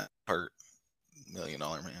 he didn't have hurt $1 million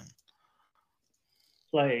man.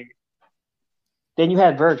 Like, then you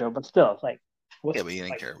had Virgil, but still, it's like, but you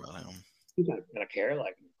didn't care about him. He's not gonna care.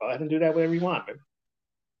 Like, go ahead and do that whatever you want.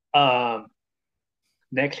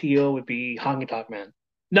 Next heel would be Honky Tonk Man.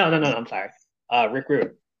 No, I'm sorry. Rick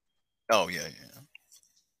Rude. Oh yeah.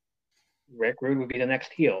 Rick Rude would be the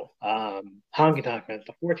next heel. Honky Tonk Man's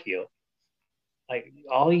the fourth heel. Like,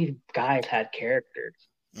 all these guys had characters.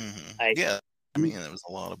 Like, yeah, I mean, there was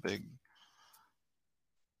a lot of big.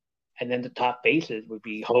 And then the top faces would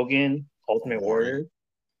be Hogan, Ultimate Warrior.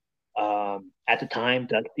 At the time,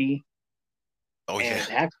 Dusty. Oh, and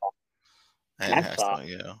yeah. Hacksaw.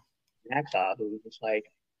 Yeah. Hacksaw, who was just like,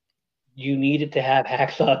 you needed to have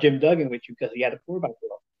Hacksaw Jim Duggan with you because he had a 4x4.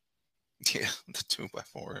 Yeah, the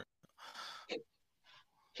 2x4.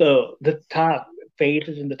 So the top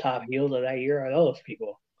faces and the top heels of that year are those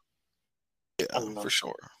people. Yeah, for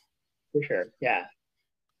sure. For sure, yeah.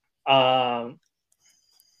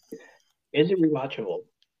 Is it rewatchable?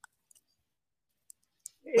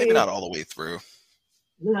 Maybe not all the way through.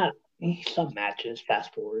 Not some matches.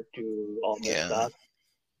 Fast forward to all this stuff.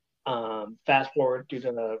 Fast forward to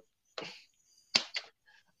the.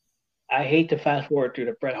 I hate to fast forward to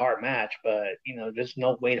the Bret Hart match, but there's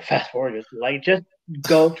no way to fast forward. Just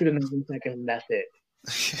go through the 90 seconds and that's it.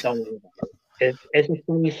 Don't worry about it. It's a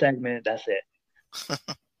funny segment. That's it.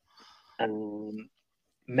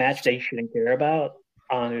 Match that you shouldn't care about.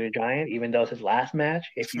 Andre the Giant, even though it's his last match.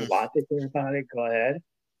 If you want to care about it, go ahead.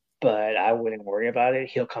 But I wouldn't worry about it.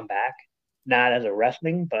 He'll come back. Not as a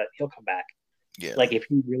wrestling, but he'll come back. Yeah. Like, if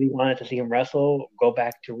you really wanted to see him wrestle, go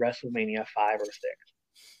back to WrestleMania 5 or 6.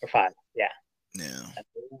 Or 5, yeah. Yeah.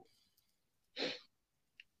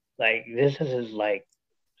 Like, this is his, like,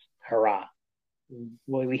 hurrah.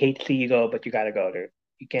 Well, we hate to see you go, but you gotta go, dude.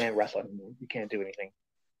 You can't wrestle anymore. You can't do anything.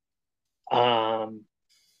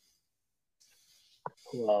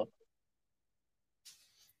 Well,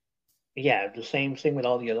 yeah, the same thing with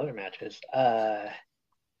all the other matches.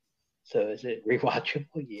 So is it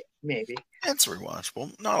rewatchable? Yeah, maybe. It's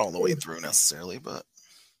rewatchable. Not all the way through necessarily, but.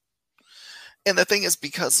 And the thing is,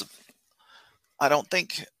 because I don't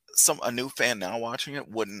think a new fan now watching it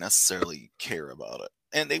wouldn't necessarily care about it.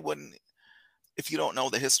 And they wouldn't, if you don't know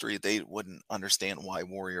the history, they wouldn't understand why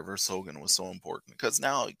Warrior vs. Hogan was so important. Because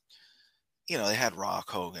now, they had Rock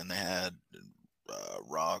Hogan, they had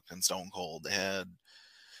Rock and Stone Cold, they had,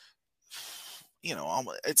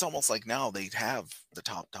 it's almost like now they'd have the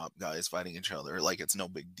top guys fighting each other. Like, it's no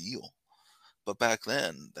big deal. But back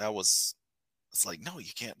then, it's like, no,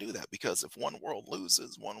 you can't do that, because if one world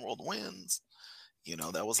loses, one world wins.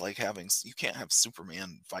 That was like you can't have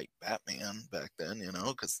Superman fight Batman back then,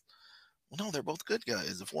 because, well, no, they're both good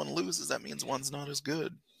guys. If one loses, that means one's not as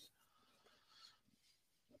good.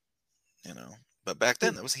 But back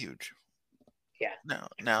then that was huge. Yeah.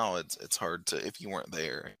 Now it's hard to, if you weren't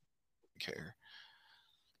there, care.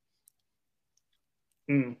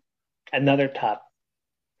 Another top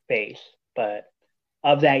face, but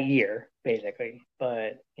of that year, basically.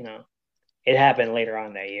 But it happened later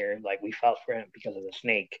on that year. Like, we felt for him because of the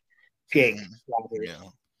snake, Jake Roberts. Yeah.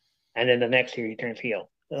 And then the next year he turns heel.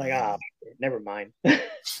 They're like, never mind. That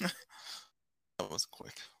was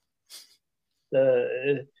quick.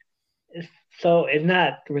 So it's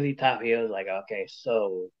not really top heel. Like, okay,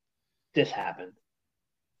 so this happened.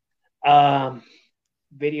 Videotapes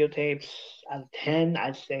out of 10,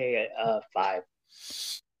 I'd say 5.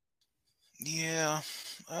 Yeah.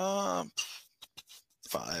 5.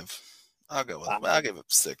 I'll go with. 5. I'll give it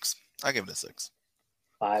 6. I'll give it a 6.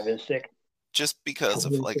 5 and 6. Just because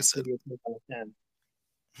of, like I said. Out of 10.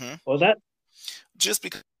 What was that? Just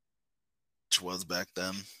because it was back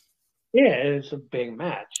then. Yeah, it's a big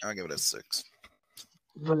match. I'll give it a 6.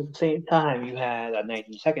 But at the same time, you had a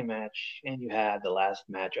 19-second match, and you had the last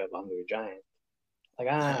match of Hungry Giant.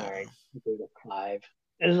 Like, all right, give it a 5.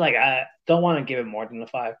 It's like I don't want to give it more than a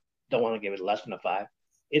 5. Don't want to give it less than a 5.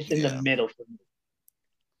 It's in the middle for me.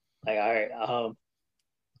 Like, all right,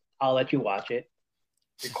 I'll let you watch it,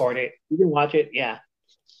 record it. You can watch it, yeah.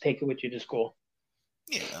 Take it with you to school.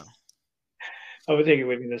 Yeah. I would take it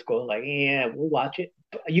with me to school. Like, yeah, we'll watch it.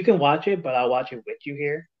 You can watch it, but I'll watch it with you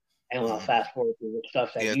here, and I'll fast forward through the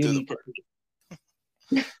stuff that you need to.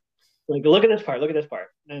 Like, look at this part. Look at this part,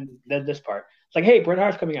 and then this part. It's like, hey, Bret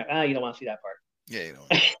Hart's coming out. You don't want to see that part. Yeah, you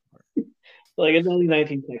don't. Like, it's only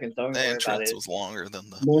 19 seconds. Don't the worry entrance about it. Was longer than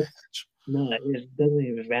the match. No, it doesn't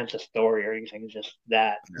even advance the story or anything. It's just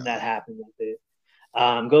that happened. That's it.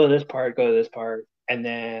 Go to this part, and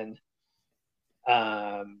then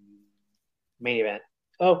main event.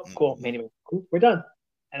 Oh, cool. Main event. Cool. We're done.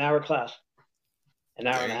 An hour class. An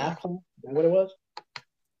hour and a half class? Is that what it was?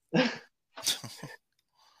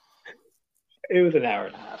 It was an hour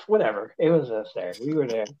and a half. Whatever. It was us there. We were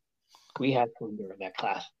there. We had fun during that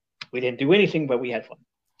class. We didn't do anything, but we had fun.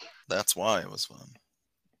 That's why it was fun.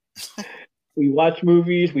 We watched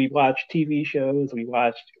movies. We watched TV shows. We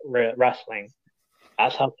watched wrestling.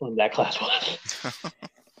 That's how fun that class was.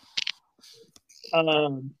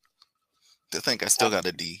 To think I still got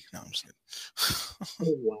a D. No, I'm just kidding.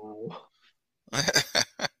 Oh, wow.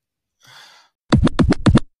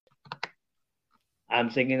 I'm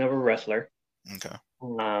thinking of a wrestler. Okay.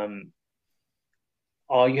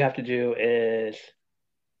 All you have to do is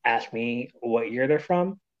ask me what year they're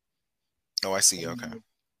from. Oh, I see. Okay.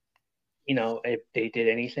 You know, if they did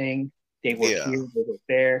anything, they were here, they were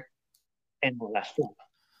there, and all that stuff.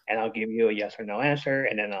 And I'll give you a yes or no answer,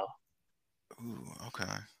 and then I'll. Ooh,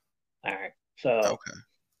 okay. All right. So. Okay.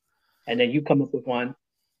 And then you come up with one,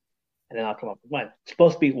 and then I'll come up with one. It's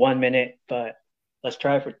supposed to be 1 minute, but let's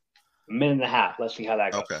try for a minute and a half. Let's see how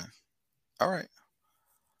that goes. Okay. All right.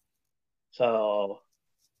 So,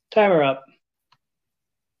 timer up.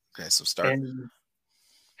 Okay, so start. And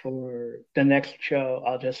for the next show,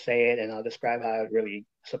 I'll just say it and I'll describe how it really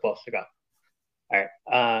supposed to go. All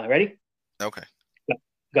right. Ready? Okay.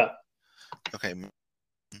 Go. Okay.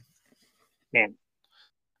 Man.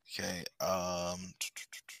 Okay.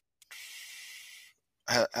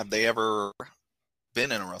 Have they ever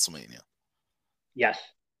been in a WrestleMania? Yes.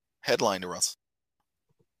 Headlined a Wrestle?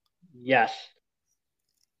 Yes.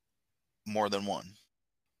 More than one?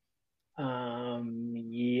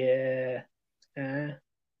 Yeah.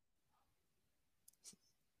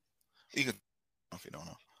 You can, if you don't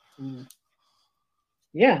know.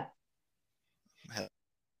 Yeah.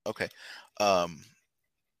 Okay.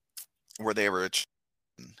 Were they ever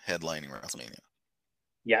headlining WrestleMania?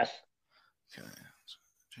 Yes. Okay.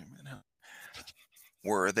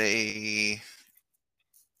 Were they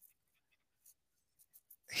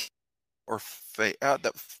okay,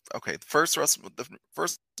 the first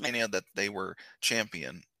WrestleMania that they were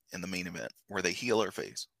champion in the main event, were they heel or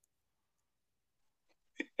face?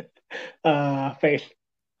 Face.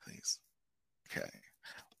 Face. Okay.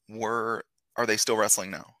 Are they still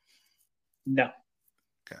wrestling now? No.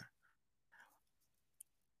 Okay.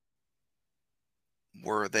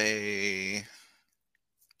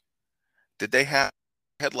 Did they have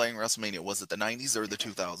headlining WrestleMania? Was it the 90s or the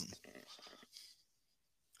 2000s?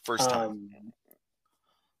 First time.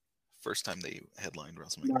 First time they headlined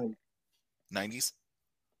WrestleMania. None. 90s?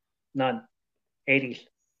 None. 80s.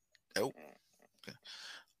 Oh. Okay.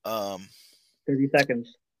 30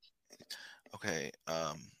 seconds. Okay.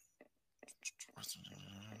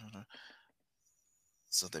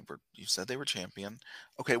 So you said they were champion.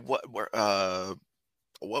 Okay, what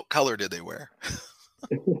color did they wear?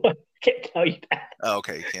 Can't tell you that. Oh,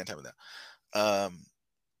 okay, you can't tell me that.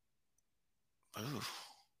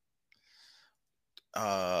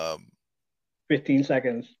 15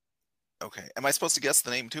 seconds. Okay. Am I supposed to guess the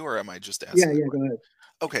name too, or am I just asking? Yeah, go ahead.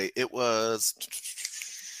 Okay, it was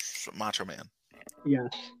Macho Man. Yes.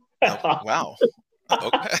 Oh, wow.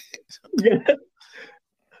 Okay. Yeah.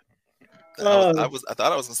 I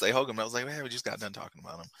thought I was gonna say Hogan, but I was like, man, we just got done talking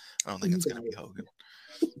about him. I don't think it's gonna be Hogan.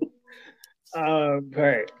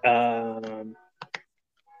 Right.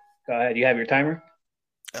 Go ahead. You have your timer?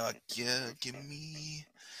 Yeah, give me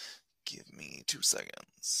 2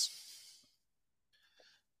 seconds.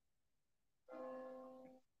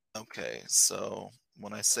 Okay, so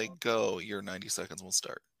when I say go, your 90 seconds will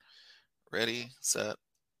start. Ready, set,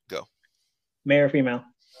 go. Male or female?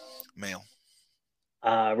 Male.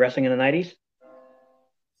 Wrestling in the 90s?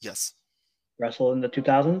 Yes. Wrestle in the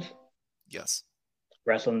 2000s? Yes.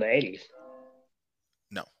 Wrestle in the 80s?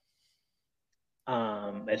 No.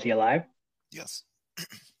 Is he alive? Yes.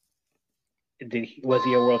 Was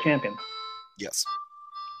he a world champion? Yes.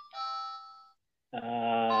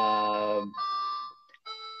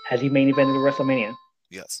 Has he main evented WrestleMania?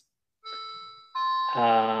 Yes.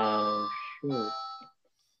 Shoot.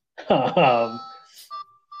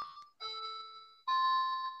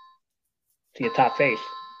 Is he a top face?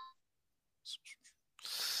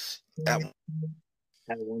 At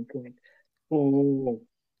one point. Ooh.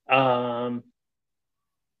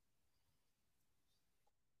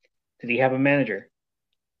 Did he have a manager?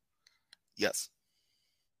 Yes.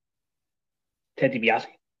 Ted DiBiase?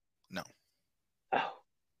 No.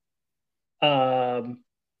 Oh.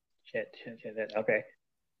 Shit. Okay.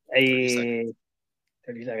 30 seconds.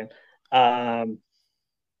 30 seconds.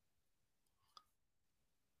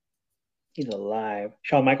 He's alive.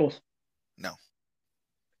 Shawn Michaels? No.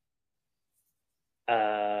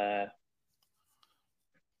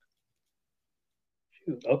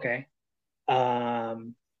 Shoot. Okay.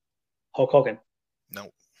 Hulk Hogan?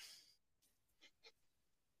 No.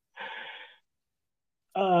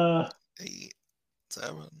 8,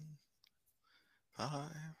 7,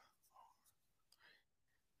 5,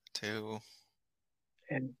 2.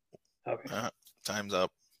 And okay. Time's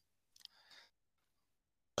up.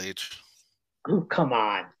 H. Oh, come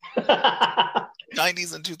on.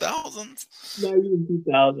 90s and 2000s. 90s and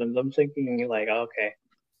 2000s. I'm thinking like, okay.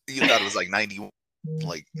 You thought it was like 90,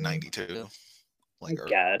 like 92, like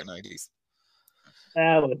early 90s.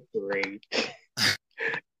 That was great.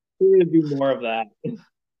 We're gonna do more of that.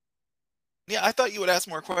 Yeah, I thought you would ask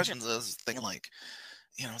more questions. I was thinking like,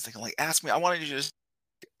 ask me. I wanted you to just,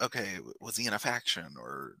 okay, was he in a faction,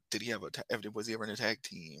 or did he have was he ever in a tag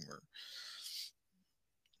team, or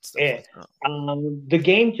stuff like that? The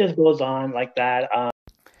game just goes on like that. All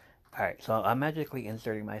right, so I'm magically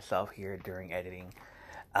inserting myself here during editing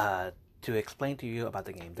to explain to you about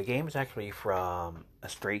the game. The game is actually from a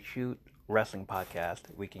Straight Shoot wrestling podcast.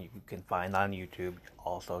 You can find on YouTube.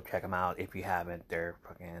 Also check them out if you haven't. They're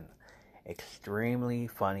fucking extremely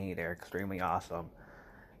funny. They're extremely awesome.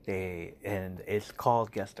 And it's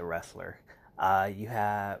called Guess the Wrestler.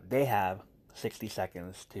 They have 60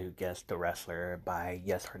 seconds to guess the wrestler by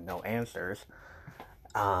yes or no answers.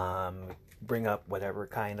 Bring up whatever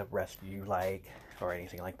kind of wrestler you like or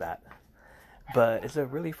anything like that. But it's a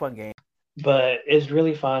really fun game. But it's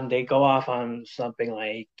really fun. They go off on something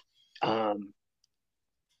like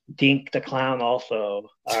Dink the Clown also,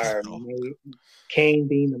 or Kane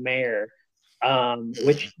being the mayor,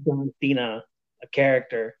 which John Cena, a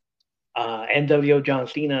character, NWO John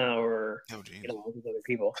Cena, or all these other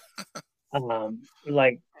people.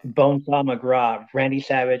 Like Bonesaw McGraw, Randy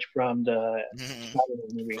Savage from the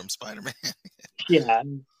Spider-Man movie. From Spider-Man. Yeah.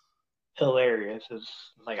 Hilarious. It's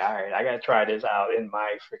like, all right, I gotta try this out in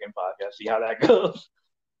my freaking podcast, see how that goes.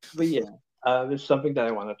 But yeah, it's something that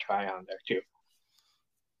I want to try on there too.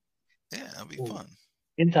 Yeah, it'll be fun.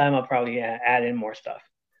 In time, I'll probably add in more stuff.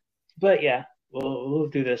 But yeah, we'll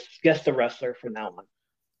do this. Guess the wrestler from now on,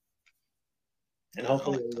 and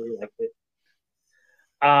hopefully everybody likes it.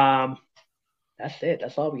 That's it.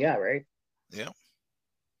 That's all we got, right? Yeah.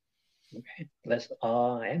 Okay, let's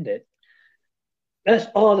end it. That's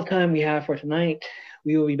all the time we have for tonight.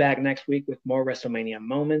 We will be back next week with more WrestleMania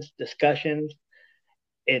moments, discussions.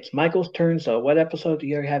 It's Michael's turn. So, what episode are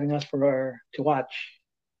you having us to watch?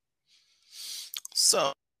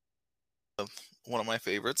 So, one of my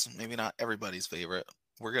favorites, maybe not everybody's favorite.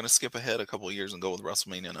 We're gonna skip ahead a couple of years and go with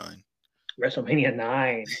WrestleMania 9. WrestleMania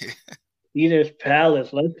 9. Caesar's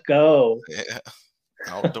Palace. Let's go. Yeah,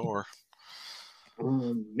 outdoor.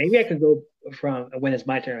 Maybe I could go from when it's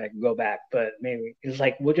my turn. I can go back, but maybe it's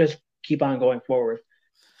like we'll just keep on going forward.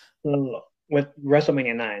 So with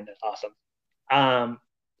WrestleMania 9, that's awesome.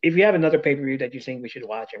 If you have another pay-per-view that you think we should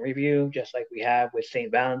watch and review, just like we have with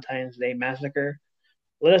St. Valentine's Day Massacre,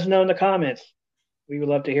 let us know in the comments. We would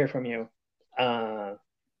love to hear from you.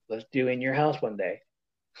 Let's do In Your House one day,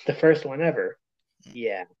 the first one ever.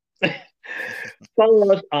 Yeah.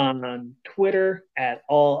 Follow us on Twitter at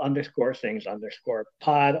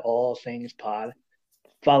all_things_pod, all things pod.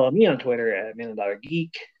 Follow me on Twitter at $1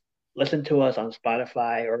 Geek. Listen to us on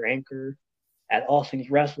Spotify or Anchor at All Things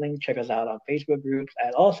Wrestling. Check us out on Facebook groups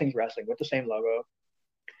at All Things Wrestling with the same logo.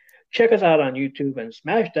 Check us out on YouTube and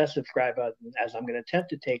smash that subscribe button, as I'm going to attempt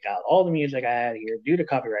to take out all the music I had here due to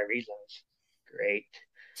copyright reasons. Great.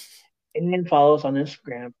 And then follow us on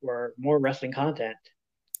Instagram for more wrestling content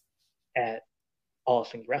at All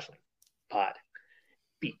Things Wrestling Pod.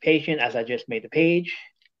 Be patient as I just made the page.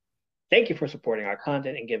 Thank you for supporting our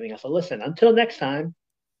content and giving us a listen. Until next time,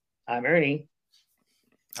 I'm Ernie.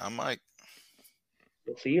 I'm Mike.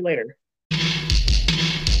 We'll see you later.